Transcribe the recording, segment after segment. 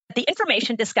The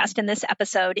information discussed in this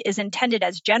episode is intended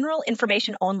as general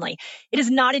information only. It is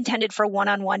not intended for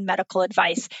one-on-one medical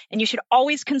advice, and you should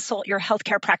always consult your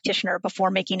healthcare practitioner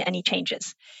before making any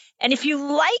changes. And if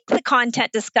you like the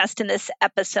content discussed in this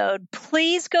episode,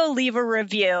 please go leave a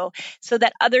review so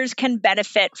that others can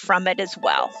benefit from it as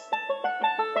well.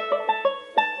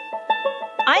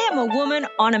 I am a woman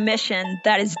on a mission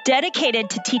that is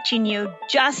dedicated to teaching you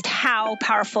just how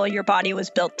powerful your body was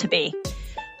built to be.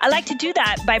 I like to do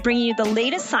that by bringing you the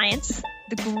latest science,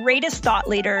 the greatest thought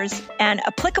leaders, and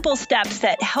applicable steps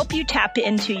that help you tap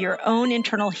into your own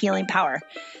internal healing power.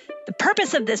 The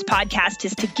purpose of this podcast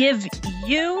is to give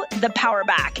you the power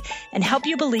back and help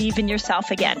you believe in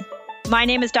yourself again. My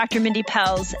name is Dr. Mindy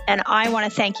Pelz, and I want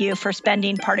to thank you for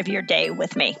spending part of your day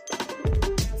with me.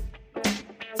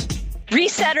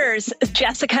 Resetters,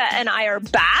 Jessica and I are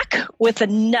back with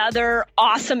another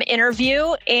awesome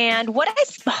interview. And what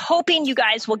I'm hoping you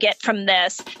guys will get from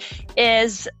this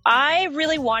is I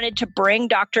really wanted to bring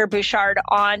Dr. Bouchard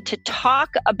on to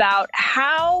talk about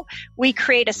how we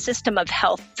create a system of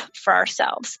health for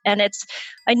ourselves. And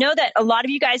I know that a lot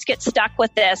of you guys get stuck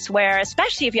with this, where,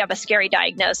 especially if you have a scary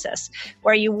diagnosis,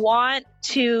 where you want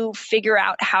to figure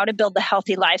out how to build the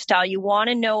healthy lifestyle, you want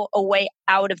to know a way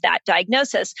out of that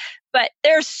diagnosis. But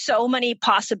there's so many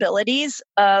possibilities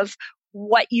of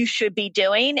what you should be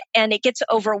doing, and it gets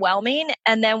overwhelming.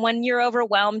 And then when you're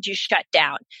overwhelmed, you shut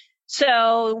down.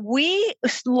 So we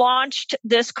launched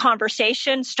this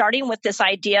conversation starting with this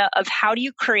idea of how do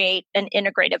you create an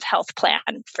integrative health plan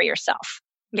for yourself?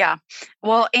 Yeah.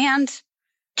 Well, and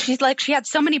she had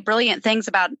so many brilliant things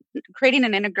about creating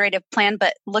an integrative plan,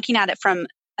 but looking at it from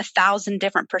 1,000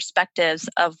 different perspectives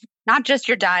of not just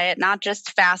your diet, not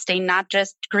just fasting, not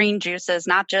just green juices,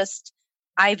 not just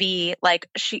IV. Like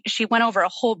she went over a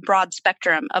whole broad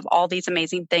spectrum of all these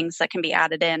amazing things that can be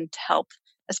added in to help,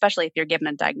 especially if you're given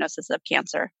a diagnosis of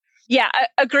cancer. Yeah,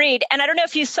 agreed. And I don't know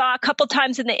if you saw a couple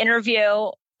times in the interview,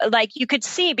 like you could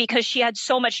see, because she had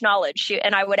so much knowledge.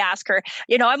 And I would ask her,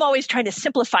 I'm always trying to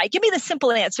simplify. Give me the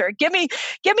simple answer. Give me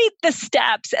the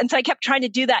steps. And so I kept trying to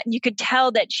do that. And you could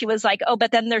tell that she was like, oh,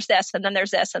 but then there's this, and then there's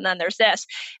this, and then there's this.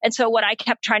 And so what I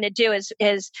kept trying to do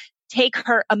is take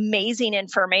her amazing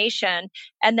information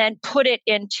and then put it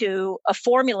into a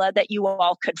formula that you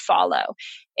all could follow.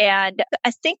 And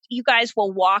I think you guys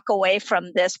will walk away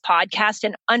from this podcast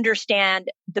and understand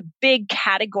the big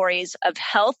categories of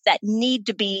health that need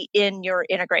to be in your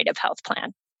integrative health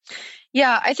plan.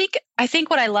 Yeah, I think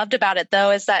what I loved about it,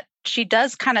 though, is that she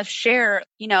does kind of share,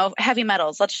 heavy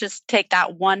metals. Let's just take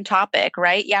that one topic,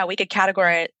 right? Yeah, we could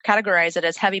categorize it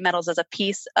as heavy metals as a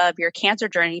piece of your cancer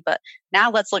journey, but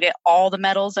now let's look at all the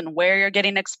metals and where you're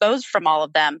getting exposed from all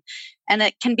of them. And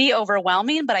it can be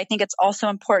overwhelming, but I think it's also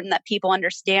important that people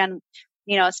understand,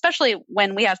 especially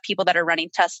when we have people that are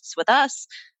running tests with us,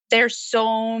 there's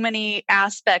so many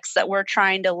aspects that we're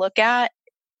trying to look at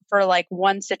for like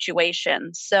one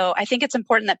situation. So I think it's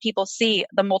important that people see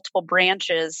the multiple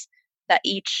branches that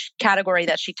each category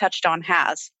that she touched on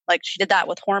has. Like she did that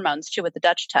with hormones too, with the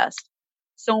Dutch test.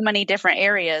 So many different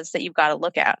areas that you've got to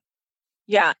look at.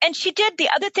 Yeah. And she did the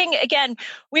other thing. Again,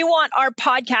 we want our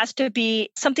podcast to be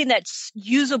something that's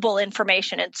usable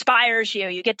information, inspires you.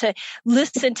 You get to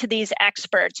listen to these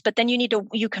experts, but then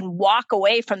you can walk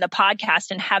away from the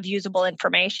podcast and have usable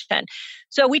information.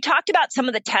 So we talked about some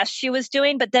of the tests she was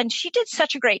doing, but then she did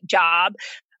such a great job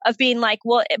of being like,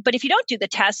 well, but if you don't do the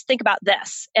test, think about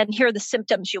this. And here are the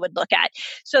symptoms you would look at.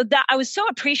 So that I was so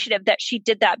appreciative that she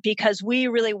did that, because we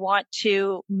really want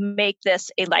to make this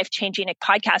a life-changing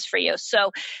podcast for you. So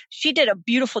she did a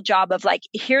beautiful job of like,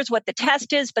 here's what the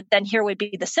test is, but then here would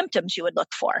be the symptoms you would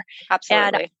look for.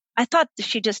 Absolutely. And I thought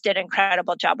she just did an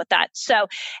incredible job with that. So,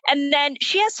 and then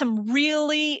she has some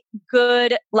really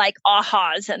good like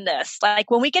ahas in this.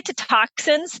 Like when we get to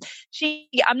toxins,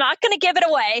 I'm not going to give it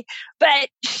away, but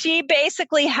she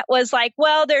basically was like,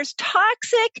 well, there's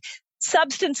toxic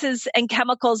substances and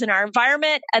chemicals in our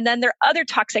environment, and then there are other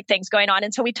toxic things going on.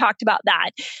 And so we talked about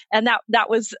that. And that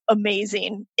was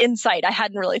amazing insight I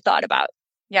hadn't really thought about.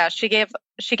 Yeah, she gave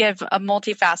a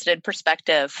multifaceted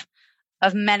perspective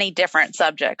of many different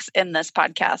subjects in this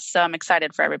podcast. So I'm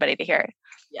excited for everybody to hear it.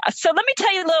 Yeah. So let me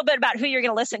tell you a little bit about who you're going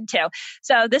to listen to.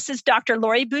 So this is Dr.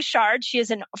 Lori Bouchard. She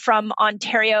is from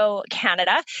Ontario,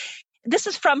 Canada. This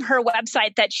is from her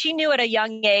website that she knew at a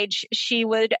young age she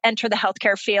would enter the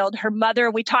healthcare field. Her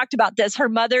mother, we talked about this, her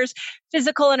mother's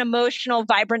physical and emotional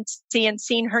vibrancy and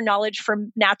seeing her knowledge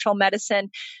from natural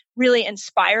medicine really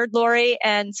inspired Lori.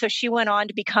 And so she went on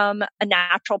to become a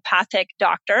naturopathic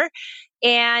doctor.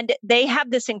 And they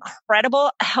have this incredible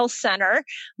health center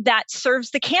that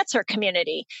serves the cancer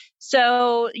community.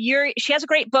 So she has a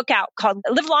great book out called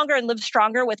Live Longer and Live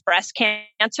Stronger with Breast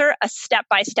Cancer, a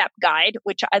step-by-step guide,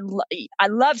 which I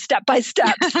love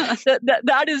step-by-step.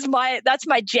 That's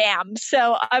my jam.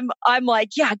 So I'm like,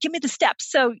 yeah, give me the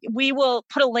steps. So we will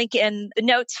put a link in the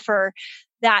notes for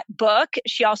that book.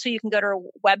 You can go to her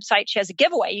website. She has a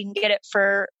giveaway. You can get it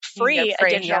for free, a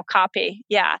digital copy.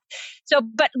 Yeah. So,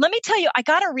 but let me tell you, I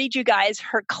got to read you guys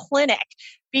her clinic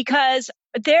because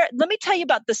let me tell you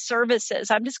about the services.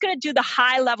 I'm just going to do the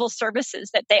high level services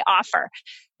that they offer.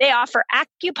 They offer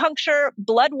acupuncture,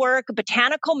 blood work,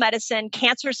 botanical medicine,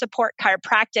 cancer support,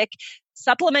 chiropractic,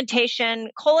 supplementation,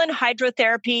 colon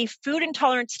hydrotherapy, food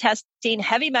intolerance testing,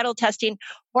 heavy metal testing,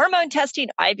 hormone testing,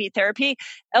 IV therapy,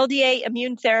 LDA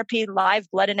immune therapy, live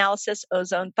blood analysis,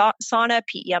 ozone sauna,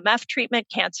 PEMF treatment,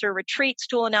 cancer retreat,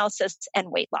 stool analysis, and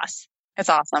weight loss. It's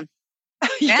awesome.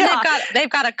 Yeah. And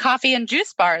they've got a coffee and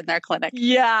juice bar in their clinic.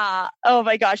 Yeah. Oh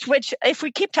my gosh. Which, if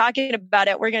we keep talking about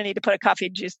it, we're going to need to put a coffee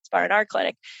and juice bar in our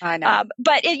clinic. I know.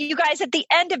 But you guys, at the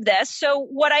end of this, so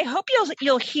what I hope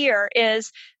you'll hear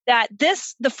is that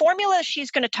the formula she's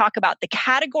going to talk about, the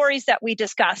categories that we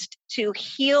discussed to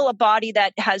heal a body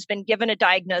that has been given a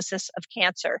diagnosis of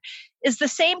cancer, is the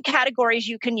same categories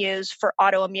you can use for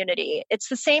autoimmunity. It's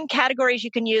the same categories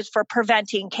you can use for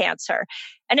preventing cancer.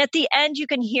 And at the end, you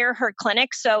can hear her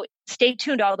clinic. So stay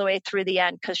tuned all the way through the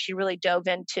end because she really dove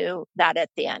into that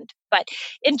at the end. But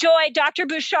enjoy Dr.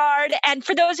 Bouchard. And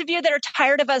for those of you that are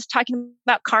tired of us talking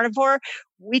about carnivore,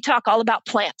 we talk all about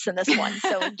plants in this one.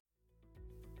 So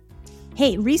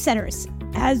Hey, Resetters,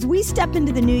 as we step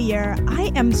into the new year,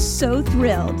 I am so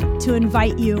thrilled to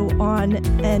invite you on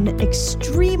an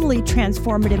extremely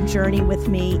transformative journey with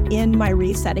me in my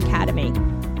Reset Academy.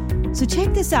 So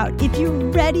check this out. If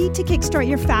you're ready to kickstart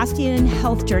your fasting and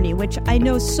health journey, which I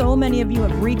know so many of you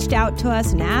have reached out to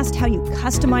us and asked how you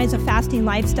customize a fasting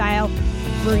lifestyle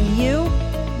for you,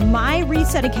 my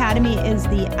Reset Academy is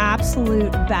the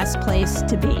absolute best place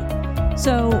to be.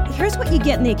 So here's what you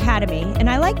get in the Academy, and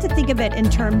I like to think of it in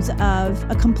terms of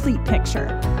a complete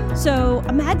picture. So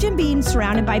imagine being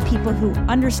surrounded by people who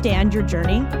understand your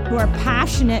journey, who are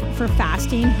passionate for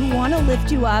fasting, who want to lift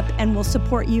you up and will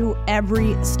support you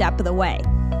every step of the way.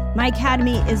 My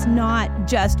Academy is not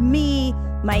just me,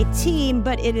 my team,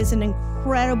 but it is an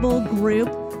incredible group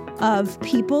of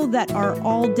people that are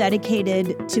all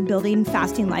dedicated to building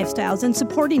fasting lifestyles and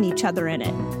supporting each other in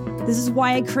it. This is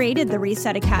why I created the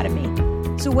Reset Academy.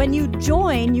 So when you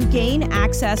join, you gain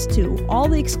access to all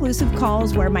the exclusive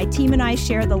calls where my team and I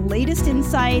share the latest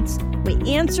insights, we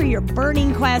answer your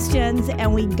burning questions,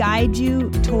 and we guide you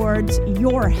towards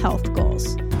your health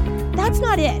goals. That's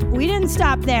not it. We didn't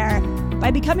stop there.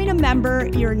 By becoming a member,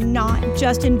 you're not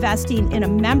just investing in a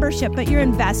membership, but you're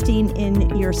investing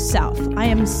in yourself. I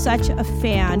am such a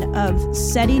fan of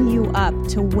setting you up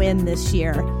to win this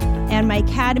year. And my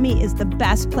Academy is the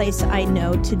best place I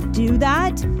know to do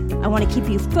that. I want to keep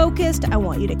you focused. I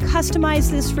want you to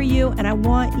customize this for you. And I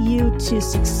want you to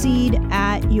succeed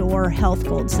at your health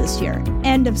goals this year.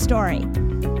 End of story.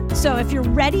 So if you're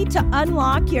ready to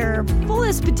unlock your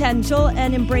fullest potential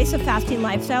and embrace a fasting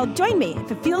lifestyle, join me.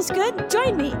 If it feels good,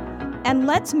 join me. And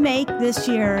let's make this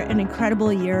year an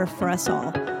incredible year for us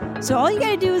all. So all you got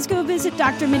to do is go visit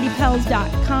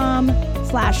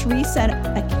drmindypelz.com/Reset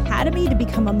Academy to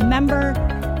become a member.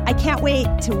 I can't wait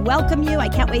to welcome you. I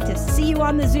can't wait to see you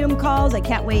on the Zoom calls. I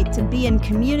can't wait to be in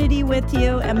community with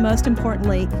you. And most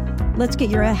importantly, let's get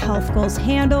your health goals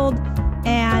handled.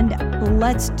 And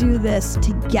let's do this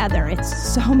together.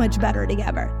 It's so much better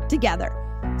together.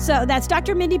 So that's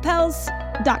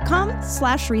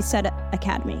drmindypelz.com/Reset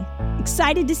Academy.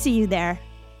 Excited to see you there.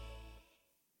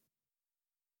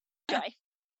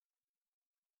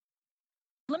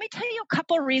 Let me tell you a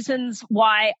couple of reasons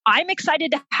why I'm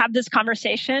excited to have this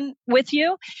conversation with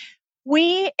you.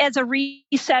 We, as a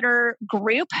Resetter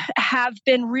group, have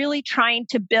been really trying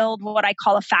to build what I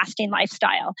call a fasting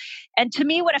lifestyle. And to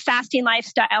me, what a fasting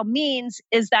lifestyle means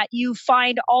is that you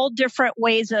find all different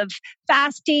ways of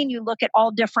fasting, you look at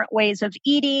all different ways of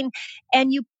eating,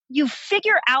 and you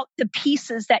figure out the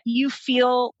pieces that you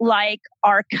feel like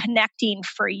are connecting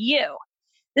for you.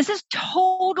 This is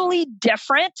totally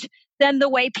different than the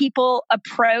way people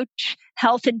approach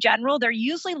health in general. They're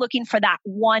usually looking for that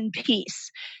one piece.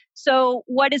 So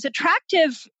what is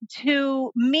attractive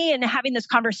to me in having this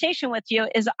conversation with you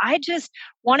is I just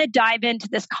want to dive into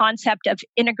this concept of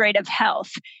integrative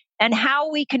health and how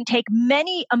we can take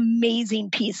many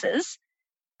amazing pieces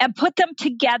and put them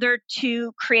together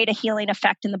to create a healing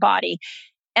effect in the body.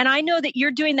 And I know that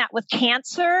you're doing that with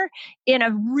cancer in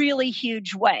a really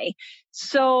huge way.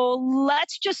 So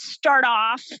let's just start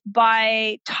off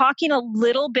by talking a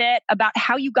little bit about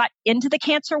how you got into the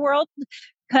cancer world,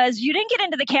 because you didn't get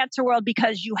into the cancer world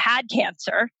because you had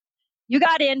cancer. You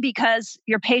got in because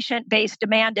your patient base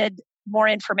demanded more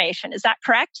information. Is that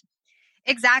correct?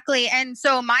 Exactly. And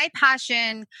so my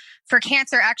passion for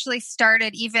cancer actually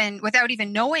started even without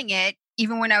even knowing it,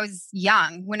 even when I was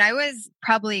young, when I was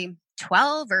probably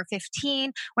 12 or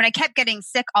 15, when I kept getting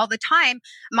sick all the time.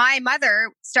 My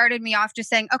mother started me off just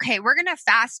saying, okay, we're going to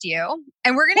fast you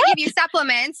and we're going to give you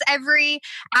supplements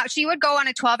she would go on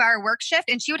a 12-hour work shift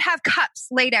and she would have cups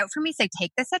laid out for me, say,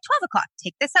 take this at 12 o'clock,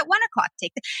 take this at 1 o'clock,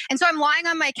 take this. And so I'm lying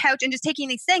on my couch and just taking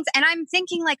these things. And I'm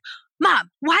thinking like, Mom,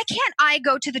 why can't I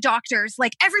go to the doctors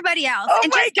like everybody else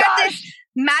and just get this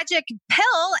magic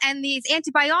pill and these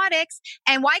antibiotics?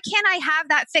 And why can't I have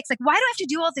that fix? Like, why do I have to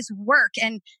do all this work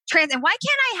and why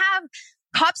can't I have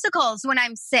popsicles when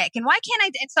I'm sick? And why can't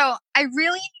I? And so I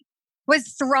really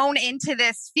was thrown into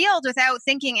this field without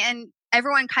thinking. And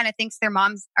everyone kind of thinks their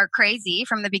moms are crazy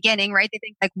from the beginning, right? They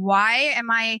think like, why am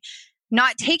I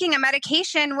not taking a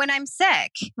medication when I'm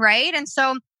sick? Right. And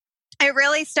so it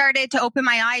really started to open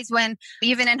my eyes when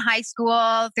even in high school,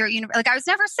 I was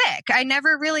never sick. I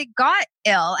never really got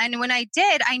ill. And when I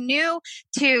did, I knew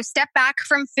to step back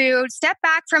from food, step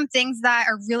back from things that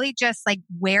are really just like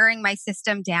wearing my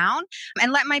system down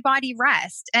and let my body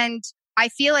rest. And I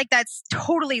feel like that's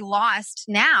totally lost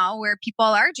now where people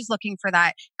are just looking for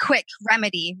that quick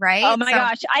remedy, right? Oh my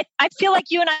gosh. I feel like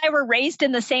you and I were raised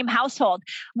in the same household.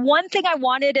 One thing I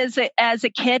wanted as a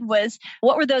kid was,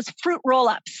 what were those fruit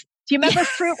roll-ups? Do you remember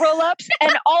fruit roll-ups?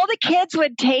 And all the kids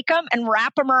would take them and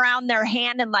wrap them around their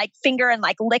hand and like finger and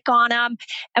like lick on them.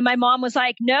 And my mom was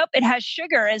like, nope, it has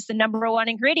sugar as the number one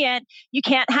ingredient. You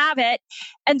can't have it.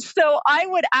 And so I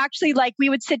would actually we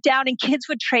would sit down and kids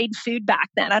would trade food back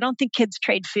then. I don't think kids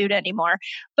trade food anymore,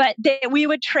 but we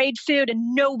would trade food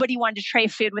and nobody wanted to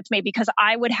trade food with me because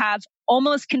I would have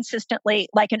almost consistently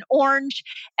like an orange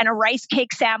and a rice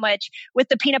cake sandwich with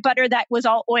the peanut butter that was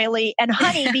all oily and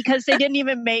honey because they didn't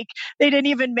even make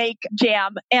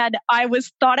jam. And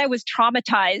thought I was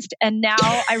traumatized. And now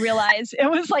I realize it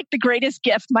was like the greatest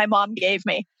gift my mom gave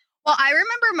me. Well, I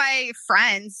remember my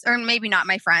friends, or maybe not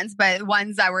my friends, but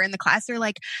ones that were in the class, they're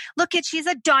like, look she's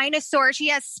a dinosaur. She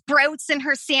has sprouts in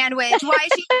her sandwich. Why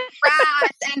is she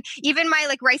grass? And even my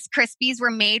like Rice Krispies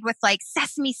were made with like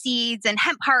sesame seeds and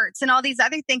hemp hearts and all these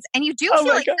other things. And you do feel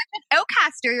like such an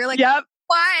outcaster. You're like, yep.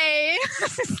 Why?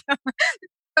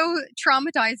 So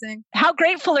traumatizing. How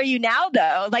grateful are you now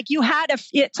though? Like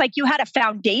it's like you had a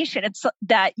foundation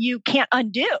that you can't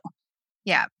undo.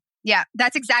 Yeah. Yeah,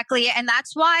 that's exactly it. And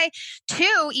that's why,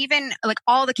 too, even like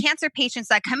all the cancer patients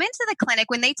that come into the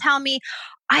clinic, when they tell me,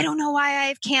 I don't know why I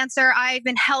have cancer, I've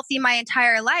been healthy my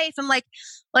entire life. I'm like,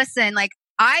 listen, like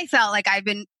I felt like I've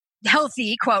been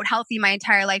healthy, quote, healthy my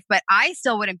entire life, but I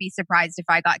still wouldn't be surprised if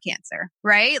I got cancer,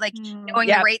 right? Like knowing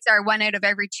the rates are 1 out of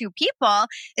every 2 people,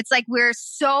 it's like we're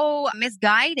so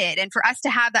misguided. And for us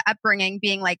to have the upbringing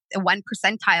being like the 1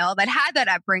 percentile that had that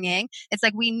upbringing, it's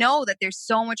like we know that there's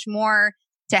so much more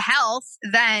to health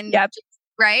than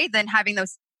having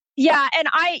those. Yeah. And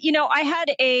I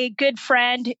had a good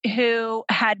friend who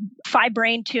had 5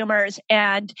 brain tumors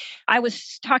and I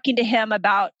was talking to him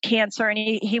about cancer and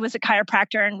he was a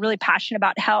chiropractor and really passionate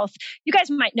about health. You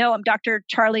guys might know him, Dr.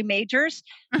 Charlie Majors.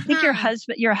 I think your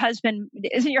husband,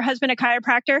 isn't your husband a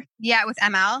chiropractor? Yeah. With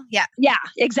ML. Yeah. Yeah,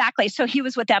 exactly. So he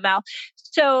was with ML.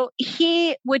 So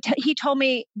he told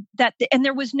me that, and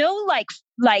there was no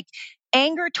like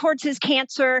anger towards his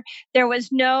cancer. There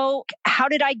was no, how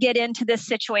did I get into this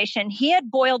situation? He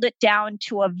had boiled it down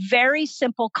to a very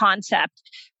simple concept,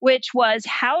 which was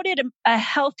how did my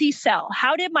healthy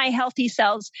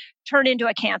cells turn into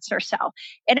a cancer cell?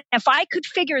 And if I could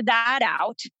figure that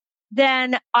out,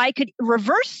 then I could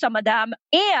reverse some of them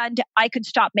and I could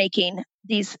stop making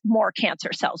these more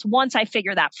cancer cells once I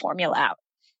figure that formula out.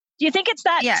 Do you think it's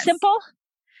that simple?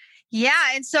 Yeah.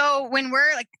 And so when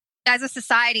we're like, as a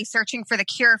society searching for the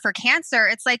cure for cancer,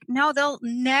 it's like, no, there'll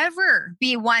never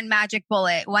be one magic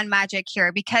bullet, one magic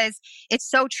cure, because it's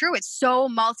so true. It's so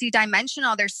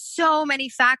multidimensional. There's so many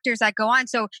factors that go on.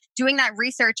 So doing that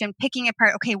research and picking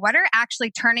apart, okay, what are actually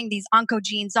turning these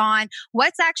oncogenes on?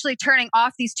 What's actually turning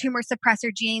off these tumor suppressor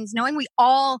genes? Knowing we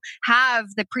all have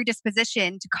the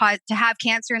predisposition to have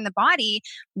cancer in the body,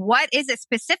 what is it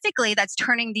specifically that's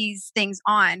turning these things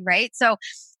on, right? So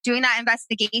doing that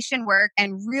investigation work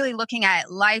and really looking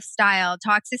at lifestyle,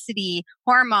 toxicity,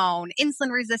 hormone,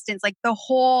 insulin resistance, like the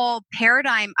whole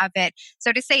paradigm of it.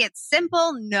 So to say it's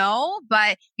simple, no,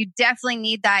 but you definitely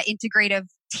need that integrative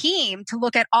team to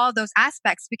look at all those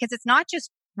aspects because it's not just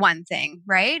one thing,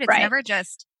 right? It's never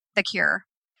just the cure.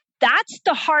 That's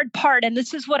the hard part. And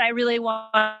this is what I really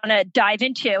want to dive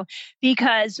into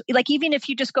because like, even if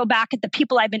you just go back at the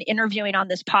people I've been interviewing on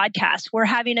this podcast, we're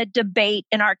having a debate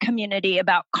in our community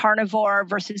about carnivore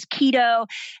versus keto.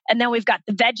 And then we've got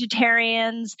the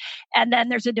vegetarians. And then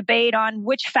there's a debate on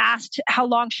which fast, how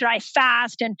long should I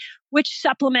fast and which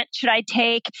supplement should I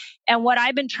take? And what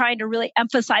I've been trying to really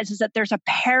emphasize is that there's a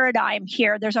paradigm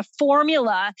here. There's a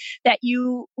formula that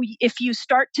if you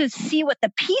start to see what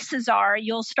the pieces are,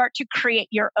 you'll start to create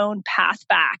your own path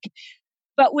back.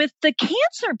 But with the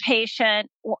cancer patient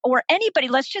or anybody,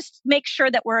 let's just make sure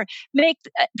that make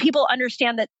people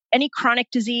understand that any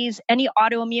chronic disease, any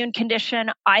autoimmune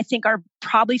condition, I think are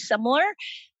probably similar.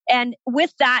 And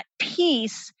with that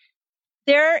piece,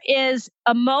 there is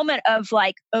a moment of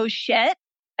like, oh shit,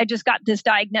 I just got this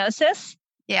diagnosis.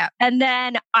 Yeah. And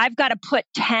then I've got to put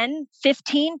 10,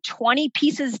 15, 20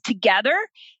 pieces together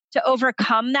to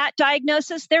overcome that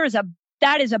diagnosis.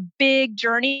 That is a big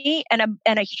journey and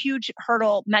a huge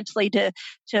hurdle mentally to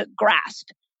grasp.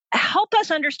 Help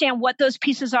us understand what those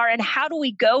pieces are and how do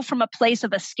we go from a place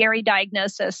of a scary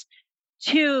diagnosis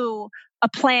to a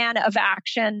plan of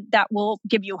action that will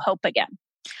give you hope again.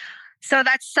 So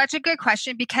that's such a good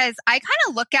question because I kind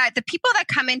of look at the people that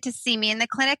come in to see me in the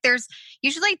clinic. There's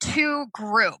usually two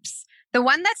groups. The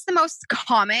one that's the most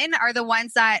common are the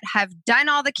ones that have done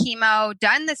all the chemo,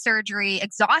 done the surgery,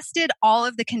 exhausted all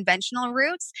of the conventional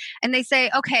routes. And they say,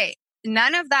 okay,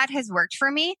 none of that has worked for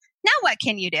me. Now what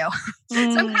can you do? So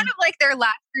I'm kind of like their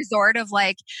last resort of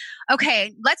like,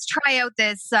 okay, let's try out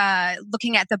this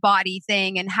looking at the body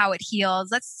thing and how it heals.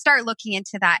 Let's start looking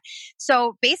into that.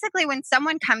 So basically when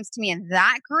someone comes to me in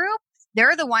that group,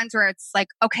 they're the ones where it's like,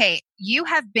 okay, you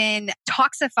have been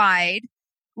toxified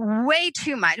way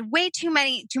too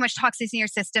much toxins in your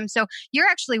system. So you're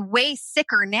actually way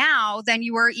sicker now than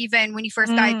you were even when you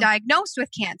first got diagnosed with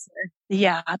cancer.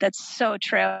 Yeah, that's so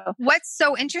true. What's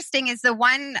so interesting is the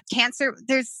one cancer,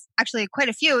 there's actually quite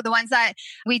a few, the ones that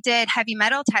we did heavy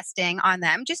metal testing on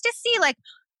them just to see like,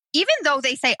 even though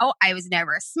they say, oh, I was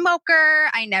never a smoker,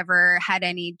 I never had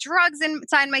any drugs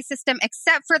inside my system,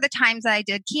 except for the times that I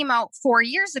did chemo 4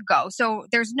 years ago. So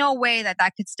there's no way that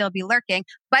could still be lurking,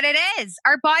 but it is.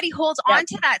 Our body holds on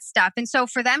to that stuff. And so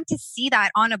for them to see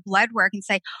that on a blood work and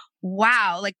say,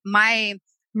 wow, like my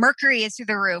mercury is through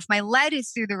the roof, my lead is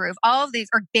through the roof, all of these,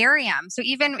 or barium. So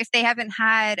even if they haven't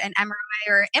had an MRI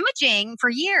or imaging for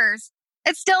years,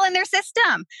 it's still in their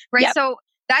system, right? Yep. So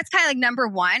that's kind of like number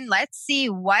one. Let's see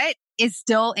what is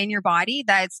still in your body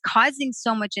that's causing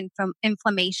so much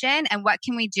inflammation and what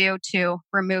can we do to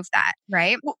remove that,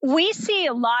 right? We see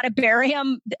a lot of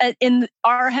barium in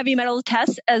our heavy metal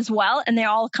tests as well, and they're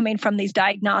all coming from these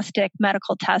diagnostic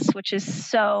medical tests, which is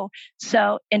so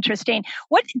interesting.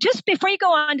 Just before you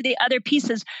go on to the other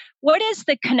pieces, what is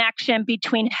the connection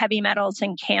between heavy metals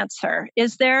and cancer?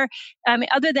 Is there,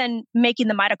 other than making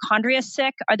the mitochondria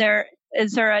sick,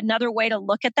 is there another way to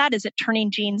look at that? Is it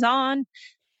turning genes on?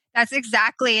 That's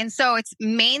exactly. And so it's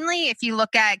mainly if you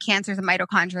look at cancer as a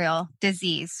mitochondrial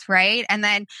disease, right? And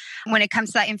then when it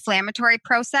comes to that inflammatory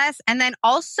process, and then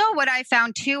also what I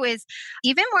found too is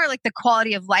even more like the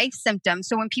quality of life symptoms.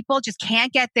 So when people just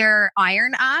can't get their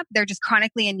iron up, they're just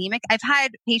chronically anemic. I've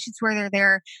had patients where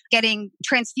they're getting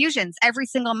transfusions every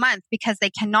single month because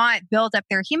they cannot build up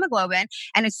their hemoglobin.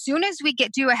 And as soon as we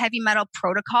do a heavy metal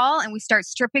protocol and we start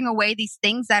stripping away these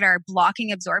things that are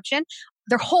blocking absorption,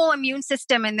 their whole immune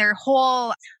system and their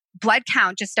whole blood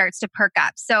count just starts to perk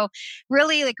up. So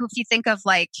really, like if you think of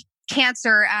like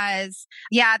cancer as,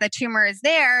 yeah, the tumor is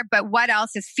there, but what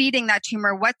else is feeding that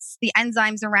tumor? What's the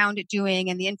enzymes around it doing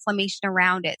and the inflammation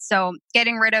around it? So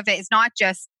getting rid of it is not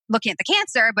just looking at the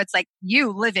cancer, but it's like you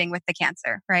living with the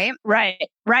cancer, right? Right.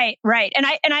 And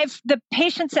I've the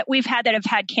patients that we've had that have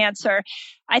had cancer,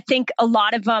 I think a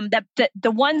lot of them that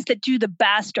the ones that do the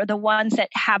best are the ones that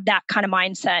have that kind of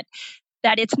mindset.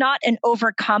 That it's not an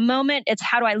overcome moment. It's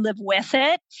how do I live with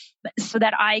it so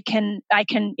that I can,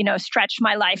 stretch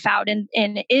my life out. And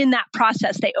in that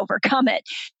process, they overcome it.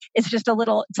 It's just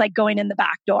it's like going in the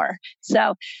back door.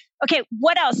 So, okay.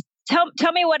 What else?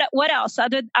 Tell me what else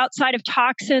outside of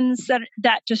toxins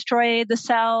that destroy the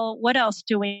cell? What else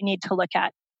do we need to look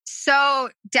at? So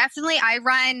definitely I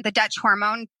run the Dutch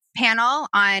hormone panel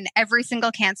on every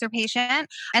single cancer patient.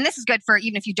 And this is good for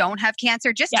even if you don't have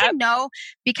cancer, just to know,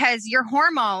 because your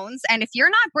hormones, and if you're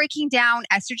not breaking down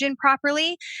estrogen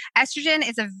properly, estrogen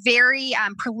is a very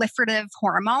proliferative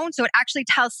hormone. So it actually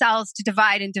tells cells to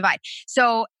divide and divide.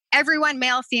 So everyone,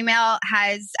 male, female,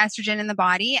 has estrogen in the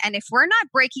body. And if we're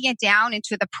not breaking it down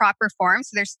into the proper form, so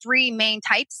there's 3 main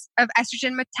types of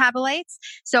estrogen metabolites.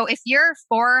 So if your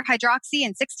 4-hydroxy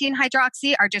and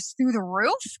 16-hydroxy are just through the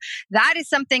roof, that is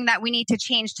something that we need to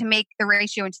change to make the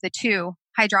ratio into the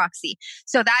 2-hydroxy.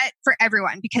 So that for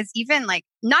everyone, because even like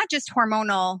not just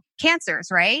hormonal cancers,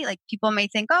 right? Like people may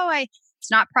think,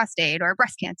 it's not prostate or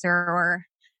breast cancer or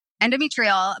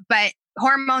endometrial, but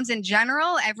hormones in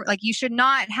general, like you should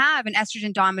not have an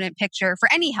estrogen dominant picture for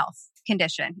any health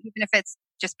condition, even if it's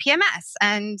just PMS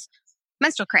and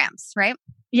menstrual cramps, right?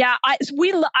 Yeah, I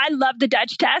love the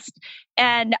Dutch test.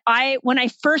 And when I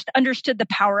first understood the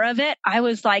power of it, I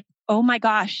was like, oh my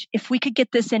gosh, if we could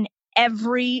get this in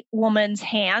every woman's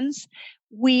hands,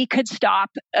 we could stop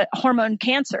hormone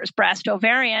cancers, breast,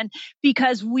 ovarian,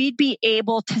 because we'd be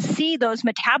able to see those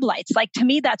metabolites. Like to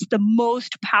me, that's the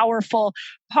most powerful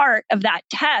part of that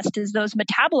test is those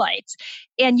metabolites.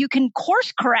 And you can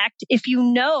course correct if you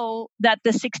know that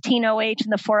the 16-OH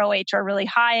and the 4-OH are really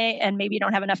high and maybe you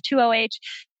don't have enough 2-OH.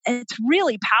 It's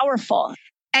really powerful.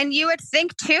 And you would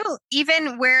think too,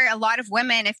 even where a lot of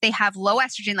women, if they have low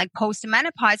estrogen, like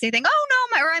post-menopause, they think, oh no,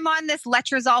 or I'm on this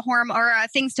letrozole hormone or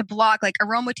things to block, like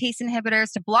aromatase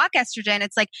inhibitors to block estrogen.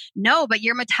 It's like, no, but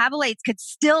your metabolites could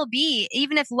still be,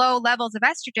 even if low levels of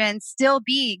estrogen, still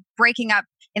be breaking up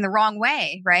in the wrong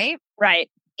way, right? Right.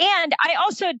 And I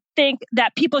also think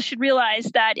that people should realize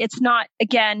that it's not,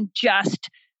 again, just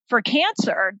for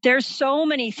cancer. There's so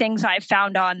many things I've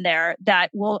found on there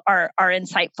that are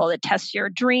insightful. It tests your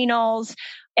adrenals.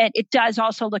 And it does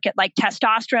also look at like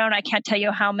testosterone. I can't tell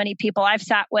you how many people I've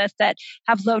sat with that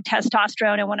have low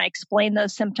testosterone. And when I explain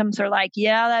those symptoms, they're like,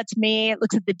 yeah, that's me. It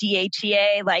looks at the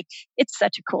DHEA. Like it's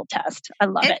such a cool test. I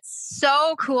love it. It's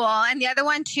so cool. And the other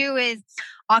one too is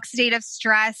oxidative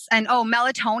stress and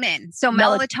melatonin. So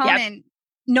melatonin,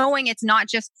 knowing it's not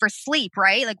just for sleep,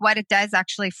 right? Like what it does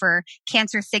actually for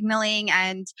cancer signaling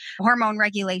and hormone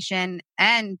regulation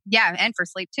and for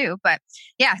sleep too. But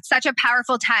yeah, it's such a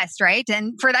powerful test, right?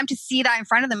 And for them to see that in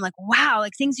front of them, like, wow,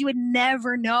 like things you would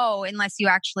never know unless you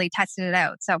actually tested it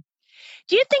out. So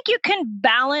do you think you can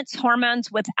balance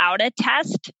hormones without a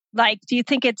test? Like, do you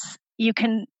think you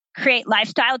can create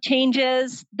lifestyle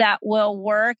changes that will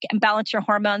work and balance your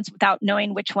hormones without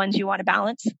knowing which ones you want to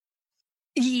balance?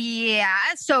 Yeah.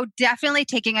 So definitely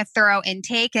taking a thorough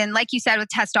intake. And like you said, with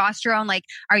testosterone, like,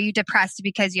 are you depressed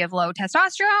because you have low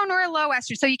testosterone or low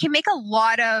estrogen? So you can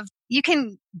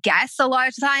guess a lot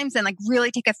of times and like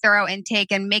really take a thorough intake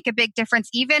and make a big difference,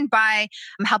 even by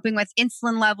helping with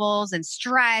insulin levels and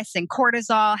stress and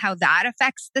cortisol, how that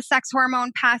affects the sex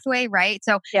hormone pathway, right?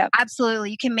 So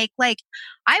absolutely, you can make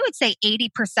I would say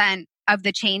 80% of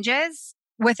the changes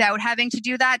without having to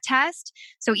do that test.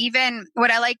 So even what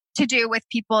I like to do with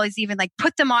people is even like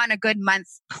put them on a good month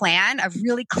plan of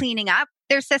really cleaning up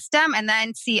their system and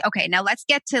then see, okay, now let's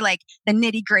get to like the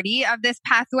nitty gritty of this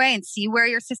pathway and see where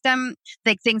your system,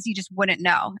 like things you just wouldn't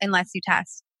know unless you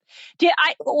test.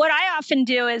 What I often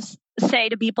do is say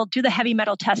to people, do the heavy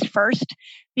metal test first,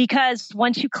 because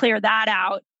once you clear that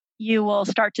out, you will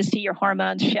start to see your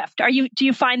hormones shift. Do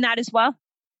you find that as well?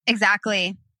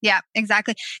 Exactly. Yeah,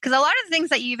 exactly. Because a lot of the things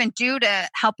that you even do to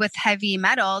help with heavy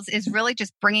metals is really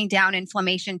just bringing down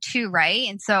inflammation too, right?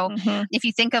 And so if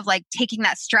you think of like taking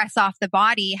that stress off the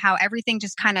body, how everything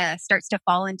just kind of starts to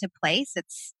fall into place,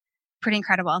 it's pretty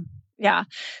incredible. Yeah.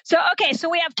 So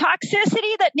we have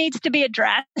toxicity that needs to be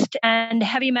addressed and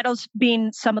heavy metals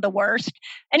being some of the worst.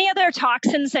 Any other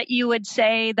toxins that you would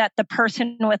say that the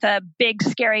person with a big,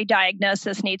 scary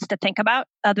diagnosis needs to think about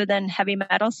other than heavy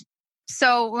metals?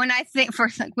 So when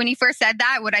you first said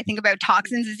that, what I think about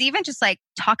toxins is even just like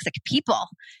toxic people.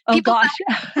 Oh gosh.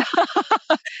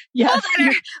 Yes.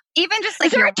 Even just like,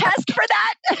 is there a test for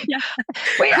that? Yeah.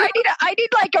 Wait, I need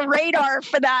like a radar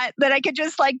for that I could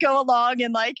just like go along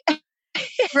and like.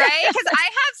 Right? Because I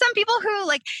have some people who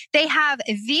like, they have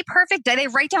the perfect day. They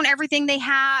write down everything they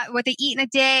have, what they eat in a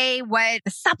day, what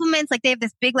the supplements, like they have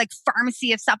this big like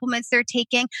pharmacy of supplements they're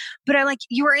taking. But I'm like,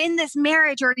 you are in this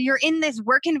marriage or you're in this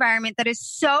work environment that is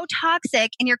so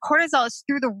toxic and your cortisol is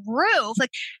through the roof.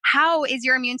 Like, how is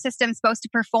your immune system supposed to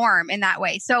perform in that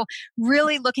way? So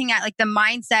really looking at like the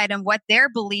mindset and what their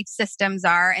belief systems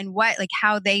are and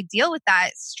how they deal with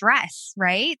that stress,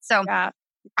 right? So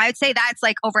I would say that's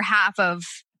like over half of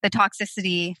the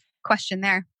toxicity question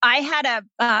there. I had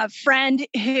a friend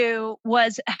who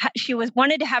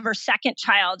wanted to have her second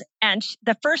child, and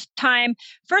the first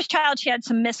child she had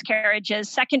some miscarriages.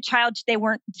 Second child they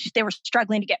were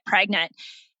struggling to get pregnant.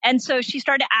 And so she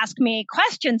started to ask me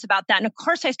questions about that. And of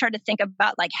course, I started to think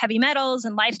about like heavy metals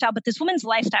and lifestyle, but this woman's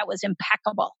lifestyle was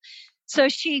impeccable. So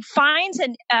she finds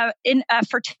a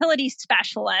fertility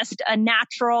specialist, a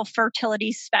natural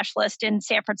fertility specialist in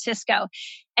San Francisco.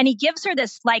 And he gives her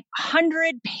this like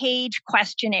 100-page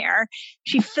questionnaire.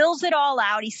 She fills it all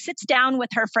out. He sits down with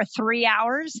her for 3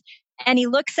 hours and he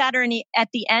looks at her, and at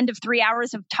the end of 3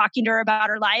 hours of talking to her about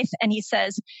her life, and he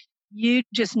says, you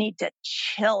just need to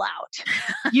chill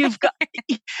out. You've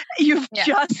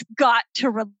just got to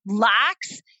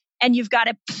relax, and you've got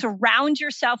to surround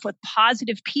yourself with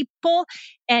positive people.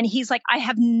 And he's like, I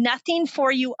have nothing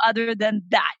for you other than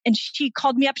that. And she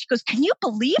called me up. She goes, can you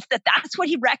believe that that's what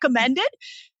he recommended?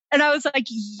 And I was like,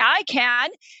 yeah, I can.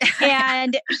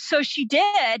 And so she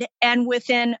did. And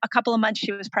within a couple of months,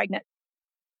 she was pregnant.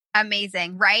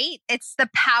 Amazing, right? It's the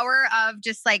power of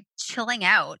just like chilling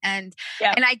out. And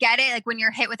I get it. Like when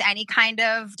you're hit with any kind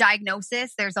of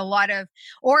diagnosis, there's a lot of,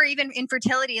 or even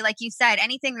infertility, like you said,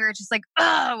 anything where you're just like,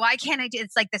 oh, why can't I do?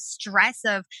 It's like the stress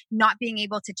of not being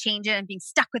able to change it and being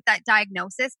stuck with that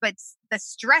diagnosis, but the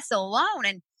stress alone,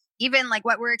 and even like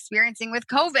what we're experiencing with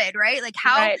COVID, right? Like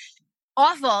how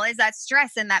awful is that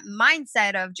stress and that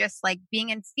mindset of just like being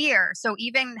in fear. So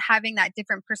even having that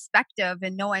different perspective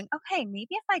and knowing, okay, maybe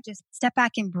if I just step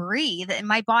back and breathe, and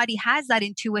my body has that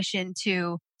intuition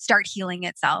to start healing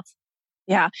itself.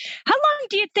 Yeah. How long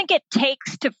do you think it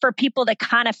takes for people to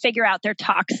kind of figure out their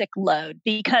toxic load?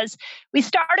 Because we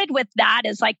started with that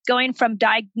as like going from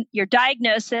your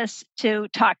diagnosis to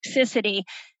toxicity.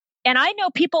 And I know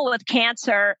people with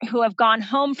cancer who have gone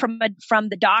home from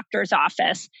the doctor's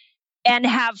office and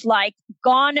have like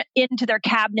gone into their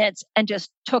cabinets and just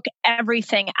took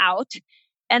everything out.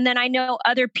 And then I know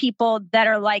other people that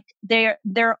are like, they're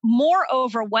more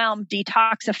overwhelmed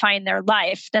detoxifying their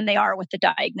life than they are with the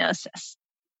diagnosis.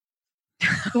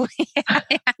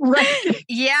 Right.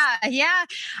 Yeah.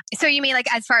 So you mean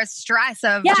like as far as stress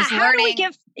of just learning?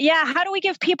 How do we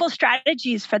give people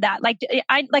strategies for that? Like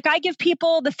I give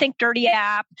people the Think Dirty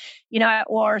app,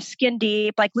 or Skin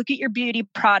Deep, like look at your beauty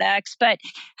products, but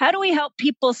how do we help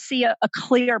people see a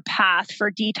clear path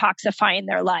for detoxifying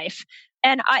their life?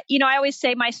 And I always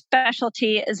say my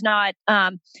specialty is not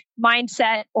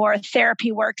mindset or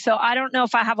therapy work. So I don't know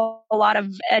if I have a lot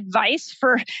of advice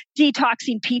for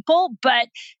detoxing people, but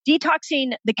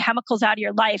detoxing the chemicals out of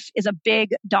your life is a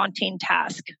big, daunting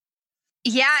task.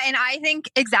 Yeah. And I think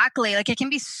exactly, like it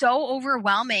can be so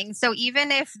overwhelming. So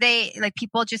even if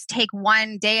people just take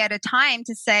one day at a time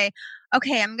to say,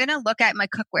 okay, I'm going to look at my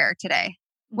cookware today.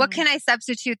 What can I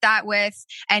substitute that with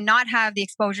and not have the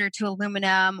exposure to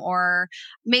aluminum? Or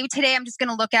maybe today I'm just going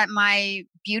to look at my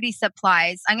beauty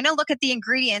supplies. I'm going to look at the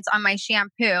ingredients on my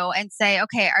shampoo and say,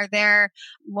 okay, are there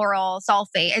lauryl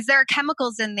sulfate? Is there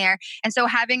chemicals in there? And so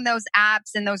having those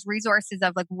apps and those resources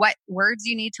of like what words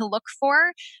you need to look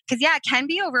for, because it can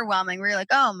be overwhelming. Where you're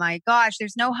like, oh my gosh,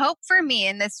 there's no hope for me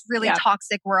in this really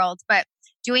toxic world. But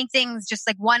doing things just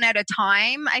like one at a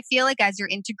time, I feel like as you're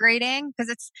integrating,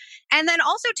 and then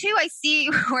also too, I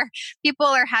see where people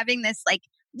are having this like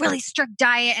really strict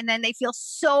diet and then they feel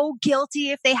so guilty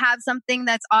if they have something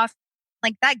that's off,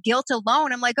 like that guilt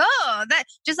alone. I'm like, oh, that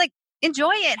just like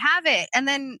enjoy it, have it. And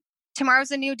then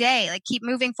tomorrow's a new day, like keep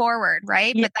moving forward.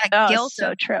 Right. Yeah, but that guilt.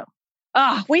 So true.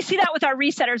 Oh, we see that with our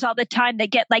resetters all the time. They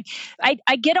get like,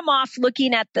 I get them off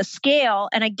looking at the scale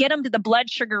and I get them to the blood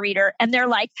sugar reader and they're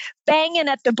like banging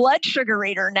at the blood sugar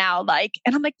reader now.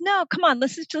 And I'm like, no, come on,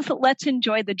 let's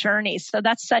enjoy the journey. So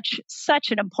that's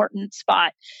such an important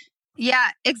spot.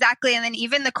 Yeah, exactly. And then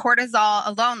even the cortisol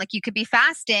alone, like you could be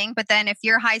fasting, but then if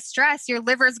you're high stress, your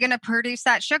liver is going to produce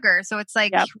that sugar. So it's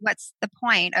like, what's the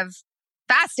point of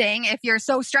fasting if you're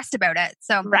so stressed about it?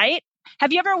 So, right.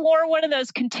 Have you ever wore one of those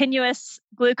continuous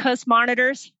glucose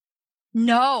monitors?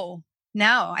 No,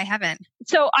 I haven't.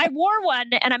 So I wore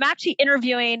one and I'm actually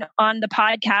interviewing on the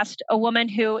podcast a woman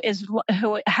who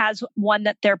has one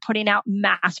that they're putting out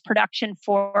mass production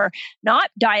for not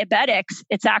diabetics.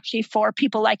 It's actually for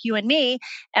people like you and me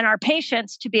and our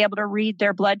patients to be able to read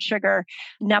their blood sugar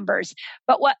numbers.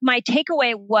 But what my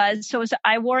takeaway was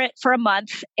I wore it for a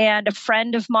month and a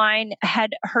friend of mine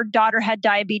her daughter had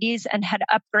diabetes and had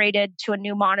upgraded to a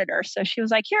new monitor. So she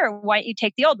was like, here, why don't you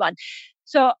take the old one?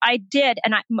 So I did,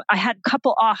 and I had a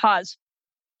couple ahas.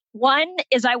 One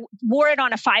is I wore it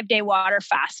on a 5-day water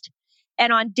fast.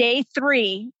 And on day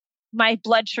 3, my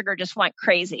blood sugar just went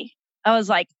crazy. I was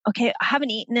like, okay, I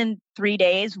haven't eaten in 3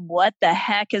 days. What the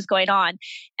heck is going on?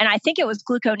 And I think it was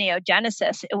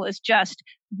gluconeogenesis. It was just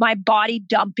my body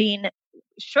dumping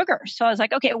sugar. So I was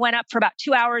like, okay, it went up for about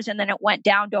 2 hours and then it went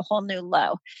down to a whole new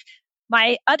low.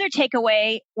 My other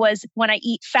takeaway was when I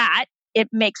eat fat, it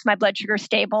makes my blood sugar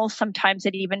stable. Sometimes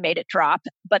it even made it drop.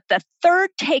 But the third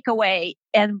takeaway,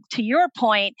 and to your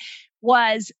point,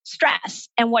 was stress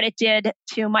and what it did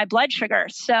to my blood sugar.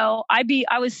 So I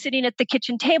was sitting at the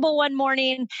kitchen table one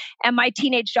morning and my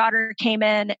teenage daughter came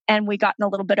in and we got in a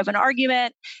little bit of an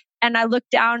argument. And I looked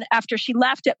down after she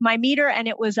left at my meter and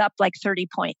it was up like 30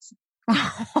 points. And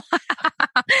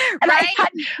Right?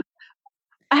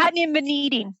 I hadn't even been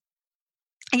eating.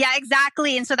 Yeah,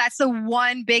 exactly. And so that's the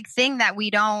one big thing that we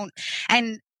don't.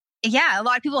 And yeah, a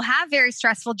lot of people have very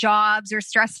stressful jobs or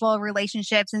stressful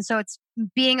relationships. And so it's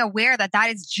being aware that that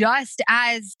is just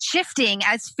as shifting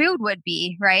as food would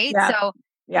be, right? Yeah. So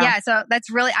so that's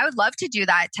really, I would love to do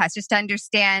that test just to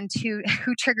understand who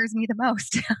triggers me the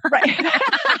most. Right.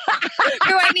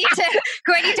 who I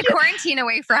need to quarantine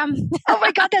away from. Oh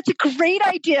my God, that's a great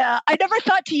idea. I never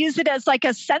thought to use it as like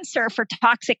a sensor for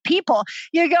toxic people.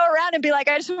 You go around and be like,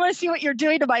 I just want to see what you're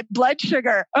doing to my blood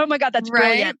sugar. Oh my God, that's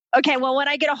brilliant. Okay, well, when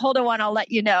I get a hold of one, I'll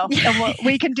let you know. And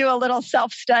we can do a little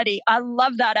self-study. I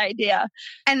love that idea.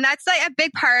 And that's like a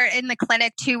big part in the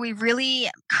clinic too. We really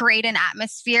create an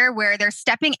atmosphere where they're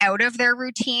stepping out of their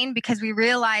routine because we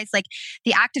realize like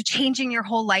the act of changing your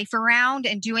whole life around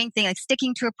and doing things like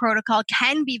sticking to a protocol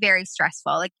can be very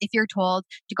stressful. Like if you're told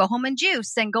to go home and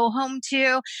juice and go home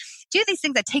to do these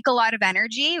things that take a lot of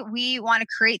energy, we want to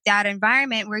create that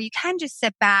environment where you can just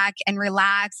sit back and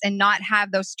relax and not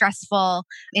have those stressful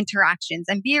interactions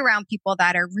and be around people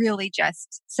that are really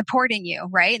just supporting you,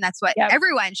 right? And that's what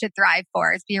everyone should thrive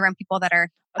for, is be around people that are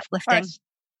uplifting.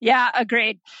 Yeah,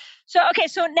 agreed. So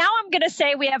now I'm going to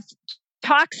say we have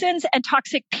toxins and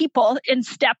toxic people in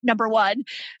step number 1.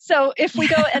 So if we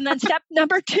go, and then step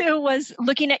number 2 was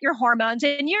looking at your hormones.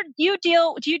 And do you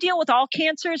deal with all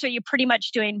cancers, or are you pretty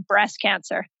much doing breast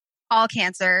cancer? All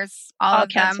cancers, all of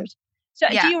cancers. them. So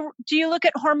do you look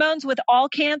at hormones with all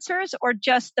cancers or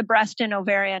just the breast and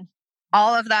ovarian?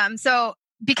 All of them. So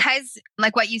because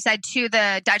like what you said too,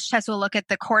 the Dutch test will look at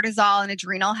the cortisol and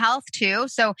adrenal health too.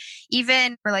 So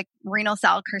even for like renal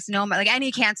cell carcinoma, like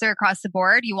any cancer across the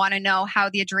board, you want to know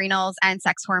how the adrenals and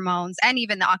sex hormones and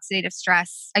even the oxidative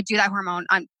stress. I do that hormone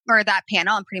or that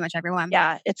panel on pretty much everyone.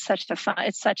 Yeah, it's such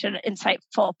an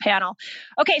insightful panel.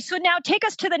 Okay, so now take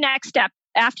us to the next step.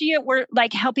 After we're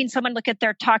like helping someone look at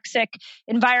their toxic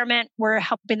environment, we're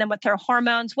helping them with their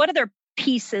hormones. What other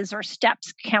pieces or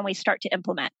steps can we start to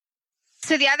implement?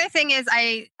 So the other thing is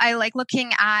I like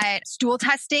looking at stool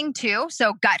testing too.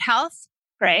 So gut health.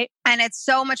 Right. And it's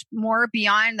so much more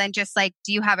beyond than just like,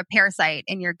 do you have a parasite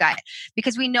in your gut?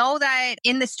 Because we know that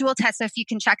in the stool test, if you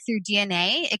can check through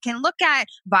DNA, it can look at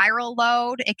viral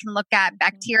load. It can look at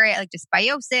bacteria like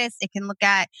dysbiosis. It can look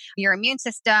at your immune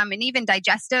system and even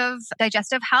digestive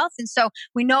health. And so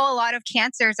we know a lot of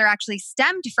cancers are actually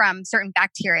stemmed from certain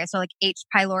bacteria. So like H.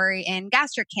 pylori in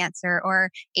gastric cancer or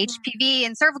HPV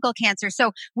in cervical cancer.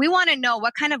 So we want to know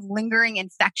what kind of lingering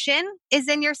infection is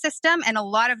in your system. And a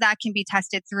lot of that can be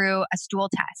tested through a stool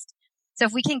test. So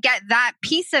if we can get that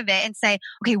piece of it and say,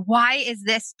 okay, why is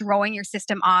this throwing your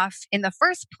system off in the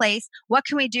first place? What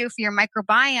can we do for your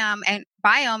microbiome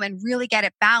and really get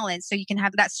it balanced so you can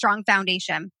have that strong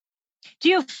foundation? Do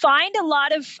you find a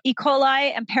lot of E.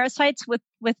 coli and parasites with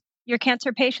your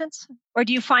cancer patients? Or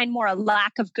do you find more a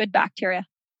lack of good bacteria?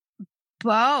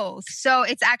 Both. So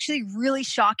it's actually really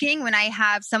shocking when I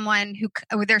have someone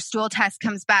who their stool test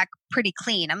comes back pretty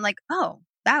clean. I'm like, oh,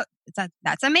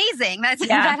 that's amazing.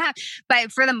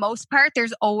 But for the most part,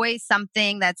 there's always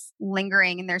something that's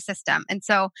lingering in their system. And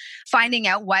so finding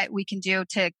out what we can do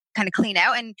to kind of clean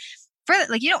out, and for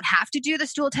like, you don't have to do the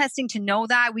stool testing to know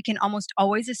that. We can almost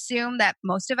always assume that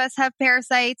most of us have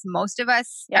parasites. Most of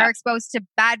us are exposed to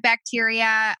bad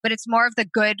bacteria, but it's more of the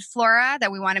good flora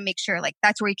that we want to make sure, like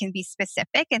that's where you can be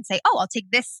specific and say, oh, I'll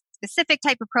take this specific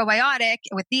type of probiotic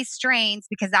with these strains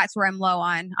because that's where I'm low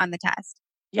on the test.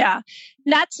 Yeah,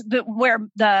 that's where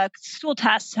the stool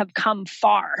tests have come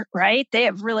far, right? They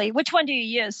have really, which one do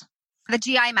you use? The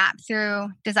GI map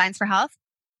through Designs for Health.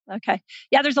 Okay.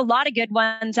 Yeah, there's a lot of good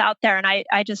ones out there. And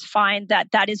I just find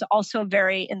that is also a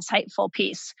very insightful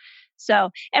piece.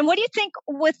 So, and what do you think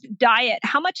with diet?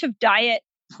 How much of diet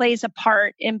plays a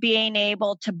part in being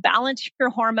able to balance your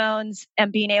hormones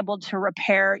and being able to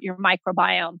repair your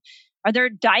microbiome? Are there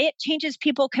diet changes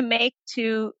people can make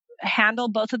to handle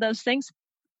both of those things?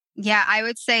 Yeah, I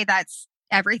would say that's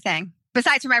everything.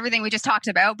 besides from everything we just talked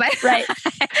about, but right.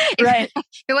 If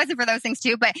it wasn't for those things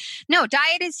too. But no,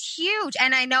 diet is huge.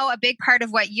 And I know a big part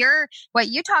of what you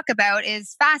talk about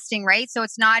is fasting, right? So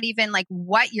it's not even like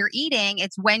what you're eating,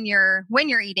 it's when you're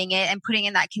eating it and putting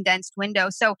in that condensed window.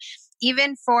 So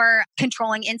even for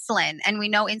controlling insulin, and we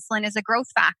know insulin is a growth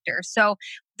factor. So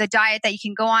the diet that you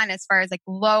can go on as far as like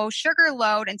low sugar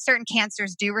load, and certain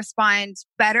cancers do respond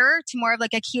better to more of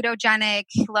like a ketogenic,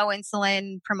 low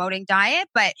insulin promoting diet.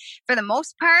 But for the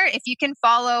most part, if you can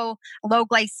follow low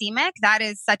glycemic, that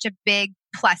is such a big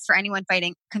plus for anyone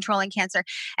controlling cancer.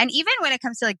 And even when it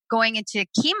comes to like going into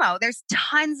chemo, there's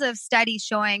tons of studies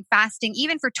showing fasting,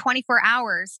 even for 24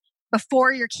 hours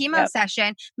before your chemo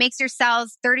session, makes your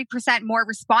cells 30% more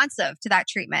responsive to that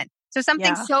treatment. So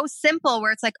something so simple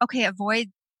where it's like, okay, avoid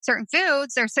certain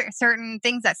foods or certain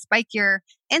things that spike your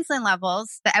insulin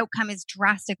levels, the outcome is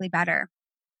drastically better.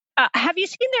 Have you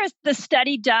seen there's the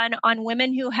study done on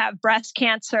women who have breast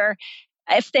cancer?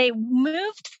 If they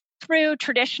moved through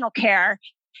traditional care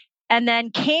and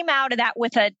then came out of that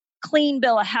with a clean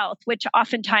bill of health, which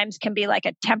oftentimes can be like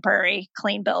a temporary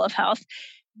clean bill of health,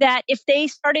 that if they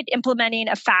started implementing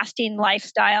a fasting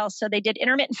lifestyle, so they did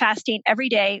intermittent fasting every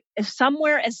day,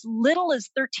 somewhere as little as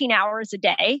 13 hours a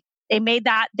day, they made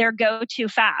that their go-to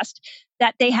fast,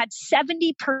 that they had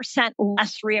 70%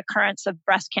 less reoccurrence of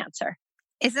breast cancer.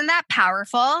 Isn't that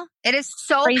powerful? It is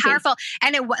so powerful.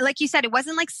 And it, like you said, it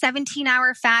wasn't like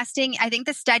 17-hour fasting. I think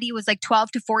the study was like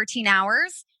 12 to 14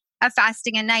 hours of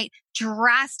fasting a night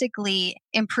drastically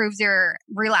improves your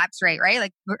relapse rate, right?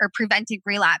 Like, or preventing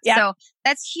relapse. Yeah. So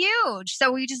that's huge.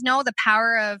 So we just know the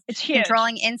power of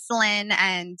controlling insulin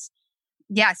and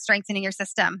strengthening your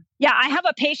system. Yeah, I have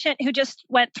a patient who just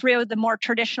went through the more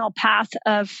traditional path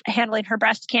of handling her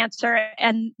breast cancer.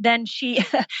 And then she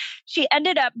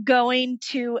ended up going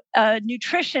to a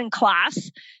nutrition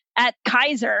class at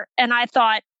Kaiser. And I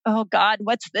thought, oh God,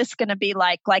 what's this going to be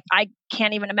like? Like, I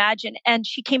can't even imagine. And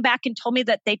she came back and told me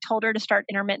that they told her to start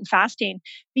intermittent fasting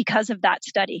because of that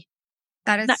study.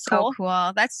 That is so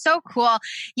cool. That's so cool.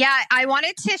 Yeah, I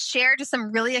wanted to share just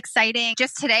some really exciting.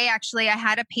 Just today, actually, I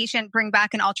had a patient bring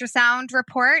back an ultrasound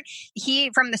report.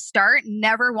 He, from the start,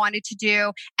 never wanted to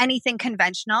do anything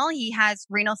conventional. He has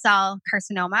renal cell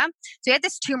carcinoma. So he had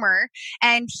this tumor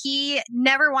and he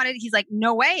never wanted, he's like,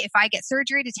 no way, if I get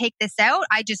surgery to take this out,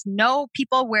 I just know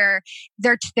people where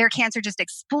their cancer just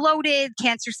exploded.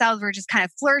 Cancer cells were just kind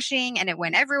of flourishing and it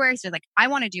went everywhere. So like, I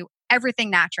want to do everything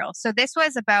natural. So this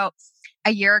was about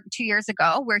a year, 2 years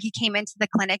ago, where he came into the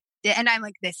clinic and I'm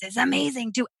like, this is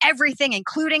amazing. Do everything,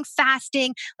 including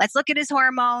fasting. Let's look at his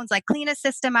hormones, like clean his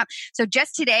system up. So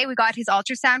just today, we got his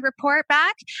ultrasound report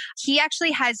back. He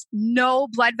actually has no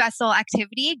blood vessel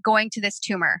activity going to this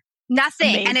tumor.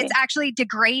 Nothing. Amazing. And it's actually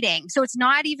degrading. So it's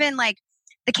not even like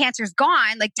the cancer's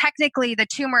gone. Like technically the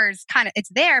tumor's it's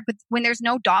there, but when there's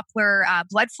no Doppler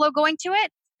blood flow going to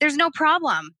it, there's no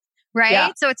problem. Right.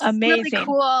 Yeah, so it's amazing. Really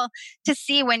cool to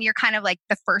see when you're kind of like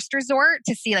the first resort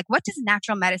to see like, what does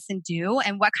natural medicine do?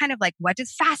 And what kind of like, what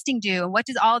does fasting do? And what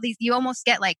does all these, you almost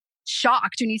get like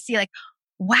shocked when you see like,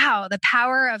 wow, the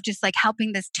power of just like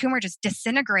helping this tumor just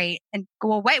disintegrate and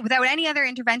go away without any other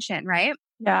intervention. Right.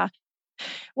 Yeah.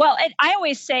 Well, I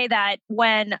always say that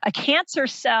when a cancer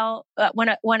cell, the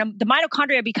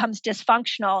mitochondria becomes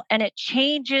dysfunctional and it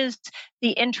changes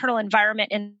the internal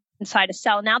environment inside a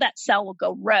cell, now that cell will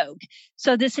go rogue.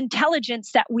 So this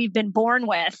intelligence that we've been born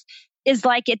with is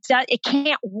like it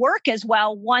can't work as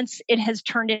well once it has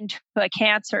turned into a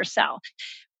cancer cell.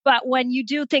 But when you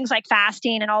do things like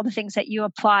fasting and all the things that you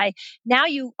apply, now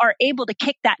you are able to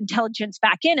kick that intelligence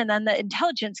back in, and then the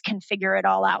intelligence can figure it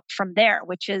all out from there,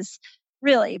 which is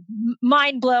really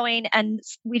mind-blowing, and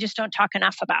we just don't talk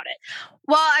enough about it.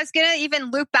 Well, I was going to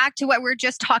even loop back to what we were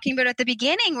just talking about at the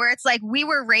beginning, where it's like we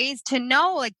were raised to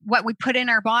know like what we put in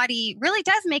our body really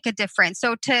does make a difference.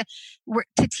 So to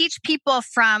teach people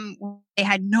from they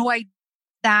had no idea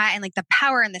that, and like the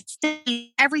power and the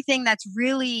study, everything that's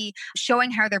really showing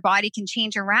how their body can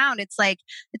change around, it's like,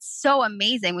 it's so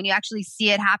amazing when you actually see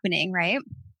it happening, right?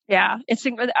 Yeah,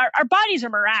 our bodies are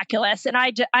miraculous, and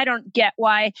I don't get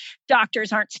why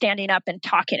doctors aren't standing up and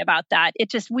talking about that.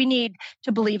 We need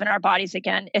to believe in our bodies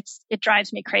again. It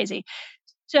drives me crazy.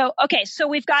 So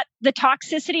we've got the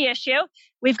toxicity issue.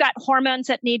 We've got hormones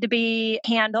that need to be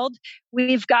handled.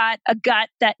 We've got a gut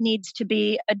that needs to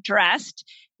be addressed.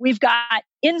 We've got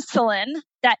insulin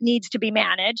that needs to be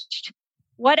managed.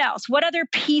 What else? What other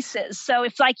pieces? So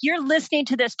if like you're listening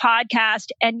to this podcast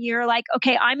and you're like,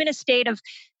 okay, I'm in a state of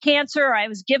cancer, or I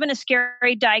was given a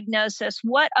scary diagnosis,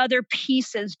 what other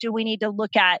pieces do we need to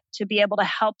look at to be able to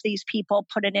help these people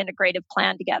put an integrative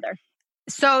plan together?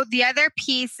 So the other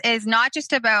piece is not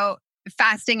just about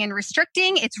fasting and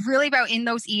restricting. It's really about in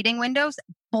those eating windows,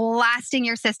 blasting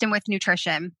your system with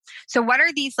nutrition. So what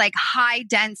are these like high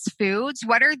dense foods?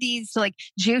 What are these like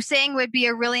juicing would be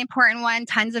a really important one.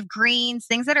 Tons of greens,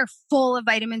 things that are full of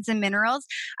vitamins and minerals.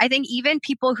 I think even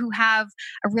people who have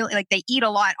a really like they eat a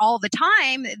lot all the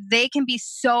time, they can be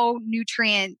so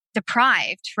nutrient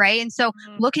deprived, right? And so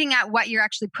looking at what you're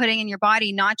actually putting in your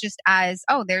body, not just as,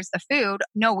 oh, there's the food.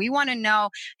 No, we want to know,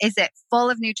 is it full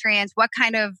of nutrients? What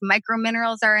kind of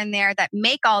microminerals are in there that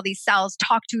make all these cells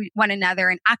talk to one another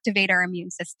and activate our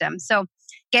immune system? So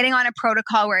getting on a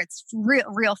protocol where it's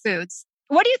real foods.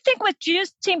 What do you think with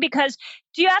juicing? Because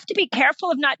do you have to be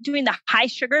careful of not doing the high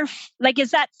sugar? Like,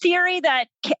 is that theory that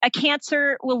a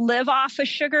cancer will live off of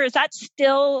sugar? Is that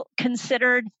still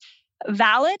considered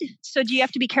valid? So do you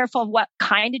have to be careful of what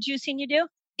kind of juicing you do?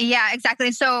 Yeah,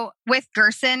 exactly. So with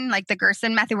Gerson, like the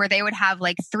Gerson method where they would have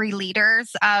like 3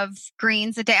 liters of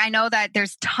greens a day. I know that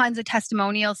there's tons of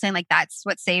testimonials saying like that's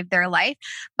what saved their life.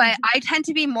 But I tend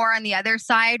to be more on the other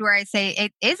side where I say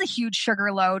it is a huge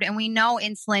sugar load. And we know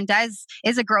insulin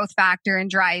is a growth factor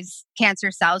and drives cancer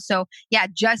cells. So yeah,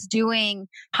 just doing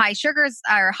high sugars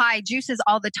or high juices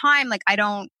all the time, like I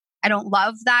don't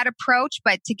love that approach,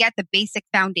 but to get the basic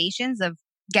foundations of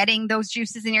getting those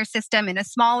juices in your system in a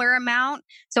smaller amount.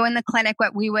 So in the clinic,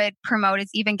 what we would promote is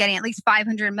even getting at least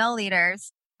 500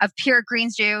 milliliters of pure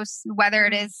greens juice, whether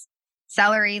it is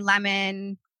celery,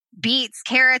 lemon, beets,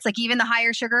 carrots, like even the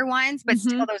higher sugar ones, but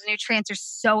still those nutrients are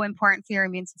so important for your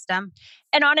immune system.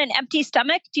 And on an empty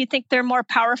stomach, do you think they're more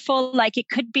powerful? Like it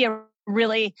could be a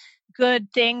really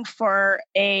good thing for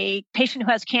a patient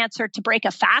who has cancer to break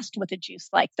a fast with a juice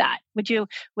like that?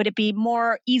 Would it be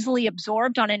more easily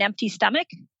absorbed on an empty stomach?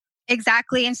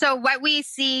 Exactly. And so what we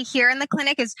see here in the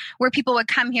clinic is where people would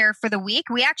come here for the week.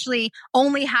 We actually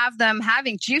only have them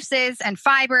having juices and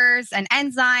fibers and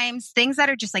enzymes, things that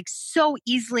are just like so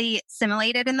easily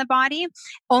assimilated in the body,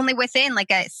 only within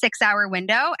like a 6-hour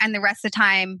window. And the rest of the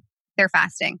time they're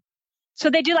fasting. So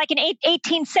they do like an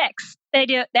 18-6. They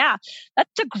do. Yeah,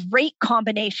 that's a great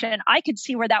combination. I could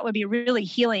see where that would be really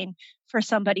healing for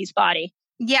somebody's body.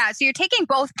 Yeah. So you're taking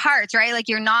both parts, right? Like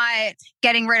you're not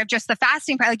getting rid of just the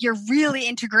fasting part. Like you're really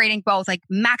integrating both, like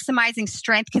maximizing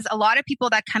strength. Because a lot of people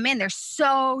that come in, they're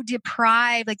so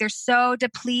deprived, like they're so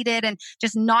depleted and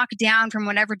just knocked down from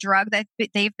whatever drug that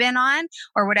they've been on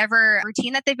or whatever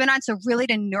routine that they've been on. So really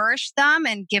to nourish them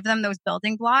and give them those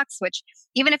building blocks, which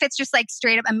even if it's just like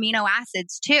straight up amino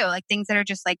acids too, like things that are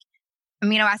just like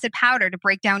amino acid powder to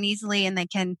break down easily and they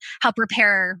can help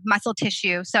repair muscle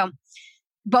tissue. So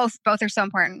both are so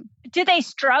important. Do they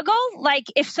struggle? Like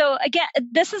if so, again,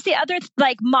 this is the other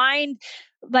like mind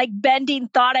like bending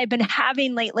thought I've been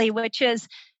having lately, which is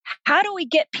how do we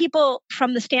get people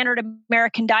from the standard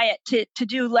American diet to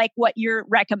do like what you're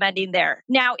recommending there?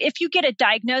 Now, if you get a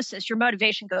diagnosis, your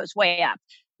motivation goes way up,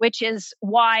 which is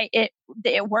why it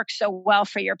works so well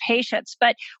for your patients.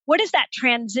 But what is that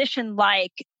transition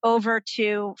like over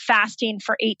to fasting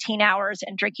for 18 hours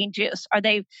and drinking juice?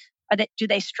 Do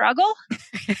they struggle?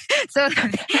 So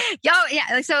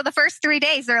the first 3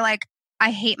 days, they're like, I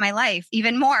hate my life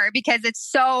even more because it's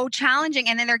so challenging.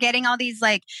 And then they're getting all these,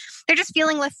 like, they're just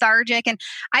feeling lethargic. And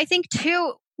I think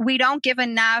too, we don't give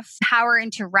enough power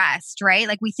into rest, right?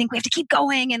 Like we think we have to keep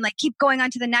going and like keep going on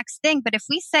to the next thing. But if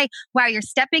we say, wow, you're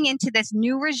stepping into this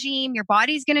new regime, your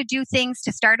body's going to do things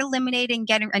to start eliminating,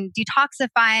 and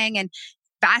detoxifying, and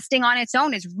fasting on its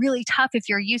own is really tough if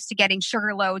you're used to getting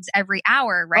sugar loads every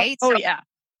hour, right? Oh, yeah.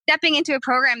 Stepping into a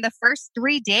program the first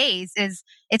 3 days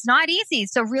it's not easy.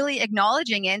 So really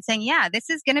acknowledging it and saying, yeah, this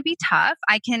is going to be tough.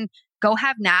 I can go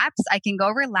have naps. I can go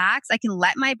relax. I can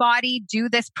let my body do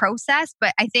this process.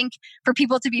 But I think for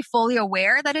people to be fully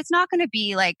aware that it's not going to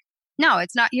be like, no,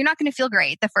 it's not, you're not going to feel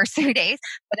great the first 3 days,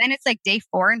 but then it's like day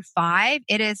 4 and 5.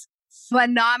 It is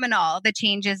phenomenal, the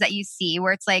changes that you see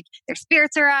where it's like their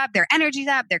spirits are up, their energy's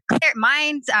up, their clear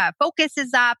minds, focus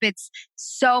is up. It's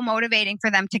so motivating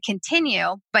for them to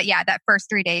continue. But yeah, that first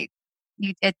 3 days,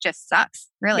 it just sucks,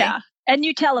 really. Yeah. And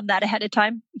you tell them that ahead of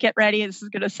time. Get ready. This is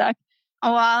going to suck.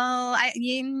 Well, I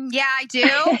do.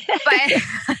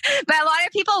 but a lot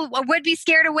of people would be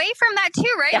scared away from that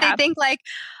too, right? Yeah. They think like,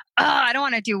 oh, I don't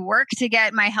want to do work to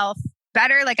get my health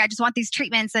better. Like I just want these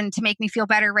treatments and to make me feel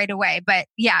better right away. But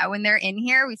yeah, when they're in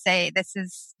here, we say this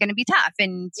is going to be tough.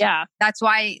 And yeah, that's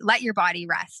why let your body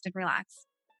rest and relax.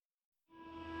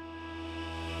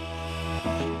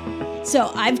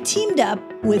 So I've teamed up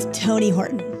with Tony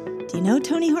Horton. Do you know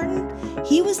Tony Horton?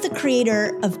 He was the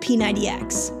creator of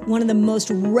P90X, one of the most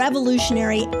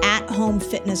revolutionary at-home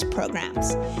fitness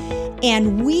programs.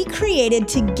 And we created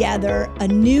together a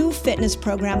new fitness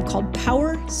program called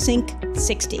Power Sync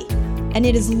 60. And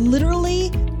it is literally,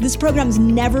 this program's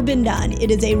never been done. It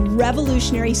is a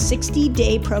revolutionary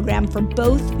 60-day program for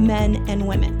both men and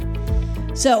women.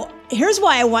 So here's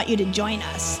why I want you to join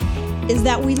us, is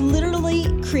that we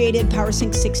literally created Power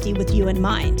Sync 60 with you in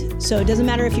mind. So it doesn't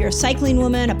matter if you're a cycling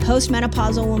woman, a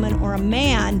postmenopausal woman, or a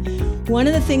man. One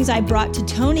of the things I brought to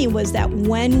Tony was that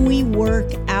when we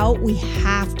work out, we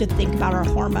have to think about our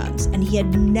hormones. And he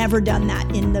had never done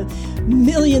that in the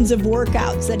millions of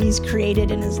workouts that he's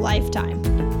created in his lifetime.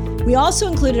 We also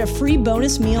included a free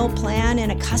bonus meal plan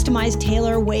and a customized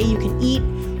tailor way you can eat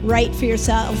right for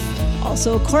yourself.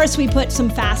 Also, of course, we put some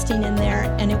fasting in there,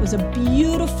 and it was a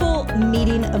beautiful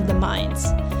meeting of the minds.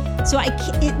 So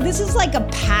this is like a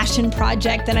passion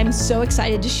project that I'm so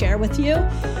excited to share with you.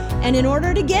 And in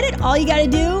order to get it, all you got to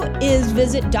do is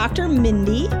visit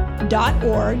drmindy.org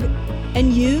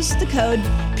and use the code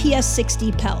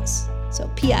PS60PELS. So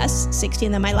PS60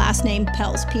 and then my last name,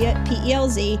 PELS,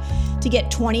 P-E-L-Z, to get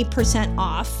 20%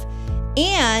 off.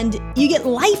 And you get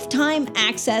lifetime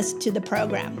access to the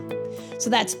program. So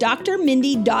that's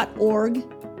drmindy.org,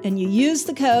 and you use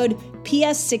the code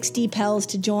PS60PELS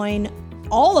to join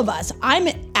all of us. I'm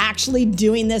actually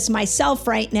doing this myself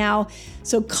right now.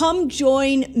 So come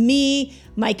join me,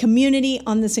 my community,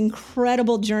 on this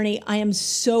incredible journey. I am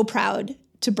so proud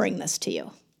to bring this to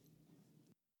you.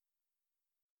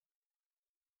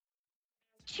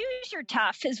 Choose your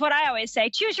tough is what I always say.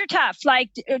 Choose your tough, like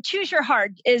choose your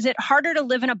hard. Is it harder to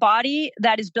live in a body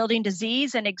that is building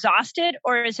disease and exhausted,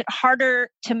 or is it harder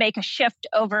to make a shift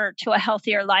over to a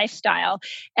healthier lifestyle?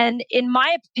 And in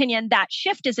my opinion, that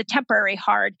shift is a temporary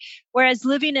hard, whereas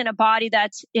living in a body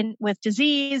that's in with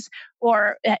disease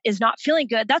or is not feeling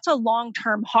good, that's a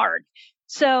long-term hard.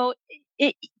 So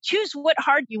choose what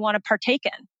hard you want to partake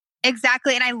in.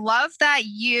 Exactly. And I love that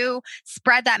you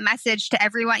spread that message to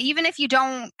everyone. Even if you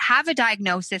don't have a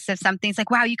diagnosis of something, it's like,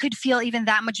 wow, you could feel even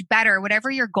that much better. Whatever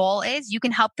your goal is, you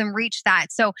can help them reach that.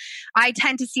 So I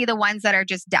tend to see the ones that are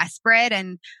just desperate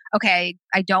and, okay,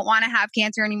 I don't want to have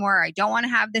cancer anymore. I don't want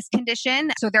to have this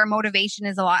condition. So their motivation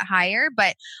is a lot higher.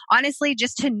 But honestly,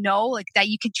 just to know like that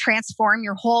you could transform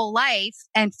your whole life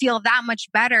and feel that much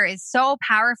better is so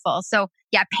powerful. So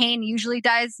yeah, pain usually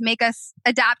does make us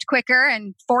adapt quicker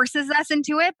and forces us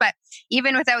into it. But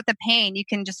even without the pain, you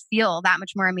can just feel that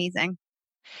much more amazing.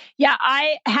 Yeah,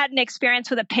 I had an experience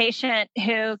with a patient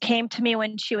who came to me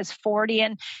when she was 40,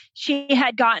 and she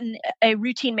had gotten a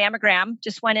routine mammogram,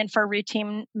 just went in for a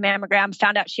routine mammogram,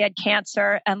 found out she had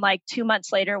cancer, and like 2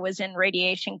 months later was in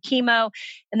radiation chemo,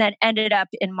 and then ended up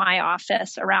in my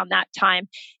office around that time.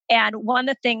 And one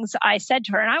of the things I said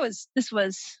to her, and this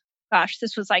was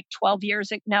like 12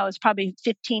 years ago. No, it was probably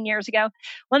 15 years ago.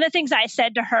 One of the things I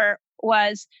said to her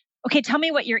was, okay, tell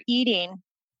me what you're eating.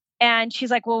 And she's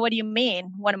like, well, what do you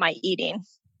mean? What am I eating?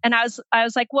 And I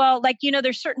was like, well, like,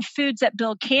 there's certain foods that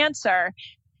build cancer.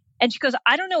 And she goes,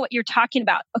 I don't know what you're talking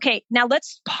about. Okay, now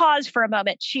let's pause for a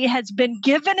moment. She has been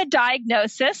given a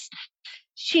diagnosis.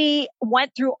 She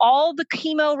went through all the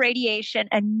chemo radiation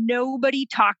and nobody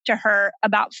talked to her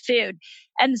about food.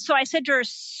 And so I said to her,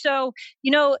 so,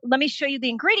 let me show you the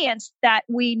ingredients that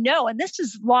we know. And this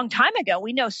is a long time ago.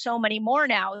 We know so many more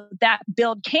now that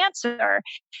build cancer.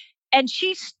 And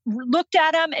she looked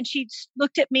at them and she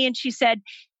looked at me and she said,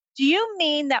 do you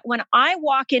mean that when I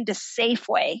walk into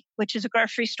Safeway, which is a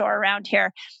grocery store around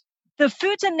here, the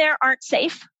foods in there aren't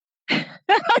safe? I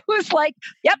was like,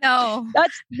 yep, no,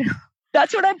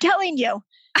 that's what I'm telling you.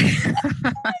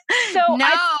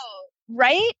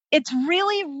 Right? It's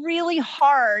really, really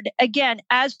hard. Again,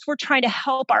 as we're trying to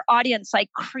help our audience, like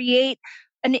create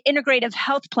an integrative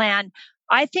health plan,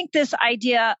 I think this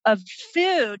idea of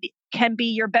food can be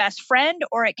your best friend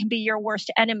or it can be your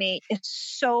worst enemy. It's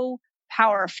so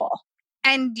powerful.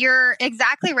 And you're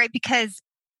exactly right, because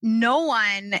no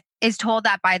one is told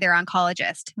that by their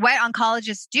oncologist. What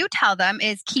oncologists do tell them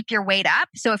is keep your weight up.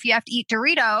 So if you have to eat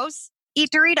Doritos, eat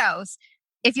Doritos.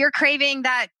 If you're craving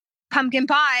that pumpkin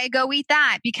pie, go eat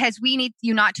that, because we need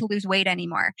you not to lose weight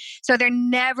anymore. So they're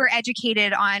never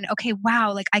educated on, okay,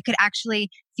 wow, like I could actually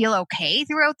feel okay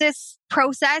throughout this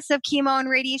process of chemo and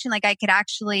radiation. Like I could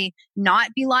actually not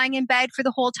be lying in bed for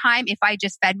the whole time if I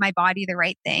just fed my body the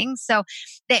right things. So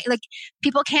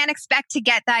people can't expect to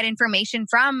get that information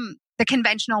from the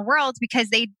conventional world because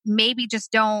they maybe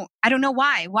just don't, I don't know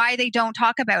why they don't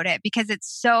talk about it, because it's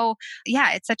so,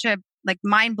 it's such a like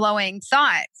mind-blowing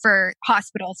thought for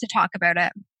hospitals to talk about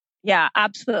it. Yeah,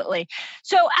 absolutely.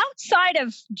 So outside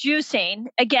of juicing,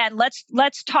 again,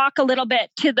 let's talk a little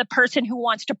bit to the person who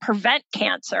wants to prevent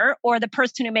cancer or the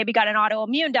person who maybe got an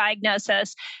autoimmune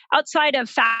diagnosis. Outside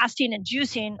of fasting and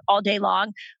juicing all day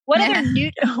long, what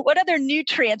other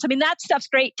nutrients? I mean, that stuff's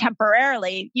great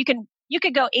temporarily. You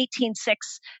could go 18-6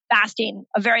 fasting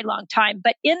a very long time,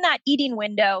 but in that eating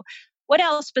window, what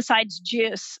else besides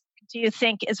juice do you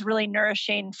think is really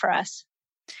nourishing for us?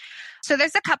 So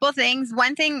there's a couple things.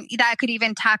 One thing that could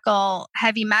even tackle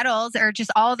heavy metals or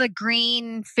just all the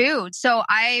green foods. So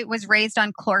I was raised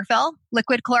on chlorophyll,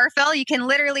 liquid chlorophyll. You can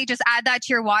literally just add that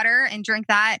to your water and drink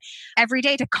that every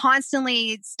day to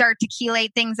constantly start to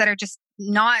chelate things that are just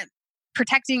not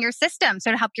protecting your system.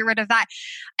 So to help get rid of that.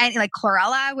 And like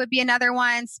chlorella would be another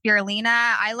one, spirulina.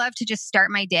 I love to just start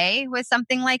my day with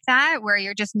something like that, where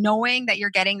you're just knowing that you're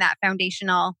getting that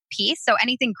foundational piece. So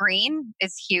anything green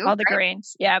is huge. All the right?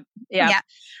 greens. Yeah.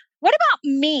 What about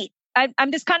meat?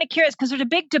 I'm just kind of curious because there's a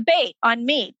big debate on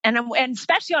meat and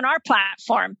especially on our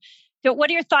platform. So what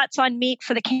are your thoughts on meat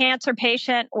for the cancer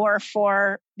patient or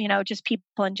for, just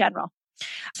people in general?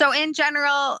 So in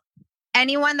general,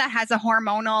 anyone that has a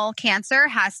hormonal cancer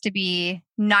has to be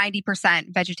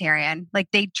 90% vegetarian. Like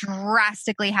they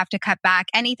drastically have to cut back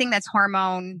anything that's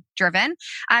hormone driven.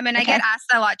 And I get asked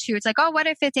a lot too. It's like, oh, what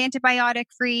if it's antibiotic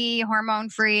free, hormone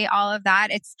free, all of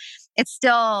that? It's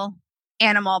still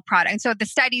animal product. And so the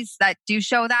studies that do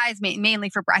show that is mainly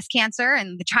for breast cancer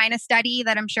and the China study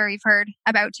that I'm sure you've heard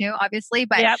about too, obviously.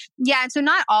 But yeah, and so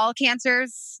not all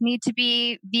cancers need to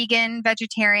be vegan,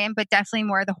 vegetarian, but definitely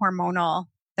more the hormonal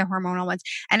ones.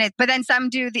 But then some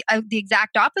do the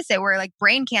exact opposite, where like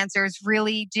brain cancers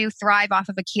really do thrive off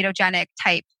of a ketogenic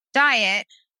type diet,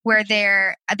 where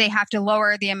they have to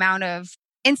lower the amount of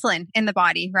insulin in the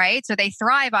body, right? So they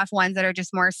thrive off ones that are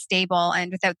just more stable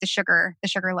and without the sugar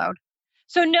load.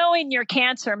 So knowing your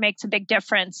cancer makes a big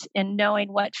difference in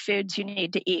knowing what foods you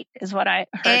need to eat is what I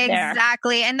heard there.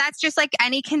 Exactly. And that's just like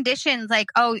any conditions, like,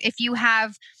 oh, if you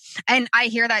have, and I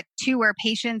hear that too, where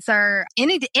patients are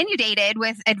inundated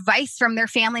with advice from their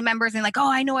family members and like, oh,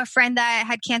 I know a friend that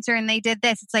had cancer and they did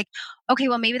this. It's like, okay,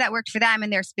 well, maybe that worked for them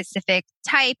and their specific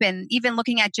type. And even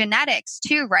looking at genetics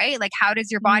too, right? Like, how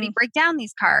does your body break down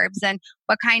these carbs and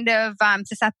what kind of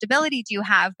susceptibility do you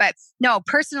have? But no,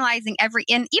 personalizing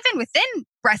and even within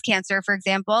breast cancer, for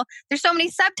example, there's so many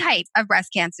subtypes of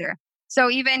breast cancer. So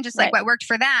even just like what worked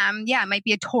for them, it might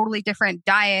be a totally different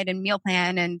diet and meal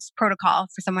plan and protocol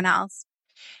for someone else.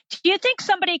 Do you think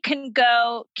somebody can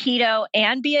go keto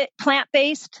and be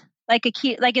plant-based?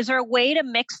 Is there a way to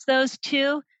mix those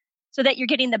two so that you're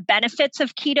getting the benefits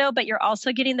of keto, but you're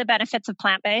also getting the benefits of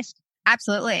plant-based?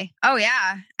 Absolutely. Oh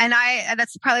yeah. And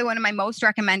that's probably one of my most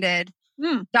recommended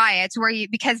diets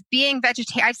because being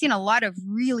vegetarian, I've seen a lot of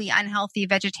really unhealthy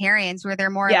vegetarians where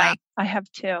they're more like, I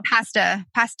have too.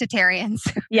 Pastatarians.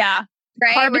 Yeah.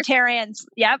 Right? Carbitarians.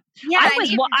 Yep. Yeah,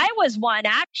 I was one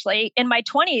actually in my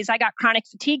 20s. I got chronic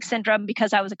fatigue syndrome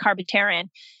because I was a carbitarian.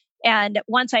 And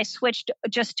once I switched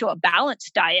just to a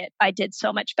balanced diet, I did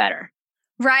so much better.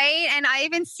 Right. And I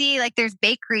even see like there's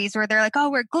bakeries where they're like, oh,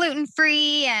 we're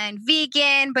gluten-free and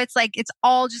vegan, but it's like, it's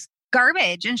all just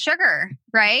garbage and sugar.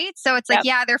 Right. So it's like,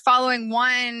 they're following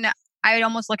one, I would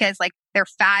almost look at it as like their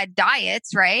fad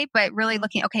diets, right? But really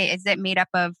looking, okay, is it made up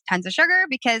of tons of sugar?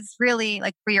 Because really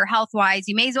like for your health wise,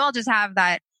 you may as well just have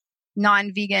that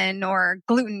non-vegan or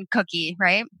gluten cookie,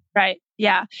 right? Right.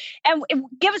 Yeah. And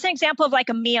give us an example of like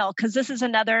a meal, because this is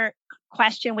another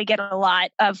question we get a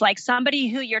lot of like somebody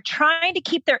who you're trying to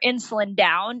keep their insulin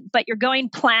down, but you're going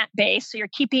plant-based. So you're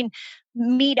keeping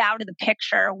meat out of the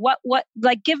picture. What,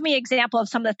 give me an example of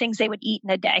some of the things they would eat in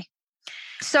a day.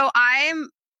 So I'm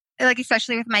like,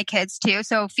 especially with my kids too.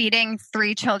 So feeding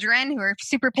 3 children who are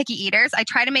super picky eaters, I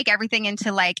try to make everything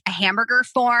into like a hamburger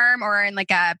form or in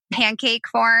like a pancake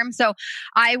form. So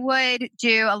I would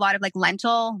do a lot of like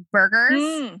lentil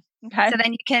burgers. Okay. So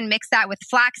then you can mix that with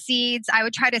flax seeds. I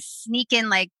would try to sneak in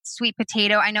like sweet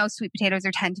potato. I know sweet potatoes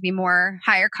tend to be more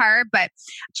higher carb, but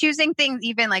choosing things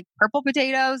even like purple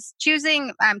potatoes,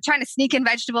 trying to sneak in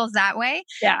vegetables that way.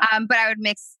 Yeah. But I would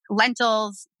mix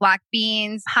lentils, black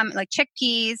beans, like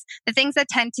chickpeas, the things that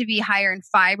tend to be higher in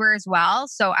fiber as well.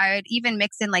 So I would even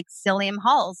mix in like psyllium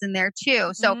hulls in there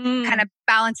too. So kind of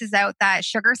balances out that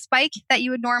sugar spike that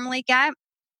you would normally get.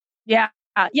 Yeah.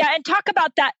 And talk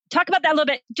about that a little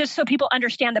bit, just so people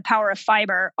understand the power of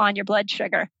fiber on your blood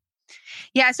sugar.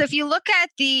 Yeah. So if you look at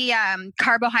the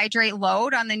carbohydrate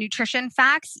load on the nutrition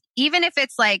facts, even if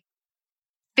it's like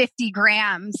 50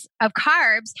 grams of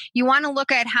carbs, you want to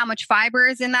look at how much fiber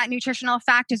is in that nutritional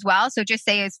fact as well. So just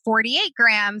say it's 48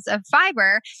 grams of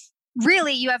fiber.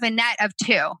 Really, you have a net of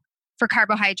 2 for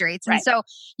carbohydrates. Right. And so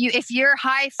if you're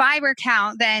high fiber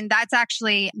count, then that's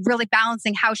actually really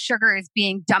balancing how sugar is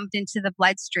being dumped into the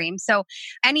bloodstream. So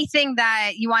anything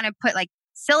that you want to put like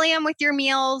psyllium with your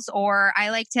meals, or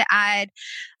I like to add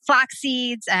flax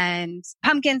seeds and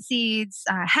pumpkin seeds,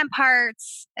 hemp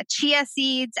hearts, chia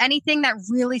seeds, anything that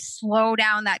really slow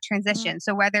down that transition.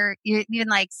 So whether you even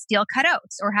like steel cut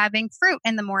oats or having fruit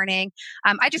in the morning,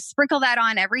 I just sprinkle that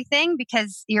on everything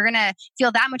because you're going to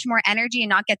feel that much more energy and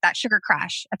not get that sugar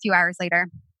crash a few hours later.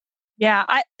 Yeah,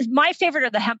 my favorite are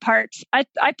the hemp hearts. I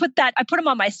put them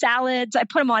on my salads. I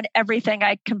put them on everything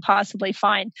I can possibly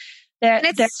find. And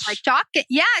it's like shocking.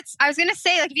 Yeah, I was going to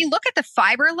say, like, if you look at the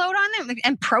fiber load on them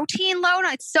and protein load,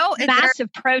 it's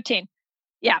massive protein.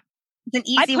 Yeah. It's an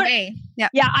easy way. Yeah.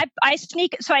 Yeah. I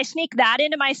sneak that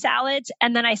into my salads,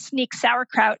 and then I sneak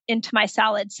sauerkraut into my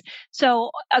salads. So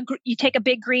you take a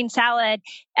big green salad,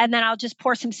 and then I'll just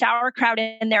pour some sauerkraut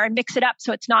in there and mix it up.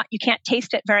 So you can't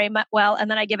taste it very well. And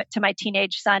then I give it to my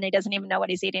teenage son. He doesn't even know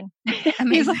what he's eating.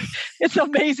 He's like, it's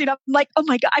amazing. I'm like, oh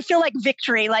my God, I feel like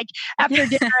victory. Like after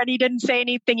dinner and he didn't say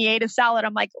anything, he ate a salad.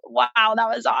 I'm like, wow,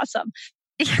 that was awesome.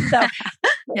 So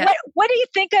yeah. What do you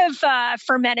think of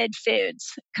fermented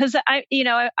foods? Because I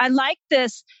like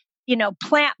this,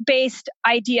 plant-based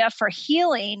idea for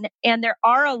healing, and there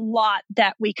are a lot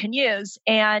that we can use.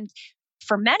 And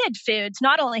fermented foods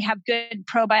not only have good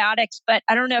probiotics, but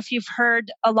I don't know if you've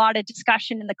heard a lot of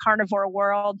discussion in the carnivore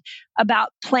world about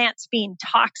plants being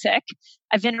toxic.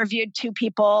 I've interviewed 2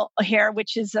 people here,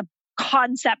 which is a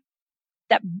concept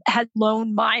that has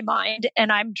blown my mind,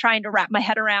 and I'm trying to wrap my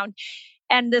head around.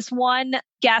 And this one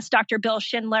guest, Dr. Bill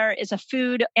Schindler, is a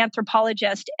food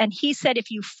anthropologist. And he said if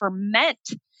you ferment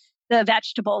the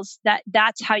vegetables,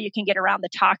 that's how you can get around the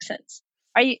toxins.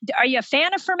 Are you a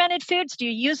fan of fermented foods? Do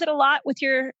you use it a lot with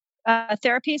your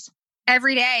therapies?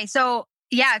 Every day. So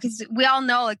yeah, because we all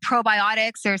know like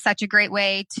probiotics are such a great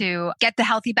way to get the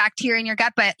healthy bacteria in your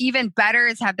gut, but even better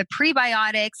is have the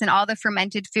prebiotics and all the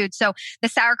fermented foods. So the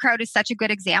sauerkraut is such a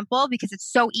good example because it's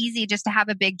so easy just to have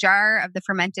a big jar of the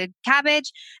fermented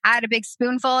cabbage, add a big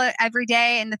spoonful every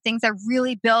day, and the things that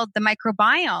really build the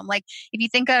microbiome. Like if you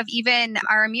think of even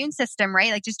our immune system,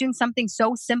 right? Like just doing something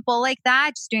so simple like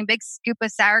that, just doing a big scoop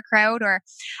of sauerkraut, or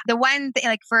the one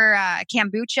like for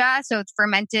kombucha. So it's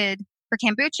fermented. For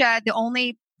kombucha, the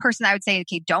only person I would say,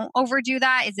 okay, don't overdo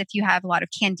that is if you have a lot of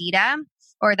candida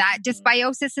or that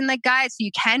dysbiosis in the gut. So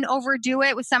you can overdo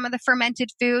it with some of the fermented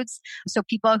foods. So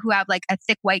people who have like a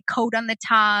thick white coat on the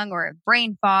tongue or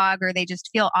brain fog, or they just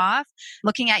feel off,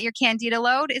 looking at your candida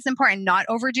load is important, not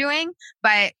overdoing.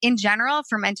 But in general,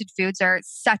 fermented foods are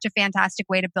such a fantastic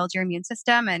way to build your immune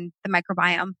system and the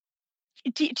microbiome.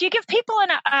 Do you give people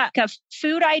a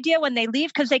food idea when they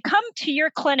leave? Because they come to your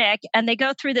clinic and they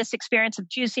go through this experience of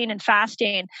juicing and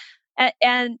fasting.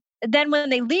 And then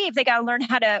when they leave, they got to learn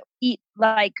how to eat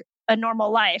like a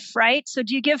normal life, right? So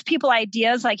do you give people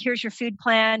ideas like, here's your food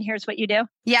plan, here's what you do?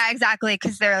 Yeah, exactly.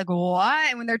 Because they're like, what?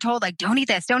 And when they're told like, don't eat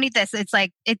this, it's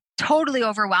like, it's totally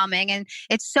overwhelming. And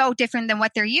it's so different than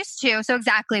what they're used to. So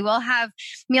exactly, we'll have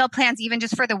meal plans even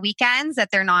just for the weekends that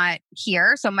they're not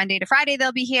here. So Monday to Friday,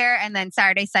 they'll be here. And then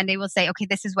Saturday, Sunday, we'll say, okay,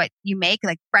 this is what you make,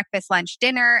 like breakfast, lunch,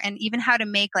 dinner, and even how to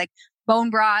make like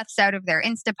bone broths out of their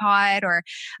Instapot or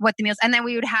what the meals. And then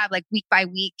we would have like week by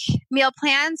week meal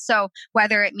plans. So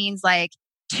whether it means like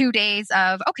 2 days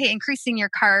of, okay, increasing your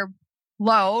carb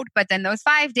load, but then those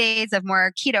 5 days of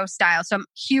more keto style. So I'm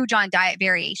huge on diet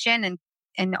variation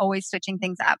and always switching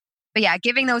things up. But yeah,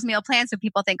 giving those meal plans so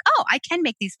people think, oh, I can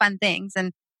make these fun things.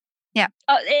 And yeah.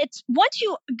 It's once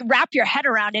you wrap your head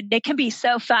around it, it can be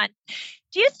so fun.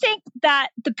 Do you think that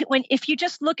if you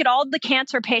just look at all the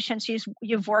cancer patients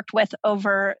you've worked with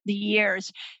over the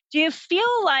years, do you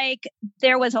feel like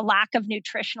there was a lack of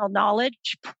nutritional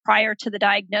knowledge prior to the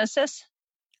diagnosis?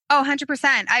 Oh,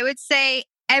 100%. I would say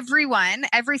every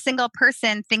single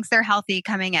person thinks they're healthy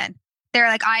coming in. They're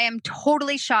like, I am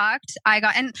totally shocked.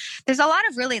 And there's a lot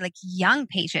of really like young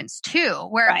patients too,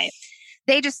 where right.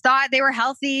 They just thought they were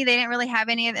healthy. They didn't really have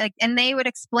any like, and they would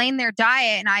explain their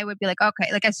diet, and I would be like,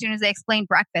 okay. Like as soon as they explain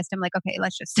breakfast, I'm like, okay,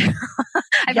 let's just.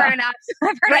 I've heard enough.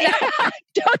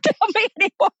 Don't tell me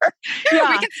anymore. Yeah.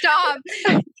 We can stop.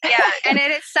 Yeah, and it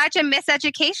is such a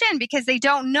miseducation because they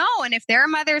don't know, and if their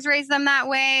mothers raised them that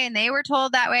way and they were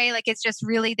told that way, like it's just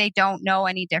really they don't know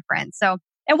any different. So,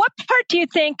 and what part do you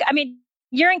think? I mean,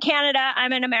 you're in Canada,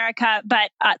 I'm in America,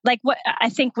 but what I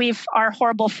think our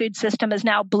horrible food system has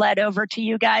now bled over to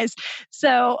you guys.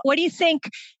 So what do you think,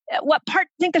 what part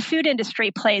do you think the food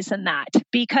industry plays in that?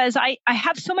 Because I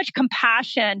have so much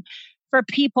compassion for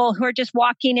people who are just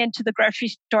walking into the grocery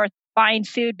store buying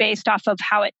food based off of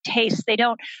how it tastes. They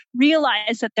don't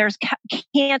realize that there's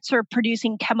cancer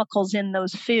producing chemicals in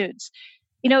those foods.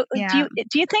 Do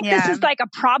you think this is like a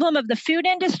problem of the food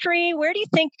industry? Where do you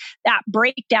think that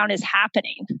breakdown is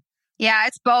happening? Yeah,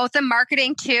 it's both the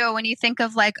marketing too. When you think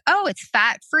of like, oh, it's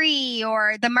fat free,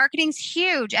 or the marketing's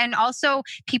huge. And also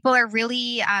people are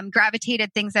really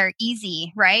gravitated things that are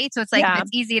easy, right? So it's like,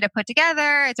 it's easy to put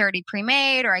together. It's already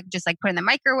pre-made, or I can just like put in the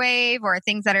microwave, or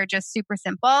things that are just super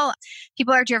simple.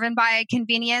 People are driven by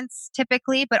convenience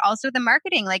typically, but also the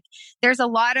marketing. Like there's a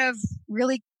lot of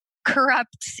really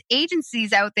corrupt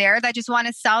agencies out there that just want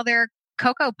to sell their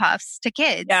Cocoa Puffs to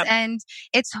kids. Yep. And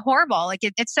it's horrible. Like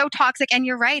it's so toxic. And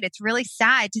you're right. It's really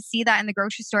sad to see that in the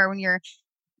grocery store when you're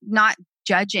not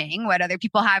judging what other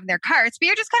people have in their carts, but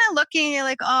you're just kind of looking, you're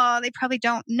like, oh, they probably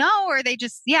don't know, or they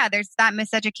just, there's that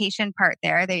miseducation part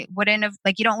there. They wouldn't have,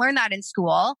 like, you don't learn that in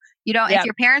school. You don't, if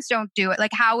your parents don't do it,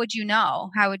 like, how would you know?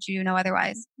 How would you know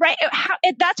otherwise? Right.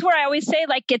 That's where I always say,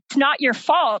 like, it's not your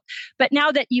fault, but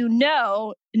now that you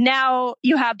know, now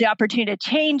you have the opportunity to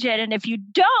change it. And if you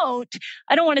don't,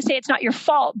 I don't want to say it's not your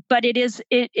fault, but it is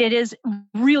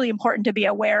really important to be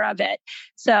aware of it.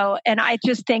 So, and I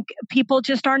just think people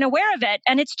just aren't aware of it.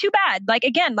 And it's too bad. Like,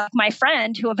 again, like my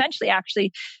friend who eventually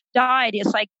actually died, is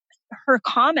like her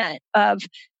comment of,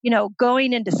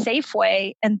 going into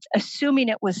Safeway and assuming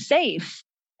it was safe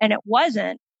and it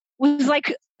wasn't, was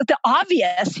like the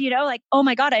obvious, like, oh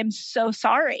my God, I'm so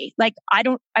sorry. Like, I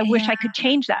wish I could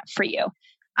change that for you.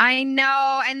 I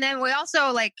know. And then we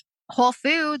also like Whole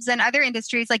Foods and other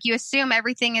industries, like you assume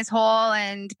everything is whole,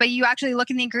 but you actually look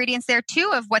in the ingredients there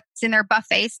too of what's in their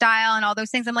buffet style and all those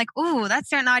things. I'm like, ooh,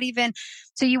 that's not even.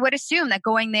 So you would assume that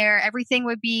going there, everything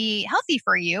would be healthy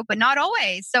for you, but not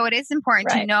always. So it is important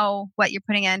to know what you're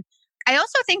putting in. I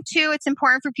also think too, it's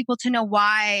important for people to know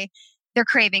why they're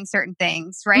craving certain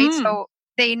things, right? So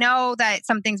they know that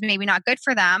something's maybe not good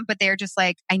for them, but they're just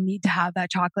like, I need to have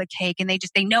that chocolate cake. And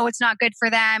they know it's not good for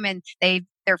them, and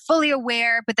they're fully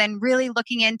aware, but then really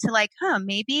looking into like,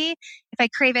 maybe if I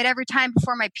crave it every time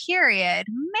before my period,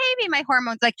 maybe my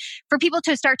hormones, like for people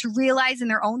to start to realize in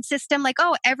their own system, like,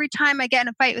 oh, every time I get in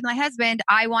a fight with my husband,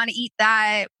 I want to eat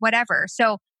that, whatever.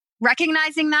 So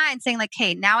recognizing that and saying like,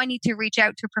 hey, now I need to reach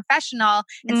out to a professional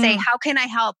and say, how can I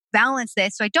help balance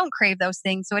this so I don't crave those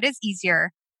things? So it is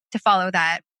easier to follow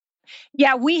that.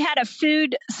 Yeah, we had a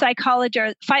food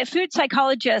psychologist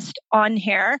on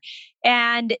here,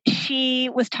 and she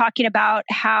was talking about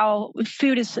how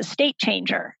food is a state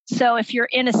changer. So if you're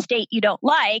in a state you don't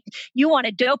like, you want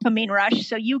a dopamine rush.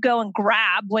 So you go and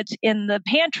grab what's in the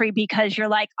pantry because you're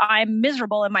like, I'm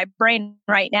miserable in my brain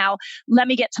right now. Let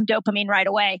me get some dopamine right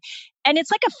away. And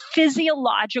it's like a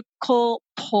physiological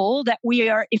pull that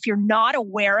if you're not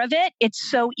aware of it,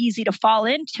 it's so easy to fall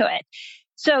into it.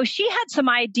 So she had some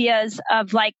ideas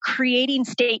of like creating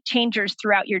state changers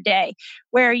throughout your day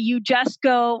where you just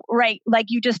go, like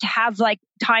you just have like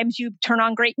times you turn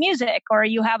on great music, or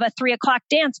you have a 3:00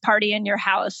 dance party in your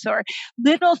house, or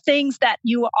little things that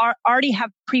you already have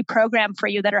pre-programmed for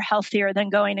you that are healthier than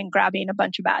going and grabbing a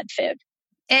bunch of bad food.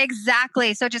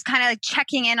 Exactly. So just kind of like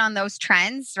checking in on those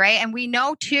trends, right? And we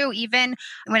know too, even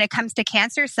when it comes to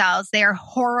cancer cells, they are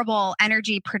horrible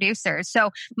energy producers. So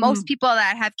most people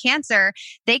that have cancer,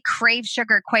 they crave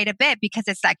sugar quite a bit because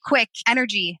it's that quick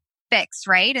energy fix,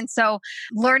 right? And so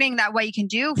learning that what you can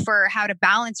do for how to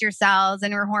balance your cells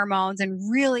and your hormones, and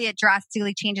really it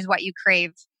drastically changes what you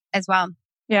crave as well.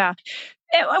 Yeah.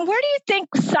 And where do you think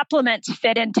supplements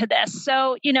fit into this?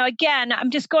 So, again,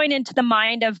 I'm just going into the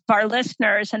mind of our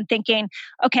listeners and thinking,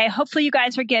 okay, hopefully you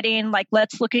guys are getting like,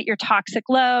 let's look at your toxic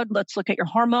load. Let's look at your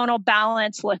hormonal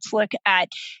balance. Let's look at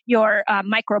your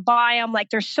microbiome.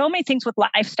 Like there's so many things with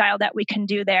lifestyle that we can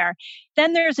do there.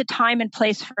 Then there's a time and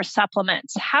place for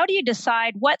supplements. How do you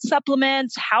decide what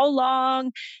supplements, how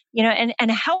long,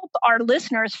 and help our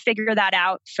listeners figure that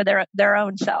out for their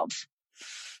own selves?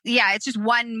 Yeah, it's just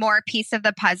one more piece of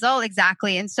the puzzle.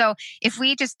 Exactly. And so if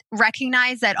we just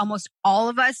recognize that almost all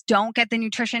of us don't get the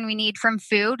nutrition we need from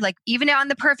food, like even on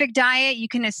the perfect diet, you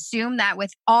can assume that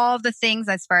with all the things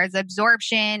as far as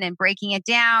absorption and breaking it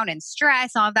down and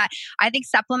stress, all of that, I think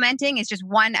supplementing is just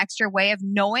one extra way of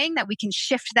knowing that we can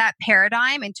shift that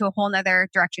paradigm into a whole nother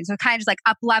direction. So kind of just like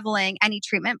up leveling any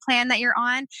treatment plan that you're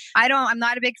on. I'm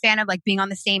not a big fan of like being on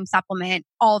the same supplement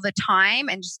all the time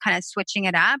and just kind of switching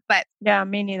it up. But yeah,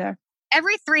 me neither.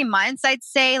 Every 3 months, I'd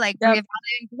say, like reevaluating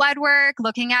blood work,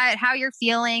 looking at how you're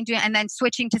feeling, and then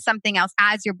switching to something else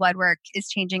as your blood work is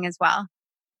changing as well.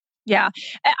 Yeah.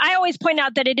 I always point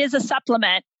out that it is a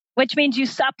supplement, which means you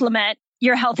supplement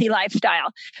your healthy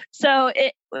lifestyle. So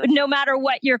no matter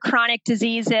what your chronic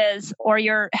disease is or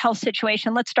your health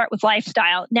situation, let's start with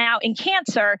lifestyle. Now in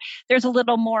cancer, there's a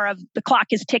little more of the clock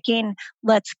is ticking.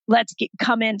 Let's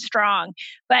come in strong.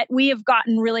 But we have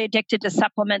gotten really addicted to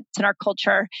supplements in our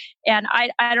culture. And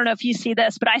I don't know if you see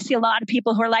this, but I see a lot of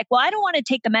people who are like, well, I don't want to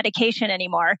take the medication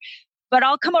anymore, but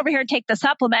I'll come over here and take the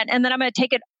supplement, and then I'm going to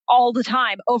take it all the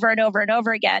time, over and over and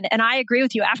over again. And I agree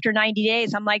with you. After 90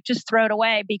 days, I'm like, just throw it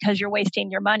away because you're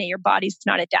wasting your money. Your body's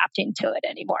not adapting to it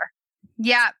anymore.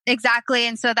 Yeah, exactly.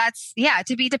 And so that's,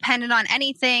 to be dependent on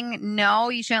anything. No,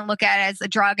 you shouldn't look at it as a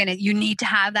drug and you need to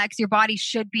have that because your body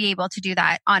should be able to do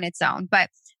that on its own. But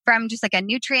from just like a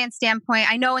nutrient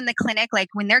standpoint, I know in the clinic, like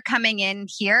when they're coming in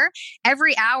here,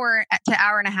 every hour to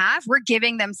hour and a half, we're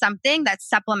giving them something that's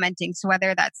supplementing. So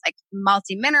whether that's like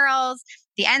multi-minerals,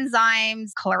 the enzymes,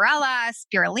 chlorella,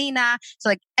 spirulina. So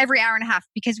like every hour and a half,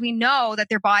 because we know that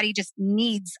their body just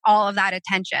needs all of that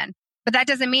attention. But that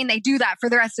doesn't mean they do that for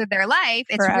the rest of their life.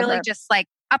 It's Forever. really just like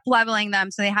up leveling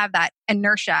them so they have that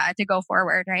inertia to go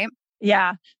forward, right?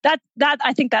 Yeah, that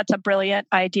I think that's a brilliant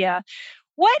idea.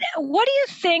 What do you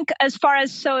think as far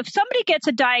as, so if somebody gets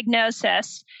a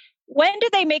diagnosis, when do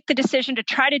they make the decision to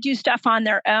try to do stuff on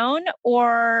their own,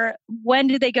 or when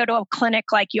do they go to a clinic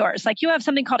like yours? Like you have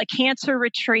something called a cancer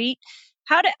retreat.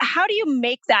 How do you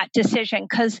make that decision?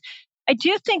 Because I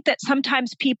do think that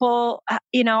sometimes people,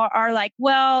 are like,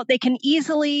 well, they can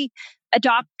easily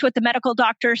adopt what the medical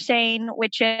doctor is saying,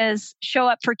 which is show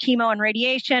up for chemo and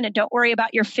radiation and don't worry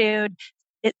about your food.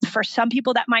 For some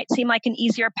people, that might seem like an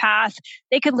easier path.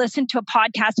 They could listen to a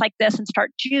podcast like this and start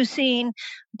juicing.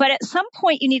 But at some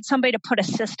point, you need somebody to put a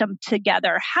system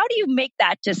together. How do you make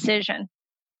that decision?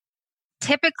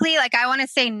 Typically, like I want to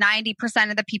say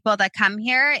 90% of the people that come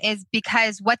here is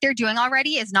because what they're doing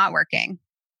already is not working.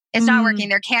 It's not working.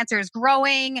 Their cancer is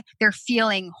growing. They're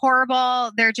feeling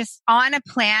horrible. They're just on a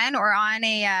plan or on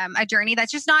a journey that's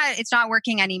just it's not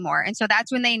working anymore. And so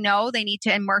that's when they know they need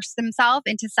to immerse themselves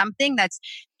into something that's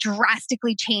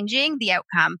drastically changing the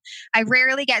outcome. I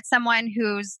rarely get someone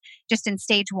who's just in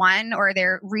stage 1 or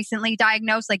they're recently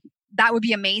diagnosed. Like that would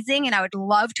be amazing. And I would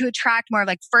love to attract more of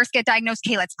like first get diagnosed.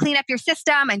 Okay, let's clean up your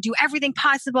system and do everything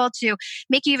possible to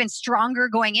make you even stronger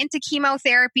going into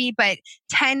chemotherapy. But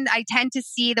I tend to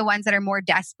see the ones that are more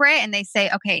desperate and they say,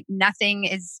 okay,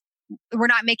 we're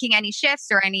not making any shifts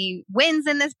or any wins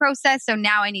in this process. So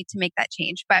now I need to make that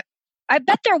change. But I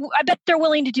bet they're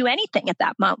willing to do anything at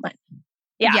that moment.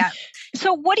 Yeah.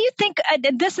 So what do you think?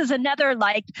 And this is another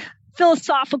like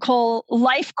philosophical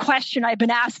life question I've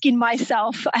been asking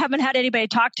myself. I haven't had anybody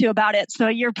talk to about it, so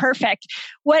you're perfect.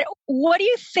 What do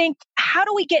you think? How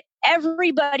do we get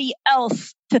everybody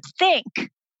else to think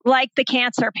like the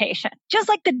cancer patient? Just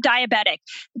like the diabetic.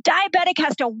 The diabetic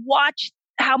has to watch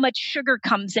how much sugar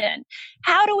comes in.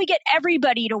 How do we get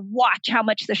everybody to watch how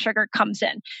much the sugar comes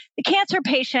in? The cancer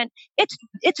patient, it's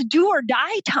do or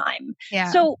die time. Yeah.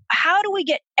 So how do we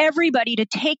get everybody to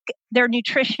take their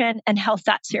nutrition and health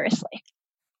that seriously?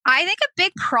 I think a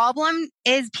big problem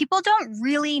is people don't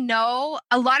really know.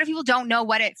 A lot of people don't know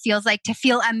what it feels like to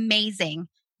feel amazing.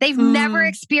 They've never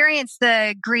experienced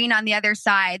the green on the other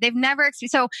side. They've never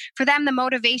so for them, the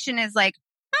motivation is like,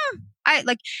 I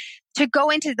like to go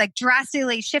into like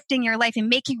drastically shifting your life and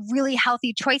making really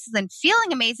healthy choices and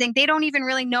feeling amazing. They don't even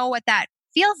really know what that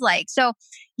feels like. So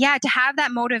yeah, to have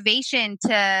that motivation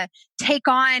to take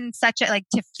on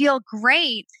to feel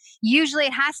great, usually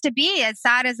it has to be, as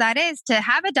sad as that is, to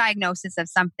have a diagnosis of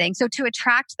something. So to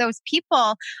attract those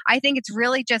people, I think it's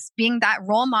really just being that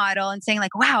role model and saying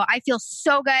like, wow, I feel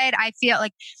so good. I feel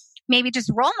like maybe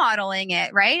just role modeling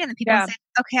it, right? And then people say,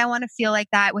 okay, I want to feel like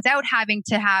that without having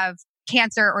to have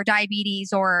cancer or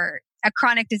diabetes or a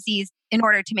chronic disease in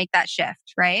order to make that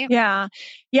shift, right? Yeah.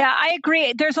 Yeah, I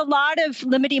agree. There's a lot of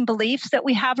limiting beliefs that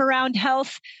we have around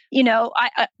health.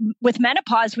 With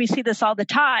menopause, we see this all the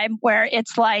time where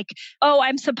it's like, oh,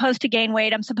 I'm supposed to gain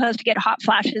weight. I'm supposed to get hot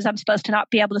flashes. I'm supposed to not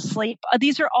be able to sleep.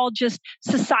 These are all just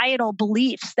societal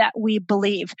beliefs that we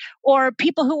believe. Or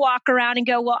people who walk around and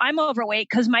go, well, I'm overweight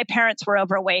because my parents were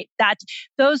overweight.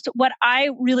 What I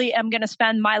really am going to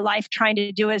spend my life trying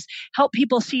to do is help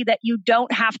people see that you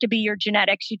don't have to be your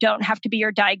genetics. You don't have to be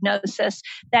your diagnosis,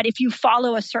 that if you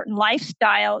follow a certain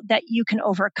lifestyle, that you can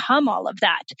overcome all of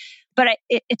that. But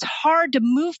it's hard to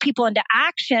move people into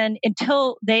action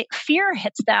until fear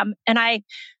hits them. And I'd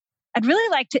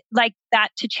really like that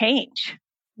to change.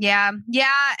 Yeah.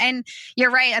 Yeah. And you're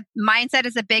right. Mindset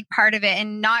is a big part of it,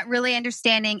 and not really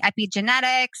understanding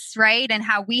epigenetics, right? And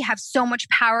how we have so much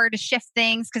power to shift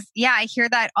things. Cause yeah, I hear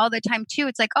that all the time too.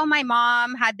 It's like, oh, my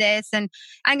mom had this and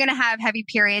I'm going to have heavy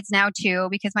periods now too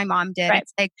because my mom did. Right.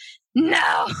 It's like,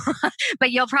 no, but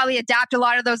you'll probably adapt a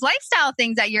lot of those lifestyle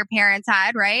things that your parents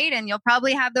had, right? And you'll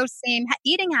probably have those same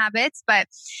eating habits. But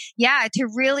yeah, to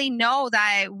really know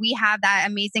that we have that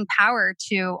amazing power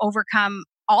to overcome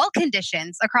all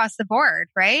conditions across the board,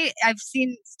 right? I've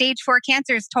seen stage 4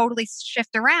 cancers totally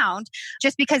shift around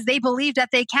just because they believe that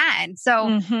they can.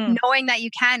 So knowing that you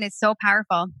can is so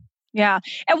powerful. Yeah.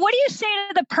 And what do you say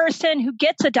to the person who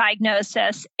gets a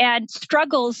diagnosis and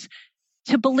struggles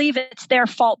to believe it's their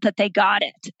fault that they got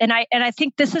it? And I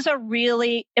think this is a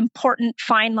really important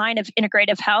fine line of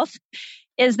integrative health,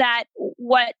 is that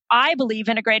what I believe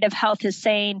integrative health is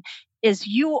saying is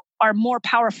you are more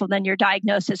powerful than your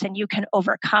diagnosis and you can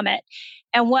overcome it.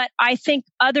 And what I think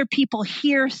other people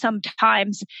hear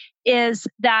sometimes is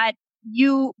that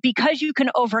because you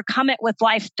can overcome it with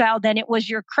lifestyle, then it was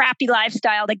your crappy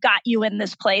lifestyle that got you in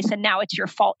this place and now it's your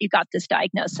fault you got this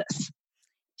diagnosis.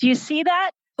 Do you see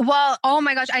that? Well, oh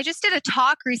my gosh, I just did a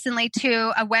talk recently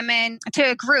to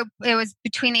a group. It was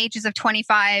between the ages of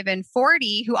 25 and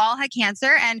 40 who all had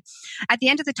cancer. And at the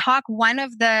end of the talk, one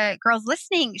of the girls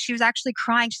listening, she was actually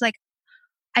crying. She's like,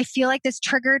 I feel like this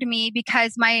triggered me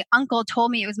because my uncle told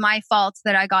me it was my fault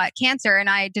that I got cancer and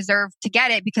I deserved to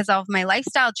get it because of my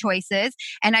lifestyle choices.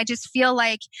 And I just feel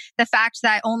like the fact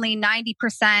that only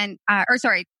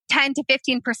 10 to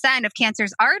 15% of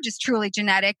cancers are just truly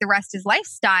genetic. The rest is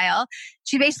lifestyle.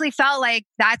 She basically felt like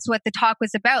that's what the talk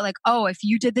was about. Like, oh, if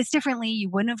you did this differently, you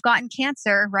wouldn't have gotten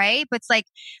cancer, right? But it's like,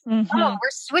 oh, we're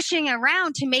switching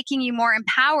around to making you more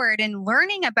empowered and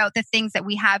learning about the things that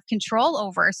we have control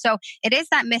over. So it is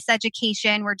that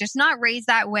miseducation. We're just not raised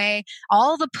that way.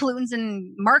 All the pollutants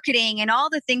and marketing and all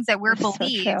the things that we're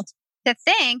believed. So to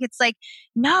think, it's like,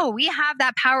 no, we have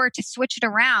that power to switch it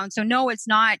around. So no, it's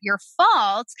not your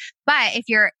fault. But if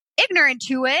you're ignorant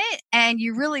to it and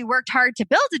you really worked hard to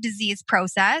build a disease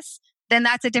process, then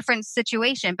that's a different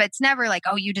situation. But it's never like,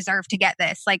 oh, you deserve to get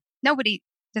this. Like nobody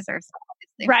deserves that.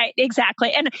 Right,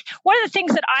 exactly. And one of the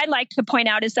things that I like to point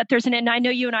out is that and I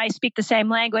know you and I speak the same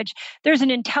language, there's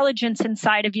an intelligence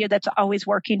inside of you that's always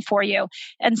working for you.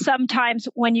 And sometimes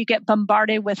when you get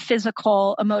bombarded with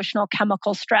physical, emotional,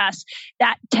 chemical stress,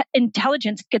 that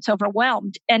intelligence gets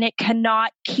overwhelmed and it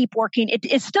cannot keep working.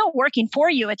 It's still working for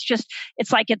you.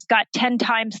 It's like it's got 10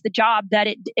 times the job that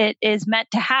it is meant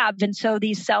to have. And so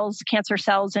these cells, cancer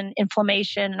cells and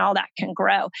inflammation and all that can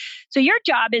grow. So your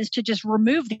job is to just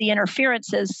remove the interference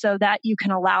so that you can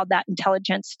allow that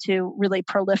intelligence to really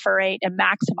proliferate and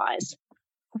maximize.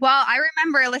 Well, I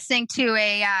remember listening to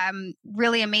a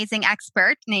really amazing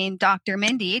expert named Dr.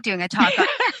 Mindy doing a talk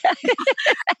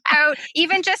about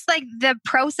even just like the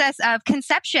process of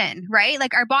conception, right?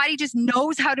 Like our body just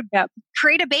knows how to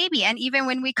create a baby. And even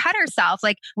when we cut ourselves,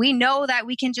 like we know that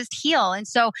we can just heal. And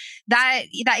so that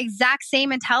exact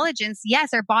same intelligence,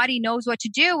 yes, our body knows what to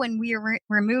do when we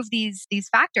remove these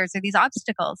factors or these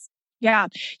obstacles. Yeah.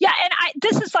 Yeah. And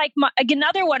this is like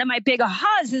another one of my big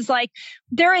ahas is like,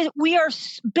 we are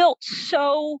built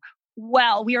so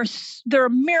well. There are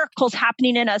miracles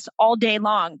happening in us all day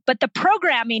long, but the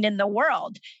programming in the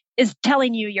world is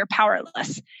telling you you're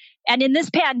powerless. And in this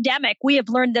pandemic, we have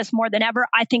learned this more than ever.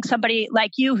 I think somebody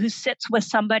like you who sits with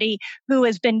somebody who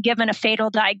has been given a fatal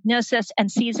diagnosis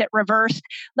and sees it reversed,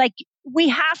 like we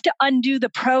have to undo the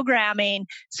programming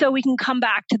so we can come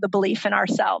back to the belief in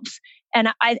ourselves. And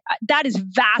that is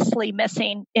vastly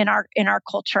missing in our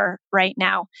culture right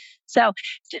now. So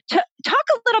talk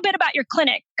a little bit about your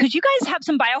clinic, because you guys have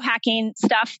some biohacking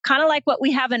stuff, kind of like what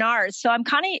we have in ours. So I'm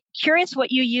kind of curious what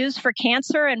you use for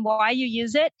cancer and why you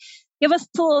use it. Give us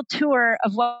a little tour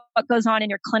of what goes on in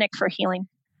your clinic for healing.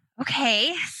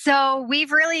 Okay, so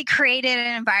we've really created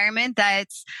an environment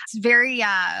that's very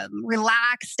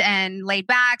relaxed and laid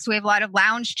back. So we have a lot of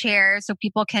lounge chairs so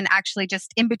people can actually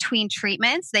just in between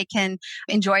treatments, they can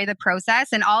enjoy the process.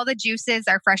 And all the juices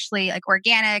are freshly like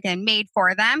organic and made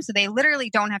for them. So they literally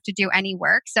don't have to do any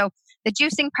work. So the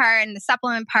juicing part and the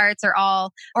supplement parts are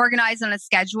all organized on a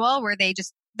schedule where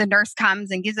the nurse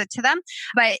comes and gives it to them.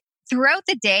 But throughout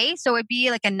the day, so it'd be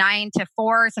like a 9 to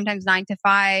 4, sometimes 9 to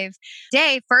 5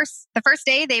 day. The first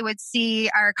day, they would see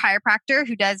our chiropractor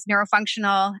who does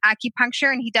neurofunctional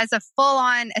acupuncture, and he does a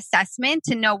full-on assessment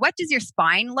to know what does your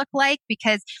spine look like,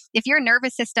 because if your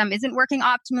nervous system isn't working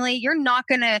optimally, you're not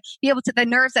going to be able to, the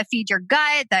nerves that feed your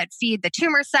gut, that feed the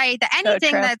tumor site,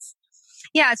 anything that's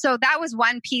Yeah, so that was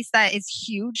one piece that is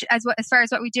huge as far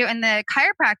as what we do. And the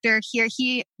chiropractor here,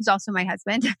 he's also my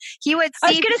husband. He would see. I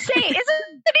was going to say,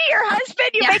 isn't he your husband?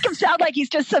 You make him sound like he's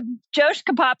just some Josh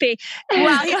Kapapi.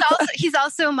 Well, he's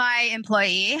also my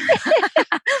employee.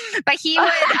 But he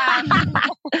would.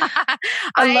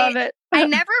 I love it. I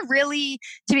never really,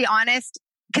 to be honest,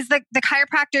 because the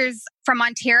chiropractors from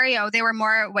Ontario, they were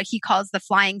more what he calls the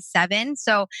flying seven.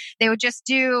 So they would just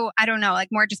do, I don't know, like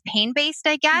more just pain-based,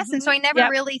 I guess. Mm-hmm. And so I never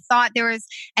really thought there was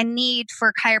a need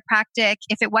for chiropractic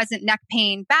if it wasn't neck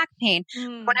pain, back pain.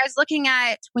 When I was looking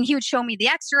at, when he would show me the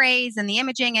x-rays and the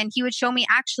imaging, and he would show me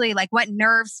actually like what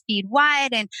nerves feed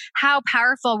what and how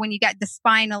powerful when you get the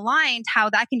spine aligned, how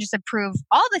that can just improve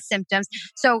all the symptoms.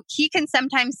 So he can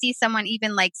sometimes see someone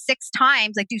even like 6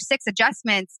 times, like do 6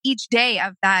 adjustments each day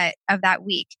of that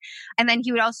week. And then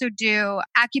he would also do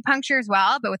acupuncture as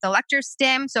well, but with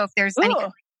electrostim. So if there's any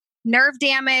nerve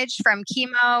damage from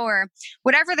chemo or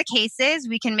whatever the case is,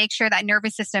 we can make sure that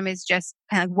nervous system is just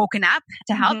kind of woken up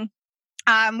to help.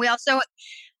 We also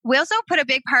put a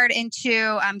big part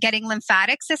into getting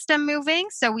lymphatic system moving.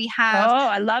 So we have. Oh,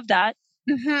 I love that.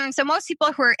 So most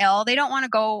people who are ill, they don't want to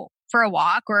go for a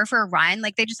walk or for a run.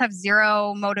 Like they just have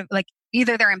zero motive, like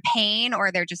either they're in pain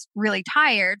or they're just really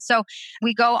tired. So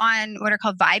we go on what are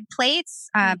called vibe plates.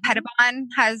 Pettibon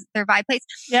has their vibe plates.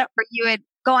 Where you would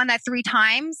go on that 3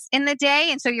 times in the day.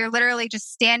 And so you're literally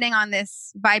just standing on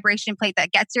this vibration plate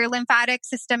that gets your lymphatic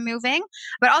system moving,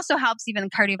 but also helps even the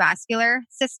cardiovascular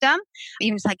system,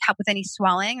 even just like help with any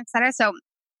swelling, et cetera. So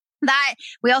that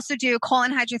we also do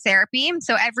colon hydrotherapy.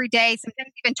 So every day,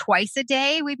 sometimes even twice a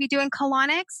day, we'd be doing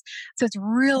colonics. So it's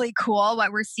really cool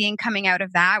what we're seeing coming out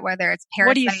of that, whether it's parasites.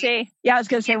 What do you see? Yeah, I was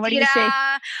going to say, what do you see?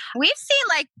 We've seen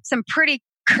like some pretty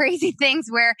crazy things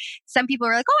where some people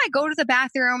are like, oh, I go to the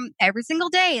bathroom every single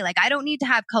day. Like I don't need to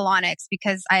have colonics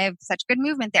because I have such good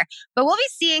movement there. But we'll be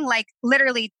seeing like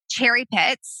literally cherry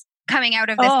pits coming out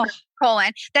of this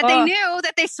colon that they knew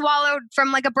that they swallowed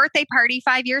from like a birthday party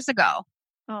 5 years ago.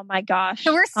 Oh my gosh.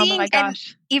 So we're seeing, and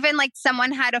even like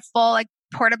someone had a full like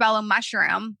portobello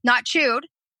mushroom, not chewed,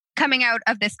 coming out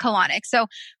of this colonic. So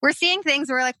we're seeing things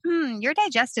where we're like, your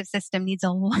digestive system needs a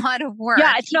lot of work.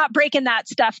 Yeah, it's not breaking that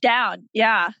stuff down.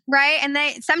 Yeah. Right. And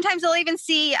sometimes they'll even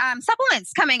see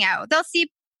supplements coming out. They'll see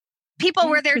people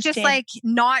where they're just like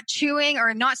not chewing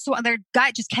or not, their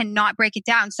gut just cannot break it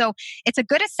down. So it's a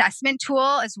good assessment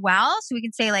tool as well. So we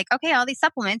can say like, okay, all these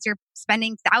supplements you're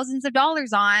spending thousands of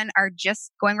dollars on are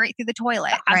just going right through the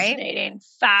toilet, right?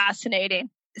 Fascinating.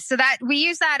 So that we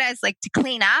use that as like to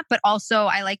clean up, but also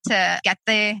I like to get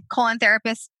the colon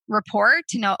therapist report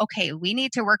to know, okay, we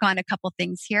need to work on a couple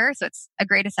things here. So it's a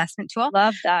great assessment tool.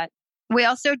 Love that. We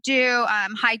also do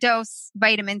high dose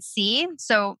vitamin C.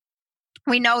 So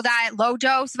we know that low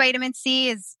dose vitamin C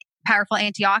is powerful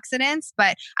antioxidants,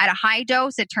 but at a high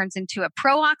dose, it turns into a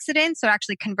pro-oxidant. So it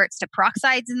actually converts to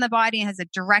peroxides in the body and has a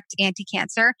direct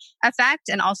anti-cancer effect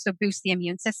and also boosts the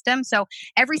immune system. So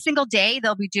every single day,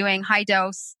 they'll be doing high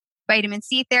dose vitamin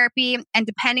C therapy. And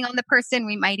depending on the person,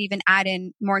 we might even add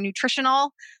in more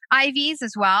nutritional IVs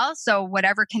as well. So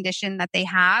whatever condition that they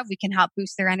have, we can help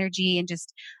boost their energy and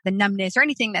just the numbness or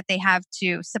anything that they have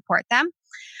to support them.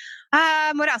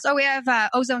 What else? Oh, we have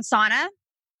ozone sauna.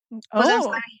 Ozone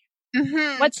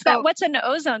sauna. What's that? What's an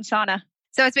ozone sauna?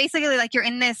 So it's basically like you're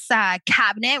in this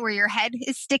cabinet where your head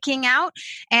is sticking out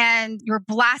and you're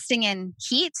blasting in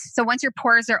heat. So once your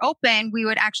pores are open, we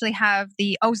would actually have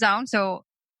the ozone, so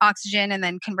oxygen and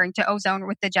then converting to ozone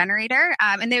with the generator.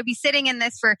 And they would be sitting in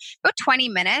this for about 20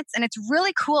 minutes. And it's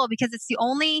really cool because it's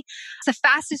the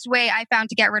fastest way I found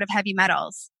to get rid of heavy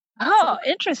metals. Oh,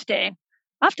 interesting.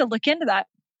 I'll have to look into that.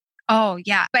 Oh,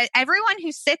 yeah. But everyone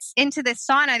who sits into this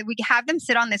sauna, we have them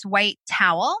sit on this white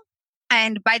towel.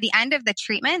 And by the end of the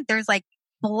treatment, there's like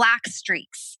black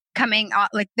streaks coming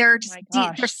out. Like they're just,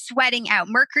 they're sweating out.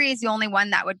 Mercury is the only one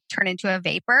that would turn into a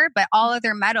vapor, but all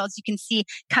other metals you can see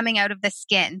coming out of the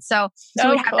skin. So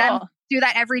we have them do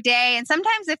that every day. And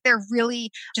sometimes if they're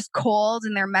really just cold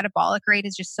and their metabolic rate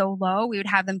is just so low, we would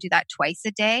have them do that twice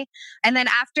a day. And then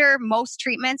after most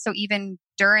treatments, so even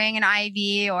during an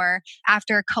IV or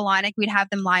after a colonic, we'd have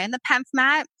them lie on the PEMF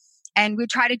mat. And we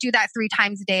try to do that 3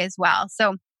 times a day as well.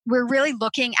 So we're really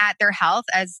looking at their health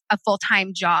as a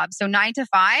full-time job. So 9 to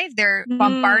 5, they're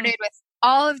bombarded with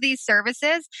all of these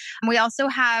services. And we also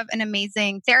have an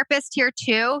amazing therapist here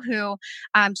too, who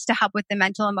just to help with the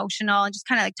mental, emotional, and just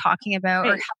kind of like talking about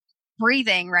or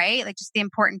breathing, right? Like just the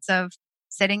importance of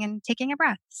sitting and taking a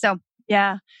breath. So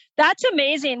yeah, that's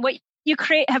amazing. What you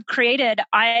have created,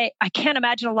 I can't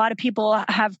imagine a lot of people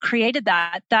have created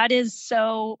that. That is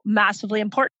so massively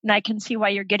important. And I can see why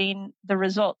you're getting the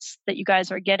results that you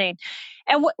guys are getting.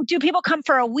 And do people come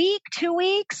for a week, 2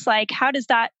 weeks? Like, how does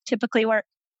that typically work?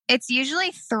 It's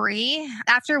usually 3.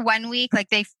 After 1 week, like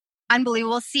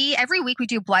unbelievable. See, every week we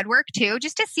do blood work too,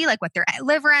 just to see like what their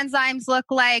liver enzymes look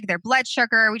like, their blood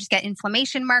sugar. We just get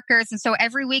inflammation markers. And so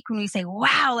every week when we say,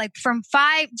 wow, like from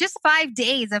 5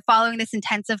 days of following this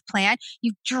intensive plan,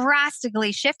 you've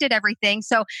drastically shifted everything.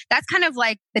 So that's kind of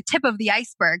like the tip of the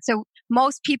iceberg. So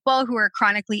most people who are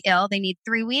chronically ill, they need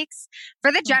 3 weeks.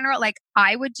 For the general, like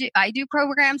I do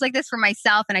programs like this for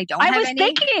myself, and I don't have any. I was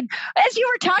thinking, as you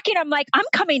were talking, I'm like, I'm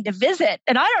coming to visit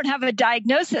and I don't have a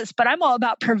diagnosis, but I'm all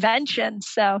about prevention.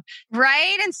 So,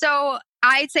 right. And so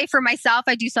I'd say for myself,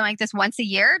 I do something like this once a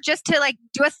year just to like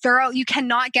do a thorough, you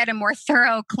cannot get a more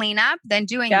thorough cleanup than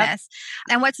doing this.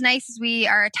 And what's nice is we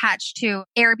are attached to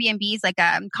Airbnbs, like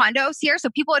condos here. So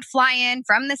people would fly in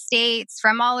from the States,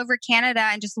 from all over Canada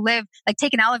and just live, like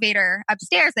take an elevator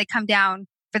upstairs. They come down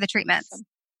for the treatments.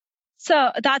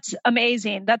 So that's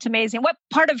amazing. That's amazing. What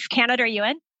part of Canada are you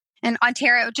in? In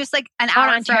Ontario, just like an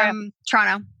hour from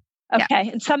Toronto. Okay.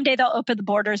 Yeah. And someday they'll open the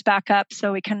borders back up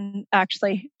so we can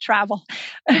actually travel.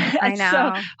 I know.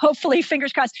 So hopefully,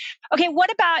 fingers crossed. Okay. What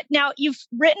about now? You've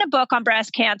written a book on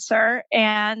breast cancer.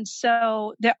 And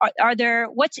so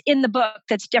what's in the book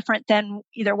that's different than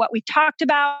either what we talked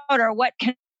about or what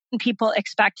can people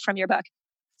expect from your book?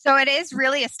 So it is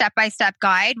really a step-by-step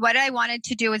guide. What I wanted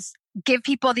to do is give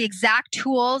people the exact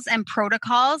tools and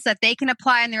protocols that they can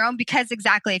apply on their own, because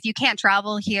exactly, if you can't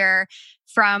travel here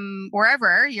from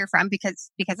wherever you're from because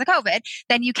of COVID,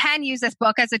 then you can use this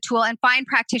book as a tool and find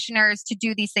practitioners to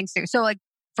do these things through. So like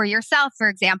for yourself, for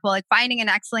example, like finding an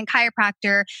excellent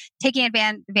chiropractor, taking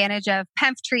advantage of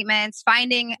PEMF treatments,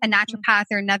 finding a naturopath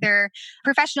or another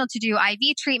professional to do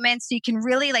IV treatments. So you can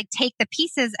really like take the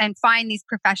pieces and find these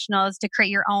professionals to create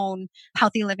your own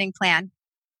healthy living plan.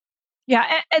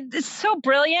 Yeah, and it's so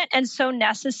brilliant and so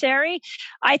necessary.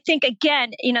 I think,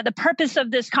 again, the purpose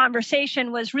of this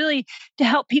conversation was really to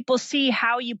help people see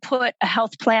how you put a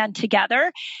health plan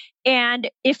together. And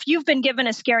if you've been given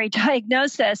a scary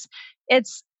diagnosis,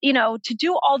 it's, to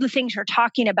do all the things you're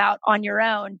talking about on your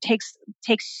own takes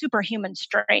superhuman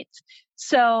strength.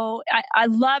 So I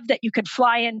love that you could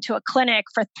fly into a clinic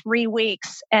for 3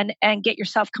 weeks and get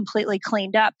yourself completely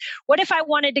cleaned up. What if I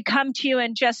wanted to come to you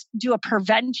and just do a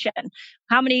prevention?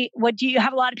 Do you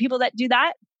have a lot of people that do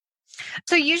that?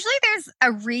 So usually there's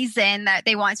a reason that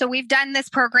they want. So we've done this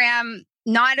program,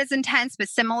 not as intense, but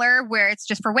similar, where it's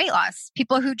just for weight loss.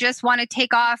 People who just want to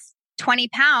take off 20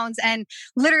 pounds and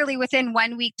literally within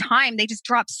 1 week time, they just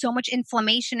drop so much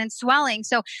inflammation and swelling.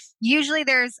 So usually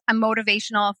there's a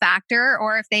motivational factor,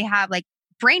 or if they have like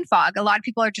brain fog, a lot of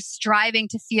people are just striving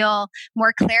to feel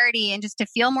more clarity and just to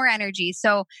feel more energy.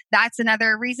 So that's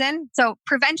another reason. So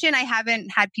prevention, I haven't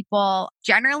had people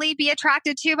generally be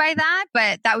attracted to by that,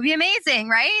 but that would be amazing,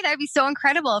 right? That'd be so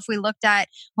incredible if we looked at,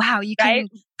 wow, you can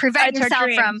prevent yourself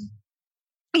from...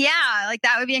 Yeah, like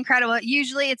that would be incredible.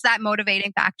 Usually it's that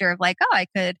motivating factor of like, oh, I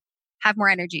could have more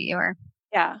energy or.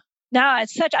 Yeah. No, I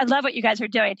love what you guys are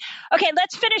doing. Okay,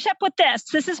 let's finish up with this.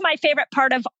 This is my favorite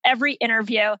part of every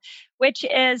interview, which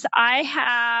is I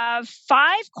have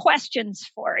 5 questions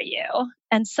for you,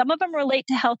 and some of them relate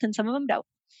to health and some of them don't.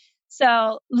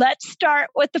 So let's start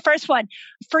with the first one.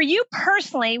 For you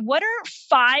personally, what are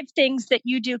 5 things that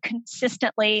you do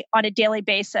consistently on a daily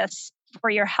basis for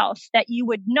your health that you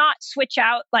would not switch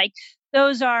out? Like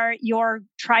those are your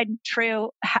tried and true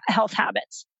health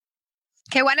habits.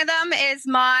 Okay. One of them is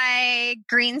my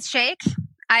greens shake.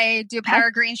 I do a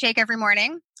power green shake every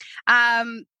morning.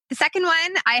 The second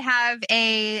one, I have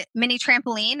a mini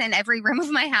trampoline in every room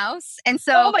of my house. And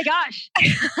so, oh my gosh.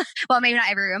 Well, maybe not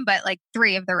every room, but like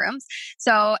 3 of the rooms.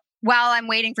 So while I'm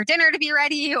waiting for dinner to be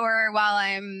ready, or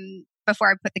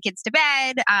before I put the kids to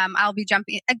bed, I'll be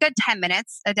jumping a good 10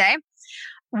 minutes a day.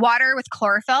 Water with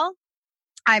chlorophyll.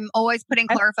 I'm always putting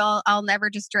chlorophyll. I'll never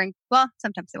just drink. Well,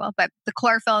 sometimes I will, but the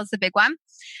chlorophyll is the big one.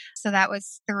 So that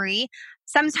was 3.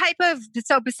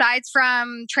 So besides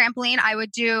from trampoline, I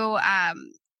would do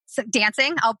some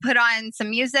dancing. I'll put on some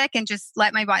music and just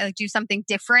let my body do something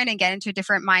different and get into a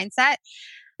different mindset.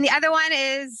 And the other one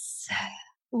is...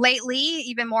 lately,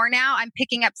 even more now, I'm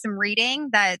picking up some reading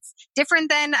that's different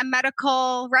than a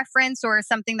medical reference or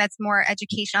something that's more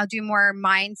educational. I'll do more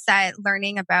mindset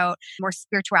learning about more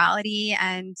spirituality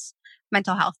and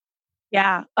mental health.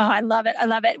 Yeah. Oh, I love it. I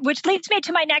love it. Which leads me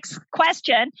to my next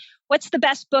question. What's the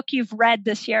best book you've read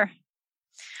this year?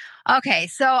 Okay.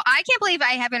 So I can't believe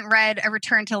I haven't read A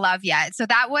Return to Love yet. So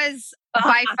that was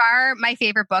by far my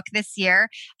favorite book this year.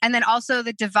 And then also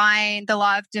The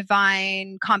Law of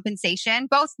Divine Compensation,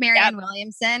 both Marianne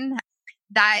Williamson.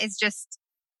 That is just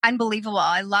unbelievable.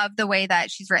 I love the way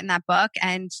that she's written that book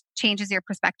and changes your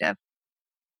perspective.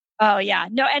 Oh yeah.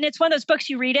 No, and it's one of those books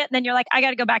you read it and then you're like, I got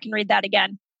to go back and read that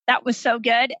again. That was so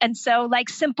good. And so like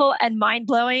simple and mind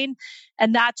blowing.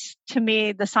 And that's to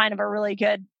me the sign of a really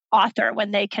good author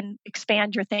when they can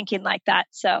expand your thinking like that.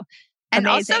 So and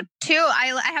amazing. Also too,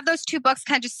 I have those two books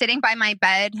kind of just sitting by my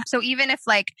bed. So even if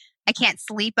like I can't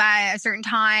sleep at a certain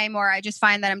time or I just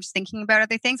find that I'm just thinking about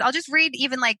other things, I'll just read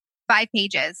even like 5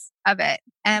 pages of it.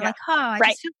 And I'm like, I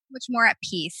just feel much more at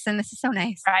peace. And this is so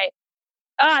nice. Right.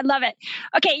 Oh, I love it.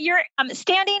 Okay, you're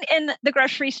standing in the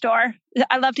grocery store.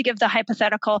 I love to give the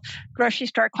hypothetical grocery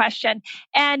store question.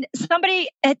 And somebody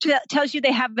tells you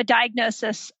they have a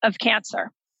diagnosis of cancer.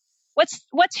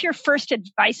 What's your first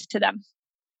advice to them?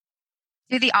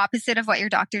 Do the opposite of what your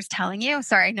doctor's telling you.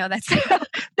 Sorry, no, that's okay.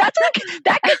 That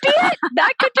could be it.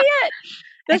 That could be it.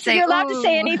 Listen, you're allowed to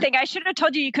say anything. I should have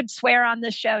told you could swear on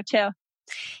this show too.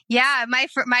 Yeah, my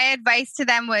advice to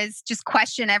them was just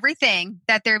question everything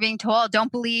that they're being told.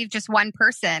 Don't believe just one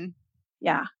person.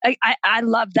 Yeah, I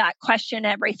love that. Question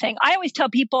everything. I always tell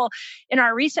people in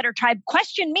our Resetter tribe,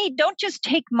 question me. Don't just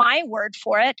take my word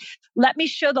for it. Let me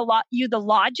show you the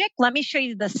logic. Let me show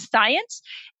you the science.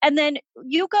 And then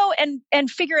you go and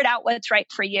figure it out what's right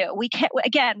for you. We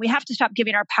have to stop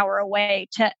giving our power away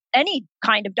to any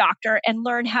kind of doctor and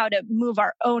learn how to move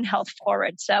our own health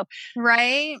forward. So,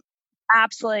 right.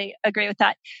 Absolutely agree with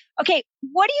that. Okay.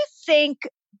 What do you think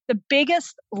the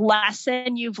biggest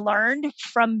lesson you've learned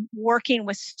from working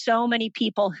with so many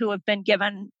people who have been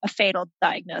given a fatal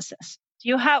diagnosis?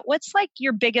 What's like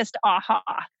your biggest aha?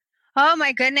 Oh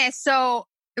my goodness. So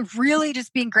really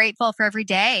just being grateful for every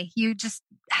day. You just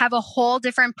have a whole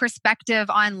different perspective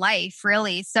on life,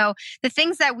 really. So the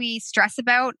things that we stress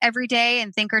about every day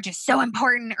and think are just so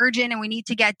important, urgent, and we need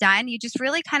to get done, you just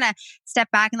really kind of step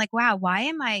back and like, wow, why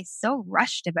am I so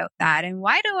rushed about that? And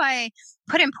why do I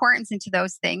put importance into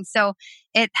those things? So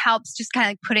it helps just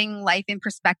kind of putting life in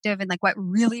perspective and like what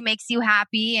really makes you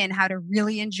happy and how to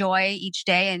really enjoy each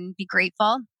day and be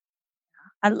grateful.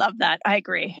 I love that. I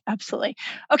agree. Absolutely.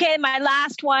 Okay. My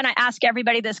last one, I ask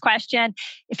everybody this question.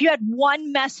 If you had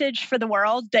one message for the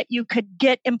world that you could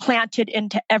get implanted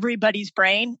into everybody's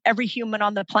brain, every human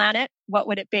on the planet, what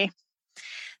would it be?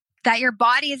 That your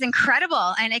body is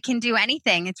incredible and it can do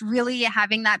anything. It's really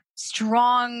having that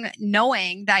strong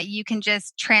knowing that you can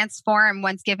just transform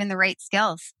once given the right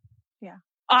skills. Yeah.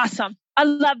 Awesome. I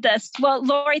love this. Well,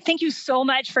 Lori, thank you so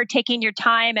much for taking your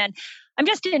time. And I'm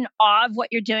just in awe of what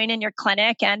you're doing in your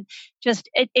clinic. And just,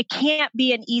 it can't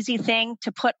be an easy thing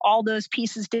to put all those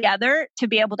pieces together to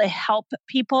be able to help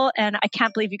people. And I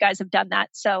can't believe you guys have done that.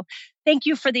 So thank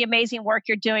you for the amazing work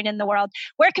you're doing in the world.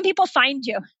 Where can people find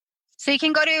you? So you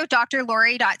can go to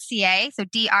drlori.ca, so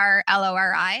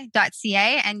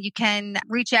drlori.ca, and you can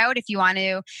reach out if you want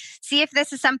to see if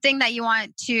this is something that you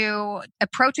want to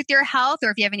approach with your health,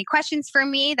 or if you have any questions for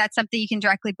me, that's something you can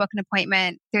directly book an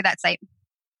appointment through that site.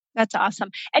 That's awesome.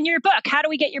 And your book, how do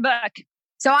we get your book?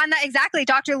 So on that, exactly,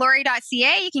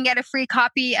 drlori.ca, you can get a free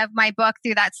copy of my book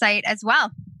through that site as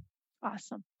well.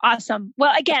 Awesome.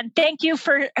 Well, again, thank you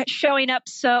for showing up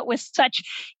with such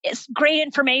great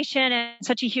information and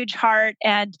such a huge heart.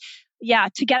 And yeah,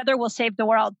 together we'll save the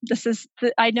world.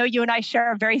 I know you and I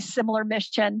share a very similar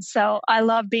mission. So I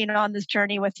love being on this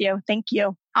journey with you. Thank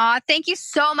you. Thank you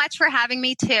so much for having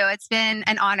me too. It's been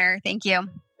an honor. Thank you.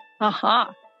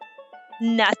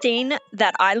 Nothing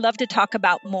that I love to talk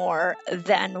about more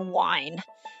than wine.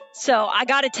 So I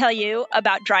got to tell you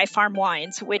about Dry Farm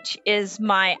Wines, which is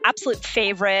my absolute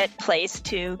favorite place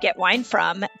to get wine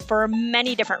from for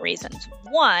many different reasons.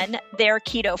 One, they're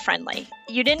keto friendly.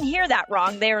 You didn't hear that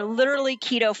wrong. They are literally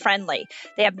keto friendly.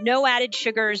 They have no added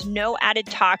sugars, no added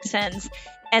toxins,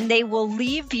 and they will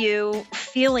leave you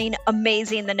feeling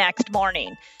amazing the next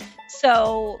morning.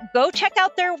 So go check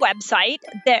out their website.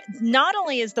 That not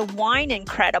only is the wine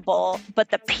incredible, but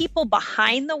the people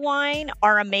behind the wine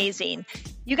are amazing.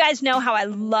 You guys know how I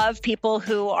love people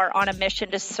who are on a mission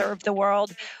to serve the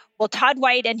world. Well, Todd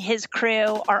White and his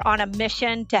crew are on a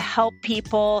mission to help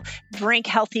people drink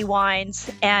healthy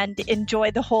wines and enjoy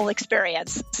the whole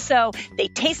experience. So they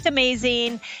taste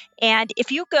amazing. And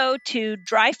if you go to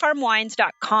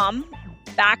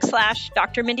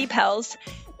dryfarmwines.com/Dr. Mindy Pelz,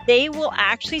 they will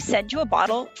actually send you a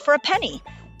bottle for a penny.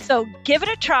 So give it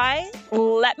a try.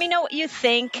 Let me know what you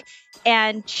think.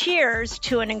 And cheers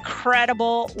to an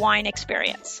incredible wine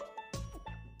experience.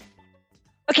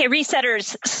 Okay,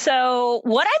 resetters. So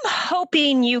what I'm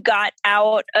hoping you got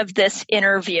out of this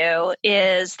interview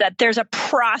is that there's a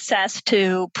process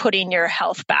to putting your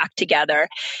health back together.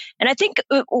 And I think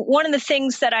one of the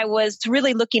things that I was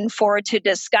really looking forward to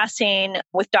discussing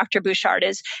with Dr. Bouchard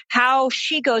is how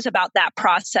she goes about that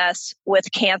process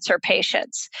with cancer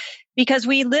patients. Because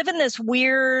we live in this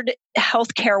weird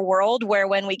healthcare world where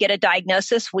when we get a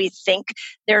diagnosis, we think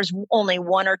there's only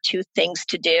one or two things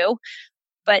to do.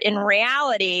 But in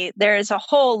reality, there's a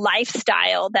whole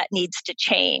lifestyle that needs to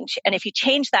change. And if you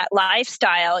change that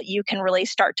lifestyle, you can really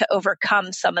start to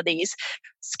overcome some of these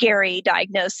scary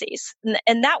diagnoses.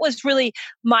 And that was really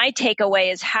my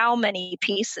takeaway, is how many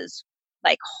pieces,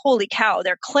 like, holy cow,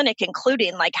 their clinic,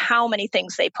 including like how many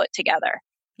things they put together.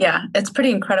 Yeah, it's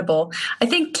pretty incredible. I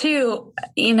think too,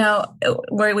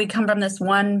 where we come from, this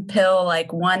one pill,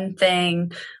 like one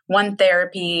thing, one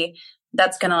therapy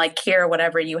that's going to like cure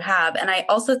whatever you have. And I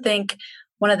also think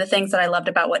one of the things that I loved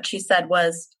about what she said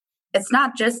was, it's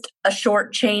not just a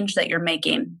short change that you're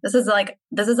making. This is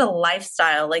a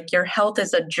lifestyle. Like, your health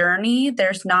is a journey.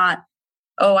 There's not,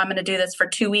 oh, I'm going to do this for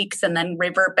 2 weeks and then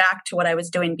revert back to what I was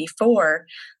doing before.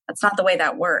 That's not the way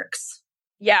that works.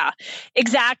 Yeah,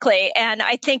 exactly. And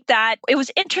I think that it was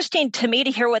interesting to me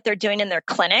to hear what they're doing in their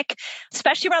clinic,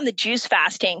 especially around the juice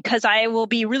fasting, because I will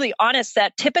be really honest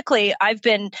that typically I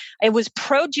was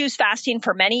pro juice fasting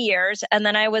for many years, and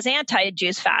then I was anti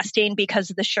juice fasting because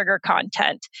of the sugar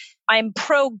content. I'm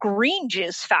pro green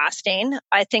juice fasting.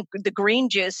 I think the green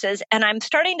juices, and I'm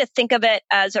starting to think of it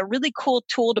as a really cool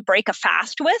tool to break a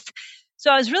fast with. So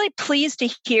I was really pleased to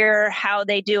hear how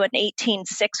they do an 18-6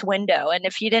 window. And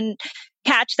if you didn't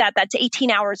catch that, that's 18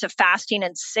 hours of fasting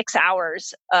and 6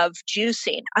 hours of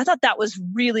juicing. I thought that was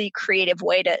really creative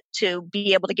way to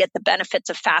be able to get the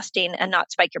benefits of fasting and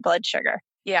not spike your blood sugar.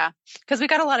 Yeah, because we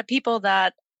got a lot of people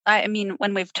that, I mean,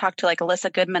 when we've talked to like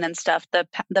Alyssa Goodman and stuff, the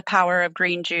power of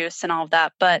green juice and all of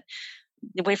that, but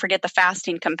we forget the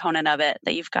fasting component of it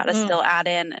that you've got to still add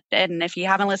in. And if you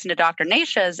haven't listened to Dr.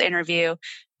 Nasha's interview,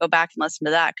 go back and listen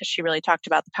to that, because she really talked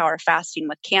about the power of fasting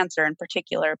with cancer in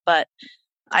particular. But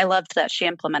I loved that she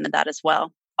implemented that as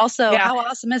well. Also, How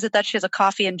awesome is it that she has a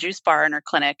coffee and juice bar in her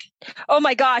clinic? Oh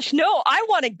my gosh. No, I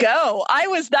want to go.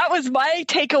 That was my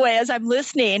takeaway as I'm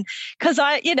listening, because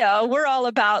we're all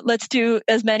about, let's do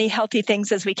as many healthy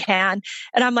things as we can.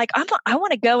 And I'm like, I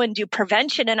want to go and do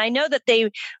prevention. And I know that they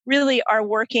really are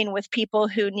working with people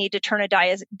who need to turn a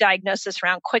diagnosis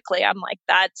around quickly. I'm like,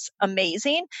 that's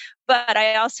amazing. But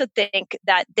I also think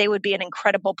that they would be an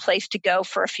incredible place to go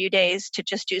for a few days to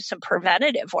just do some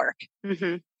preventative work.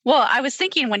 Mm-hmm. Well, I was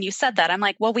thinking when you said that, I'm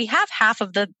like, well, we have half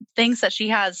of the things that she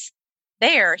has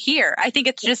here. I think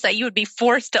it's just that you would be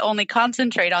forced to only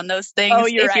concentrate on those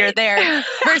things you're there.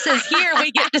 Versus here,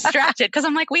 we get distracted, because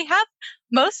I'm like, we have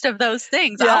most of those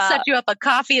things. Yeah. I'll set you up a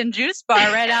coffee and juice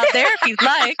bar right out there if you'd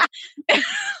like.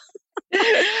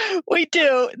 We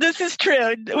do. This is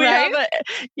true. We have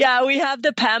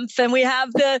the PEMF, and we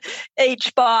have the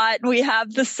HBOT, and we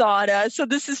have the sauna. So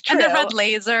this is true. And the red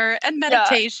laser and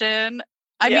meditation. Yeah.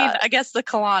 I mean, I guess the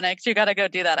colonics, you got to go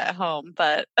do that at home.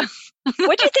 But what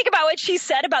do you think about what she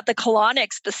said about the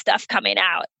colonics, the stuff coming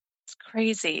out? It's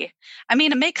crazy. I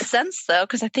mean, it makes sense though,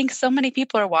 because I think so many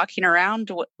people are walking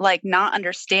around like not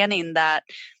understanding that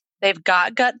they've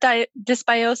got gut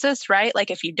dysbiosis, right? Like,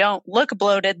 if you don't look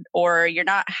bloated or you're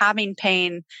not having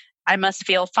pain, I must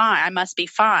feel fine. I must be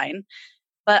fine.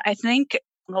 But I think,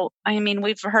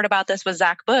 we've heard about this with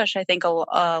Zach Bush. I think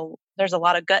there's a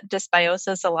lot of gut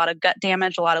dysbiosis, a lot of gut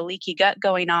damage, a lot of leaky gut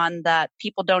going on that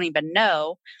people don't even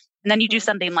know. And then you do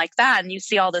something like that and you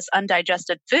see all this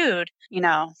undigested food,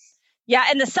 Yeah.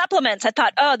 And the supplements, I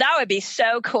thought, oh, that would be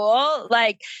so cool.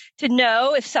 Like, to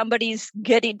know if somebody's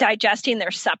digesting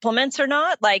their supplements or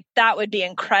not, like that would be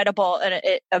incredible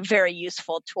and a very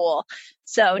useful tool.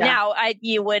 So now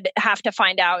you would have to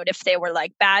find out if they were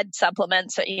like bad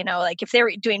supplements, like if they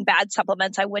were doing bad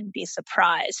supplements, I wouldn't be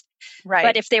surprised. Right.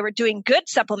 But if they were doing good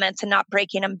supplements and not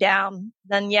breaking them down,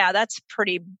 then that's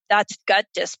gut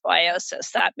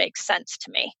dysbiosis. That makes sense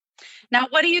to me. Now,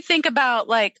 what do you think about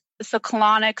so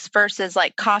colonics versus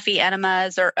like coffee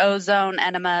enemas or ozone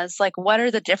enemas? Like, what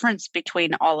are the difference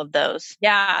between all of those?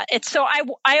 Yeah,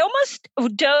 I almost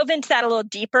dove into that a little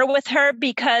deeper with her,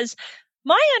 because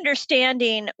my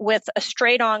understanding with a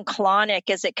straight-on colonic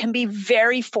is it can be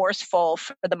very forceful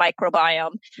for the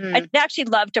microbiome. I'd actually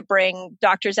love to bring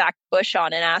Dr. Zach Bush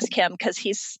on and ask him, because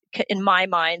he's, in my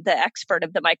mind, the expert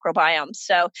of the microbiome.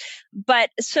 So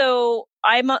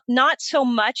I'm not so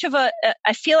much of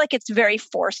I feel like it's very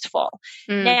forceful.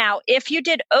 Now, if you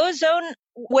did ozone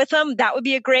with them, that would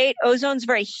be a great. Ozone's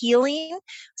very healing.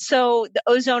 So the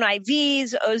ozone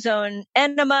IVs, ozone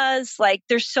enemas, like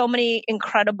there's so many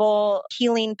incredible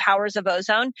healing powers of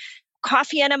ozone.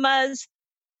 Coffee enemas,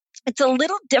 it's a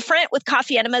little different with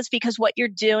coffee enemas because what you're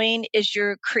doing is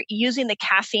you're using the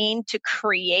caffeine to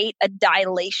create a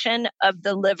dilation of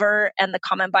the liver and the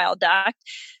common bile duct.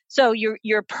 So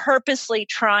you're purposely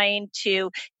trying to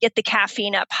get the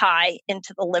caffeine up high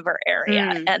into the liver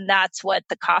area. And that's what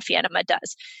the coffee enema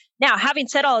does. Now, having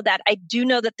said all of that, I do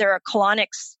know that there are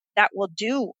colonics that will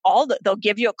do they'll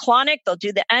give you a colonic, they'll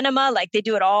do the enema, like they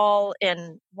do it all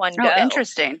in one go. Oh,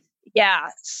 interesting. Yeah.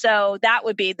 So that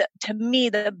would be, to me,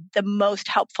 the most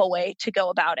helpful way to go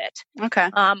about it. Okay.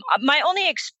 My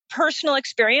only personal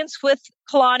experience with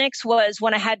colonics was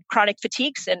when I had chronic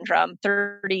fatigue syndrome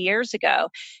 30 years ago.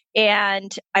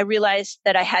 And I realized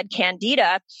that I had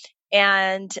candida.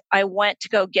 And I went to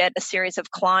go get a series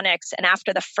of colonics. And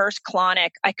after the first colonic,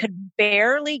 I could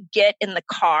barely get in the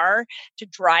car to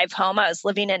drive home. I was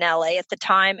living in LA at the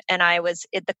time, and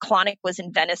the colonic was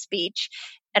in Venice Beach.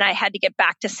 And I had to get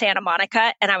back to Santa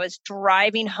Monica, and I was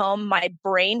driving home. My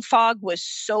brain fog was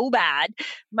so bad.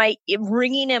 My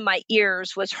ringing in my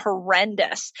ears was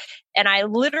horrendous. And I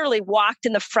literally walked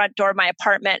in the front door of my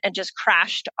apartment and just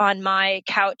crashed on my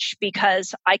couch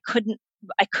because I couldn't,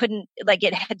 like,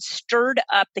 it had stirred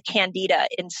up the candida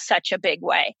in such a big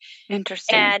way.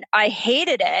 Interesting. And I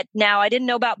hated it. Now, I didn't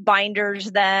know about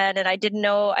binders then, and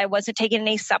I wasn't taking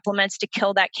any supplements to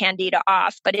kill that candida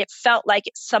off, but it felt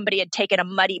like somebody had taken a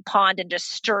muddy pond and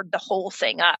just stirred the whole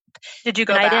thing up. Did you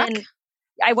go back?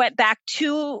 I went back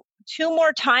two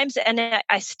more times, and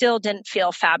I still didn't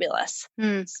feel fabulous.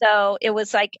 So it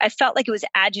was like, I felt like it was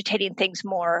agitating things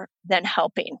more than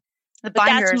helping. The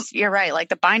binders, you're right. Like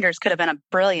the binders could have been a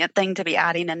brilliant thing to be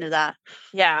adding into that.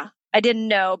 Yeah. I didn't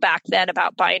know back then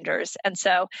about binders. And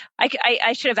so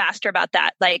I should have asked her about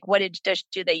that. Like,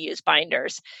 do they use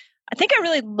binders? I think I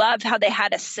really love how they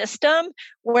had a system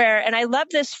and I love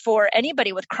this for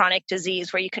anybody with chronic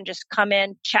disease where you can just come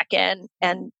in, check in,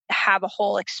 and have a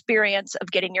whole experience of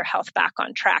getting your health back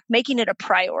on track, making it a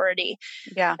priority.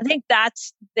 Yeah. I think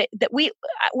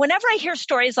whenever I hear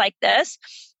stories like this,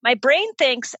 my brain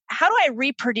thinks, how do I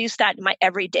reproduce that in my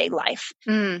everyday life?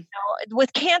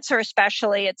 With cancer,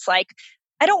 especially, it's like,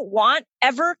 I don't want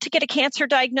ever to get a cancer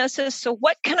diagnosis. So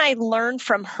what can I learn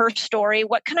from her story?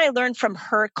 What can I learn from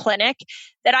her clinic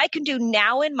that I can do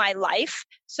now in my life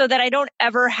so that I don't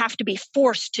ever have to be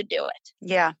forced to do it?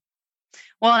 Yeah.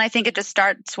 Well, and I think it just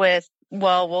starts with,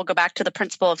 we'll go back to the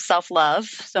principle of self-love.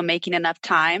 So making enough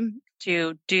time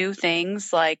to do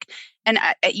things like, and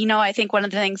I think one of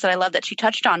the things that I love that she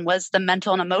touched on was the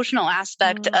mental and emotional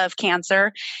aspect of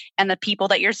cancer and the people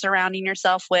that you're surrounding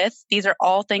yourself with. These are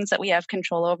all things that we have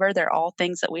control over. They're all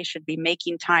things that we should be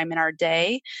making time in our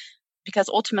day because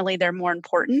ultimately they're more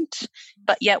important,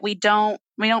 but yet we don't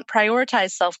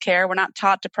prioritize self-care. We're not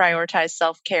taught to prioritize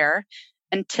self-care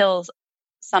until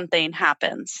something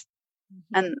happens.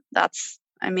 And that's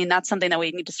something that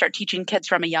we need to start teaching kids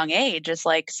from a young age is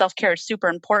like self-care is super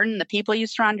important. The people you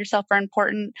surround yourself are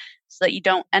important so that you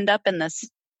don't end up in this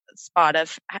spot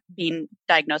of being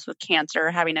diagnosed with cancer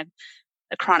or having a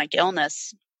chronic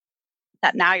illness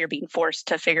that now you're being forced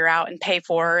to figure out and pay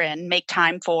for and make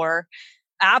time for.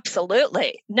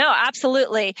 Absolutely. No,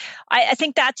 absolutely. I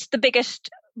think that's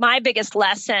my biggest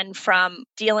lesson from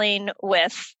dealing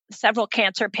with several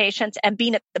cancer patients and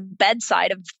being at the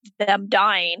bedside of them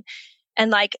dying. And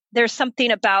like, there's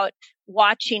something about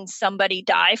watching somebody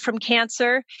die from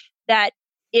cancer that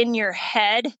in your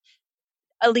head,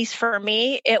 at least for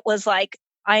me, it was like,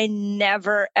 I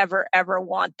never, ever, ever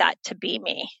want that to be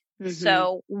me.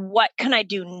 So what can I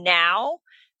do now?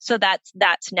 So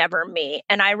that's never me.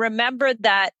 And I remember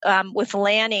that with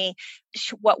Lanny,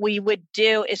 what we would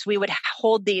do is we would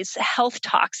hold these health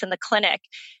talks in the clinic.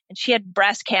 And she had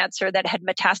breast cancer that had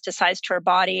metastasized to her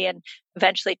body and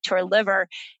eventually to her liver.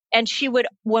 And she would,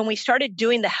 when we started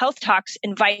doing the health talks,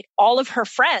 invite all of her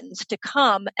friends to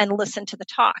come and listen to the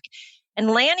talk.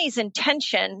 And Lanny's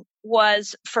intention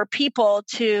was for people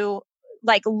to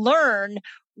like learn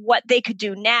what they could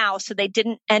do now so they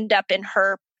didn't end up in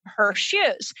her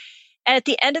shoes. And at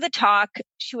the end of the talk,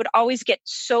 she would always get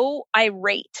so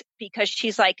irate because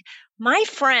she's like, my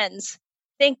friends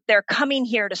think they're coming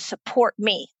here to support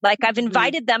me. Like I've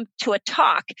invited them to a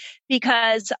talk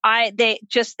because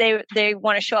they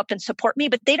want to show up and support me,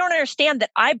 but they don't understand that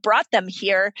I brought them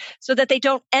here so that they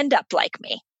don't end up like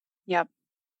me. Yep.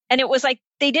 And it was like,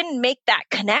 they didn't make that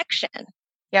connection.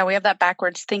 Yeah. We have that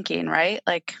backwards thinking, right?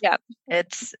 Like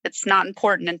it's not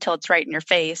important until it's right in your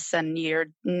face and you're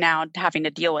now having to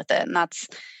deal with it. And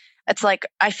It's like,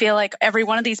 I feel like every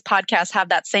one of these podcasts have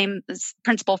that same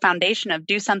principle foundation of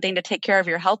do something to take care of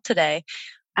your health today.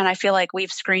 And I feel like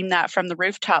we've screamed that from the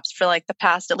rooftops for like the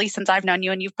past, at least since I've known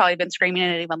you, and you've probably been screaming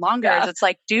it even longer. Yeah. It's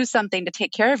like, do something to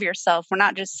take care of yourself. We're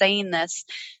not just saying this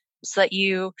so that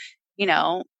you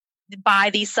know, buy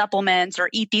these supplements or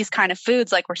eat these kind of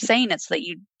foods. Like, we're saying it so that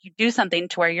you do something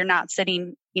to where you're not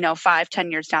sitting,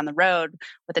 5-10 years down the road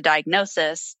with a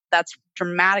diagnosis that's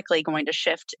dramatically going to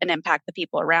shift and impact the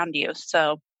people around you.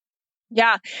 So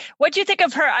yeah. What do you think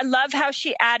of her? I love how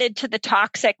she added to the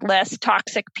toxic list,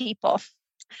 toxic people.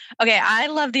 Okay, I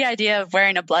love the idea of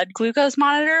wearing a blood glucose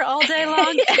monitor all day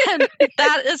long. And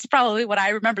that is probably what I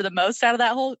remember the most out of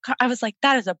that whole. I was like,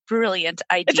 that is a brilliant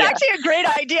idea. It's actually a great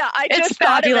idea. It's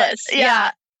fabulous.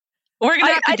 Yeah. We're going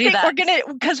to have to do that. We're going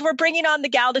to, because we're bringing on the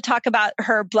gal to talk about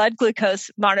her blood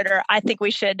glucose monitor. I think we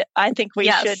should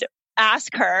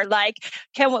ask her, like,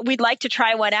 we'd like to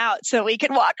try one out so we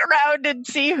can walk around and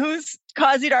see who's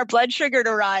causing our blood sugar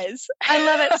to rise. I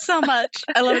love it so much.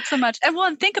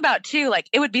 And think about too, like,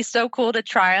 it would be so cool to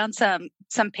try on some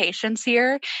patients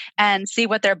here and see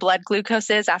what their blood glucose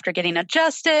is after getting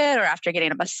adjusted or after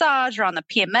getting a massage or on the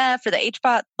PMF or the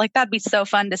HBOT. Like, that'd be so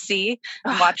fun to see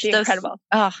and watch those. Incredible.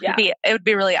 Oh, yeah. It would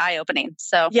be really eye-opening.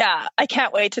 So yeah, I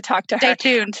can't wait to talk to her. Stay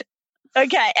tuned.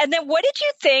 Okay. And then what did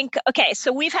you think? Okay.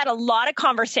 So we've had a lot of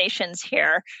conversations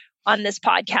here on this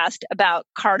podcast about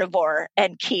carnivore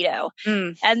and keto.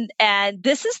 And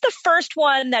this is the first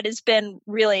one that has been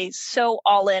really so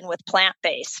all in with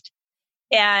plant-based.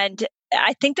 And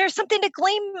I think there's something to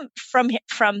glean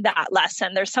from that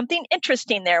lesson. There's something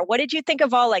interesting there. What did you think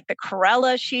of all like the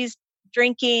chlorella she's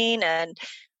drinking and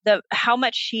how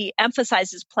much she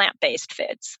emphasizes plant-based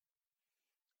foods?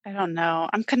 I don't know.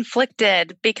 I'm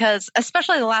conflicted because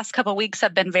especially the last couple of weeks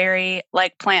have been very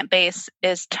like plant-based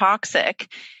is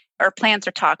toxic or plants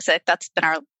are toxic. That's been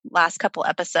our last couple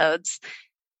episodes.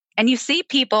 And you see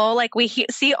people, like we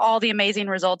see all the amazing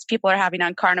results people are having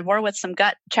on carnivore with some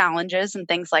gut challenges and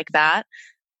things like that.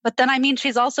 But then, I mean,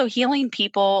 she's also healing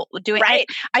people doing right.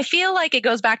 I feel like it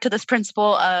goes back to this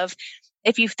principle of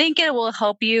if you think it will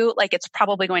help you, like it's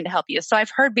probably going to help you. So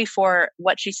I've heard before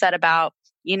what she said about,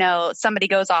 somebody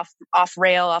goes off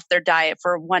their diet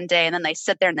for one day and then they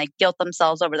sit there and they guilt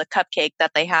themselves over the cupcake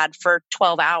that they had for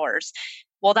 12 hours.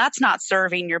 Well, that's not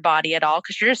serving your body at all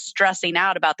because you're just stressing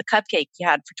out about the cupcake you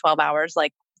had for 12 hours.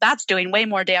 Like that's doing way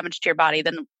more damage to your body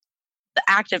than the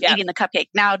act of eating the cupcake.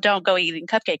 Now, don't go eating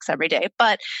cupcakes every day.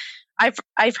 But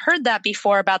I've heard that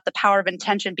before about the power of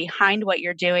intention behind what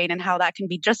you're doing and how that can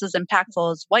be just as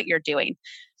impactful as what you're doing.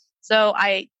 So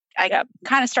I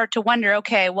kind of start to wonder,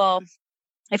 okay, well,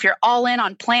 if you're all in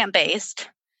on plant-based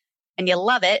and you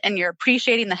love it and you're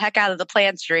appreciating the heck out of the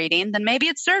plants you're eating, then maybe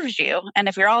it serves you. And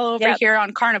if you're all over here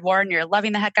on carnivore and you're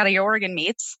loving the heck out of your organ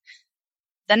meats,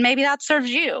 then maybe that serves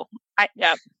you. I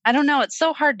don't know. It's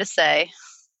so hard to say.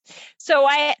 So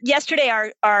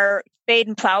yesterday our Spade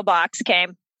and Plow box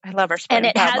came. I love our Spade and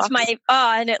and Plow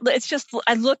box. It's just,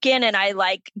 I look in and I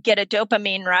like get a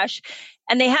dopamine rush.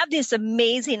 And they have this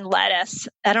amazing lettuce.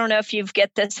 I don't know if you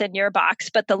get this in your box,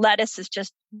 but the lettuce is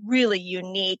just really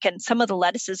unique. And some of the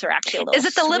lettuces are actually a little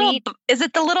Is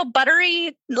it the little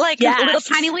buttery, like little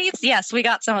tiny leaves? Yes, we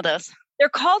got some of those. They're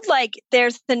called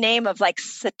there's the name of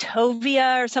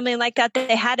Satovia or something like that.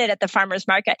 They had it at the farmer's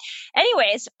market.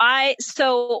 Anyways, I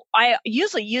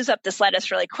usually use up this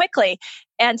lettuce really quickly.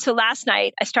 And so last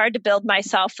night I started to build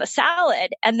myself a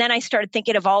salad. And then I started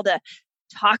thinking of all the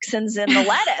toxins in the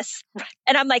lettuce.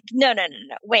 And I'm like, no,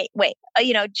 wait.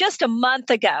 Just a month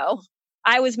ago,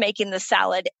 I was making the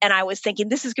salad and I was thinking,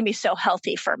 this is going to be so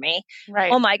healthy for me.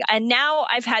 Right. Oh my God. And now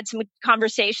I've had some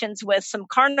conversations with some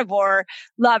carnivore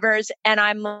lovers and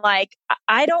I'm like,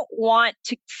 I don't want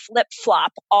to flip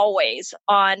flop always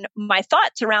on my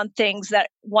thoughts around things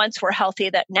that once were healthy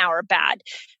that now are bad.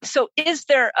 So is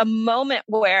there a moment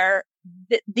where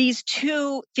these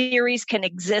two theories can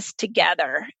exist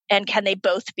together and can they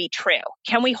both be true?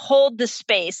 Can we hold the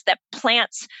space that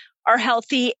plants are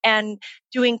healthy and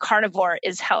doing carnivore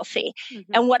is healthy?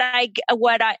 Mm-hmm.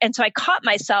 And so I caught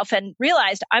myself and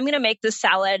realized I'm going to make this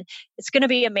salad. It's going to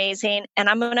be amazing. And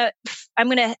I'm going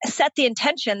to set the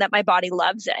intention that my body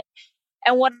loves it.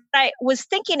 And what I was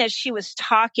thinking as she was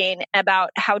talking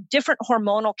about how different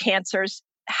hormonal cancers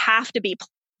have to be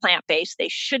plant-based. They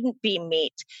shouldn't be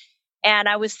meat. And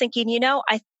I was thinking,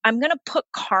 I'm going to put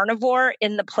carnivore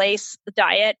in the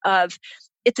diet of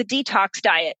it's a detox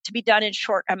diet to be done in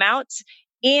short amounts.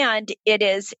 And it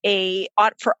is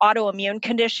for autoimmune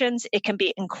conditions, it can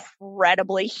be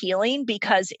incredibly healing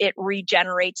because it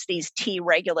regenerates these T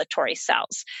regulatory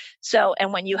cells. So,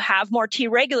 and when you have more T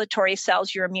regulatory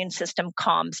cells, your immune system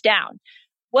calms down.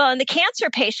 Well, in the cancer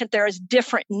patient, there is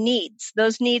different needs.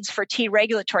 Those needs for T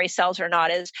regulatory cells are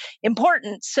not as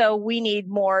important. So we need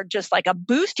more just like a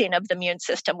boosting of the immune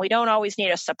system. We don't always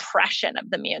need a suppression of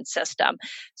the immune system.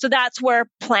 So that's where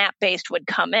plant-based would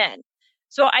come in.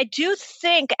 So I do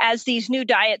think as these new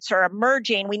diets are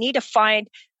emerging, we need to find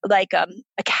like a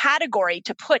category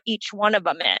to put each one of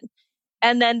them in.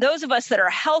 And then those of us that are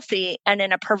healthy and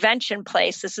in a prevention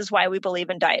place, this is why we believe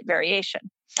in diet variation.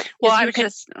 Well, I was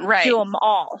just right. Do them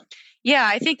all. Yeah,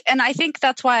 I think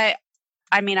that's why,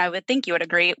 I would think you would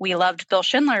agree. We loved Bill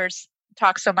Schindler's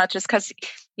talk so much is because,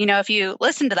 if you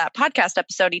listen to that podcast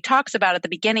episode, he talks about at the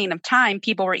beginning of time,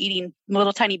 people were eating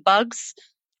little tiny bugs,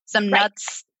 some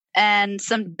nuts, and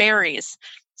some berries.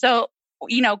 So,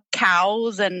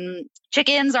 cows and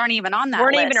chickens aren't even on that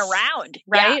weren't list. Even around.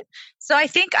 Right. Yeah. So I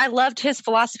think I loved his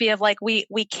philosophy of like, we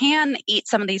can eat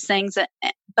some of these things,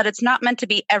 but it's not meant to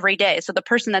be every day. So the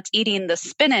person that's eating the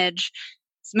spinach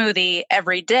smoothie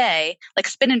every day, like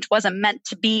spinach wasn't meant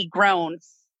to be grown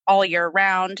all year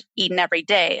round, eaten every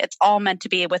day. It's all meant to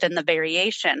be within the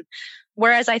variation.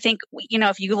 Whereas I think,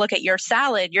 if you look at your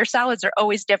salads are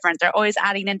always different. They're always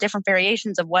adding in different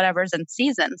variations of whatever's in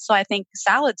season. So I think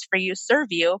salads for you serve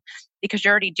you because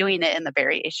you're already doing it in the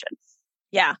variation.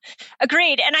 Yeah,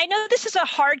 agreed. And I know this is a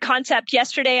hard concept.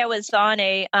 Yesterday, I was on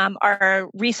our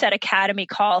Reset Academy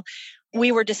call.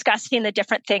 We were discussing the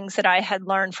different things that I had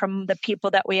learned from the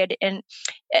people that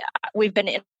we've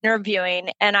been interviewing,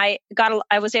 and I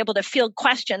was able to field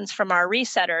questions from our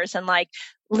resetters and like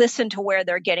listen to where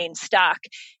they're getting stuck.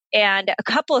 And a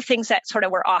couple of things that sort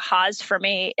of were ahas for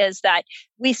me is that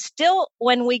we still,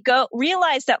 when we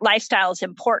realize that lifestyle is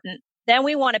important, then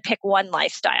we want to pick one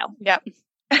lifestyle. Yep.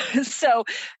 So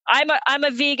I'm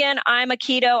a vegan, I'm a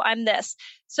keto, I'm this.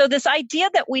 So this idea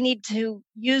that we need to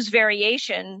use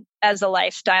variation as a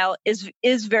lifestyle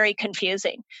is very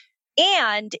confusing.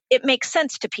 And it makes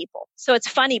sense to people. So it's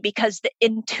funny because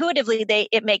intuitively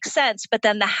it makes sense, but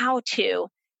then the how-to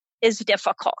is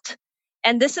difficult.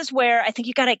 And this is where I think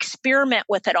you got to experiment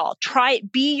with it all.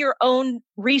 Be your own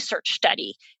research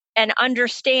study and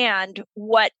understand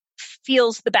what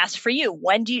feels the best for you.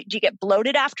 When do you get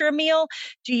bloated after a meal?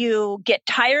 Do you get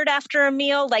tired after a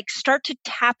meal? Like start to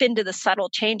tap into the subtle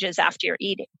changes after you're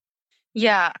eating.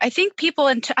 Yeah, I think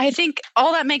I think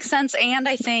all that makes sense. And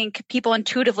I think people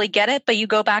intuitively get it, but you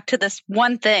go back to this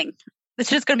one thing. It's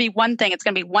just going to be one thing. It's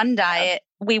going to be one diet.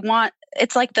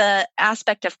 It's like the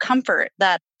aspect of comfort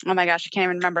that, oh my gosh, I can't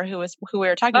even remember who we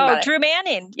were talking about. Oh, Drew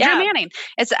Manning. Yeah. Drew Manning.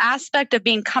 It's the aspect of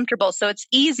being comfortable. So it's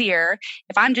easier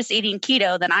if I'm just eating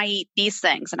keto, then I eat these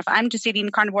things. And if I'm just eating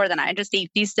carnivore, then I just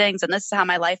eat these things. And this is how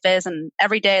my life is. And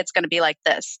every day it's going to be like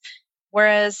this.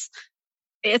 Whereas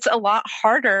it's a lot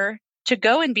harder to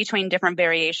go in between different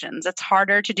variations. It's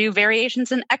harder to do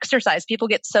variations in exercise. People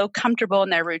get so comfortable in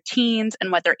their routines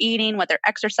and what they're eating, what they're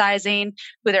exercising,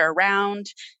 who they're around,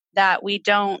 that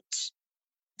it's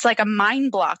like a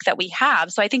mind block that we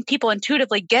have. So I think people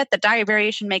intuitively get that diet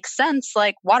variation makes sense.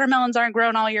 Like watermelons aren't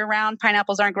grown all year round,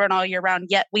 pineapples aren't grown all year round,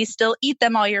 yet we still eat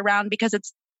them all year round because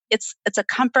it's a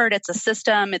comfort, it's a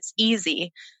system, it's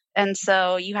easy. And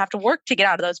so you have to work to get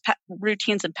out of those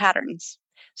routines and patterns.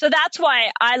 So that's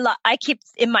why I keep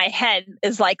in my head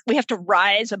is like, we have to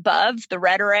rise above the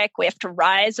rhetoric. We have to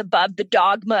rise above the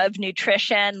dogma of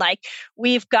nutrition. Like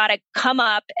we've got to come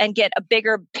up and get a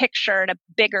bigger picture and a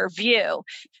bigger view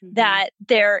that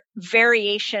their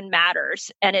variation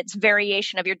matters. And it's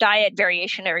variation of your diet,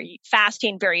 variation of your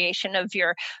fasting, variation of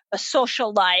your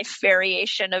social life,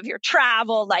 variation of your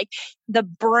travel. Like the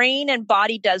brain and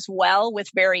body does well with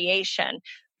variation.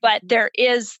 But there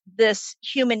is this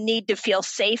human need to feel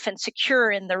safe and secure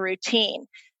in the routine.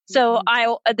 So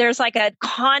there's like a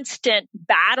constant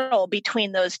battle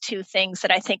between those two things that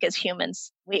I think as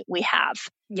humans we have.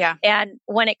 Yeah. And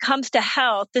when it comes to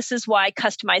health, this is why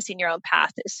customizing your own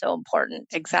path is so important.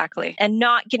 Exactly. And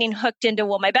not getting hooked into,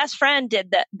 well, my best friend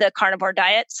did the carnivore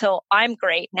diet, so I'm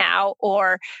great now.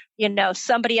 Or,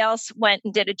 somebody else went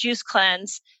and did a juice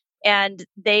cleanse and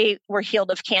they were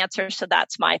healed of cancer. So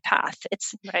that's my path.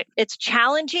 It's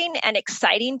challenging and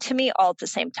exciting to me all at the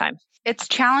same time. It's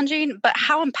challenging, but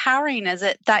how empowering is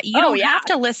it that you don't have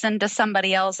to listen to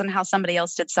somebody else and how somebody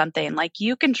else did something? Like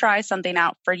you can try something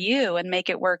out for you and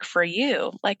make it work for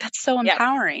you. Like that's so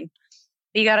empowering.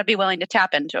 You got to be willing to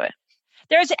tap into it.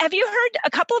 Have you heard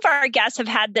a couple of our guests have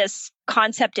had this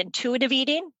concept intuitive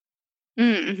eating?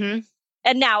 Mm-hmm.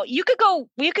 And now you could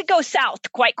go south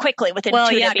quite quickly with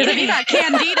intuitive eating. Well, yeah, because if you got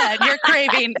candida and you're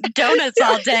craving donuts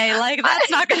all day, like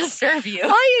that's not going to serve you.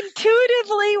 I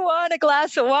intuitively want a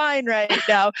glass of wine right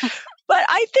now. But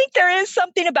I think there is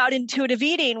something about intuitive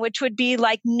eating, which would be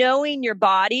like knowing your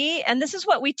body. And this is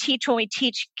what we teach when we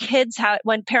teach kids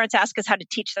when parents ask us how to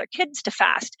teach their kids to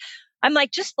fast. I'm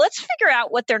like, just let's figure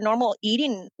out what their normal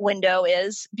eating window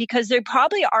is, because they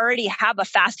probably already have a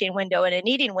fasting window and an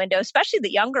eating window, especially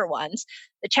the younger ones.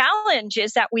 The challenge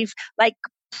is that we've like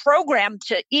programmed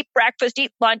to eat breakfast,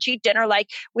 eat lunch, eat dinner. Like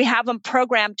we have them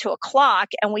programmed to a clock,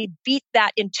 and we beat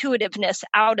that intuitiveness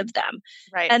out of them.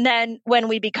 Right. And then when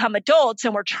we become adults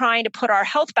and we're trying to put our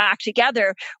health back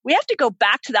together, we have to go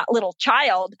back to that little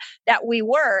child that we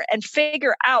were and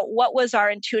figure out what was our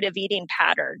intuitive eating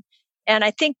pattern. And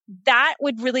I think that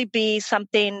would really be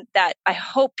something that I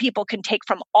hope people can take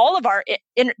from all of our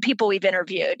people we've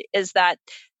interviewed, is that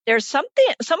there's some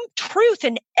truth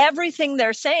in everything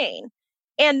they're saying.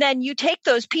 And then you take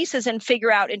those pieces and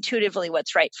figure out intuitively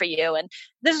what's right for you. And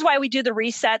this is why we do the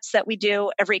resets that we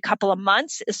do every couple of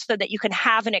months, is so that you can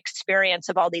have an experience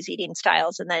of all these eating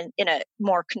styles and then in a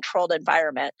more controlled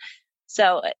environment.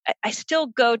 So I still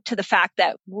go to the fact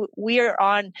that we are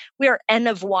N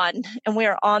of one, and we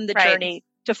are on the journey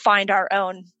to find our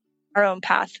own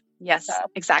path. Yes,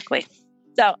 exactly.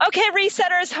 So, okay,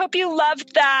 resetters, hope you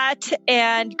loved that,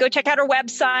 and go check out our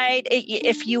website.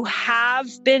 If you have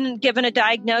been given a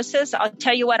diagnosis, I'll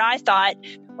tell you what I thought.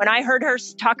 When I heard her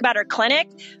talk about her clinic,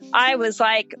 I was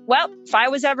like, well, if I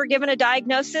was ever given a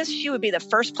diagnosis, she would be the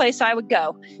first place I would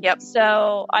go. Yep.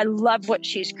 So I love what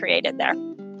she's created there.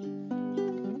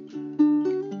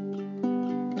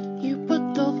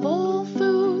 Whole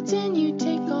foods in, you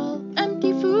take all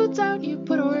empty foods out, you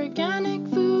put organic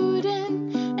food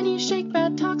in, and you shake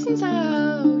bad toxins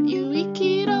out. You eat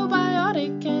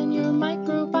ketobiotic and your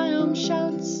microbiome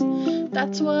shouts.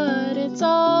 That's what it's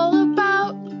all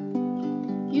about.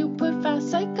 You put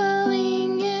fast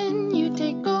cycling in, you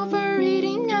take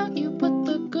overeating out, you put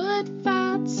the good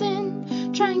fats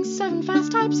in, trying 7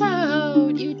 fast types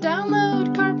out. You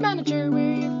download Carb Manager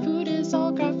where your food is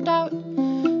all graphed out.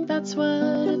 That's what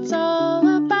it's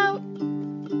all about.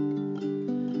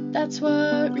 That's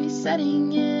what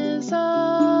resetting is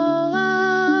all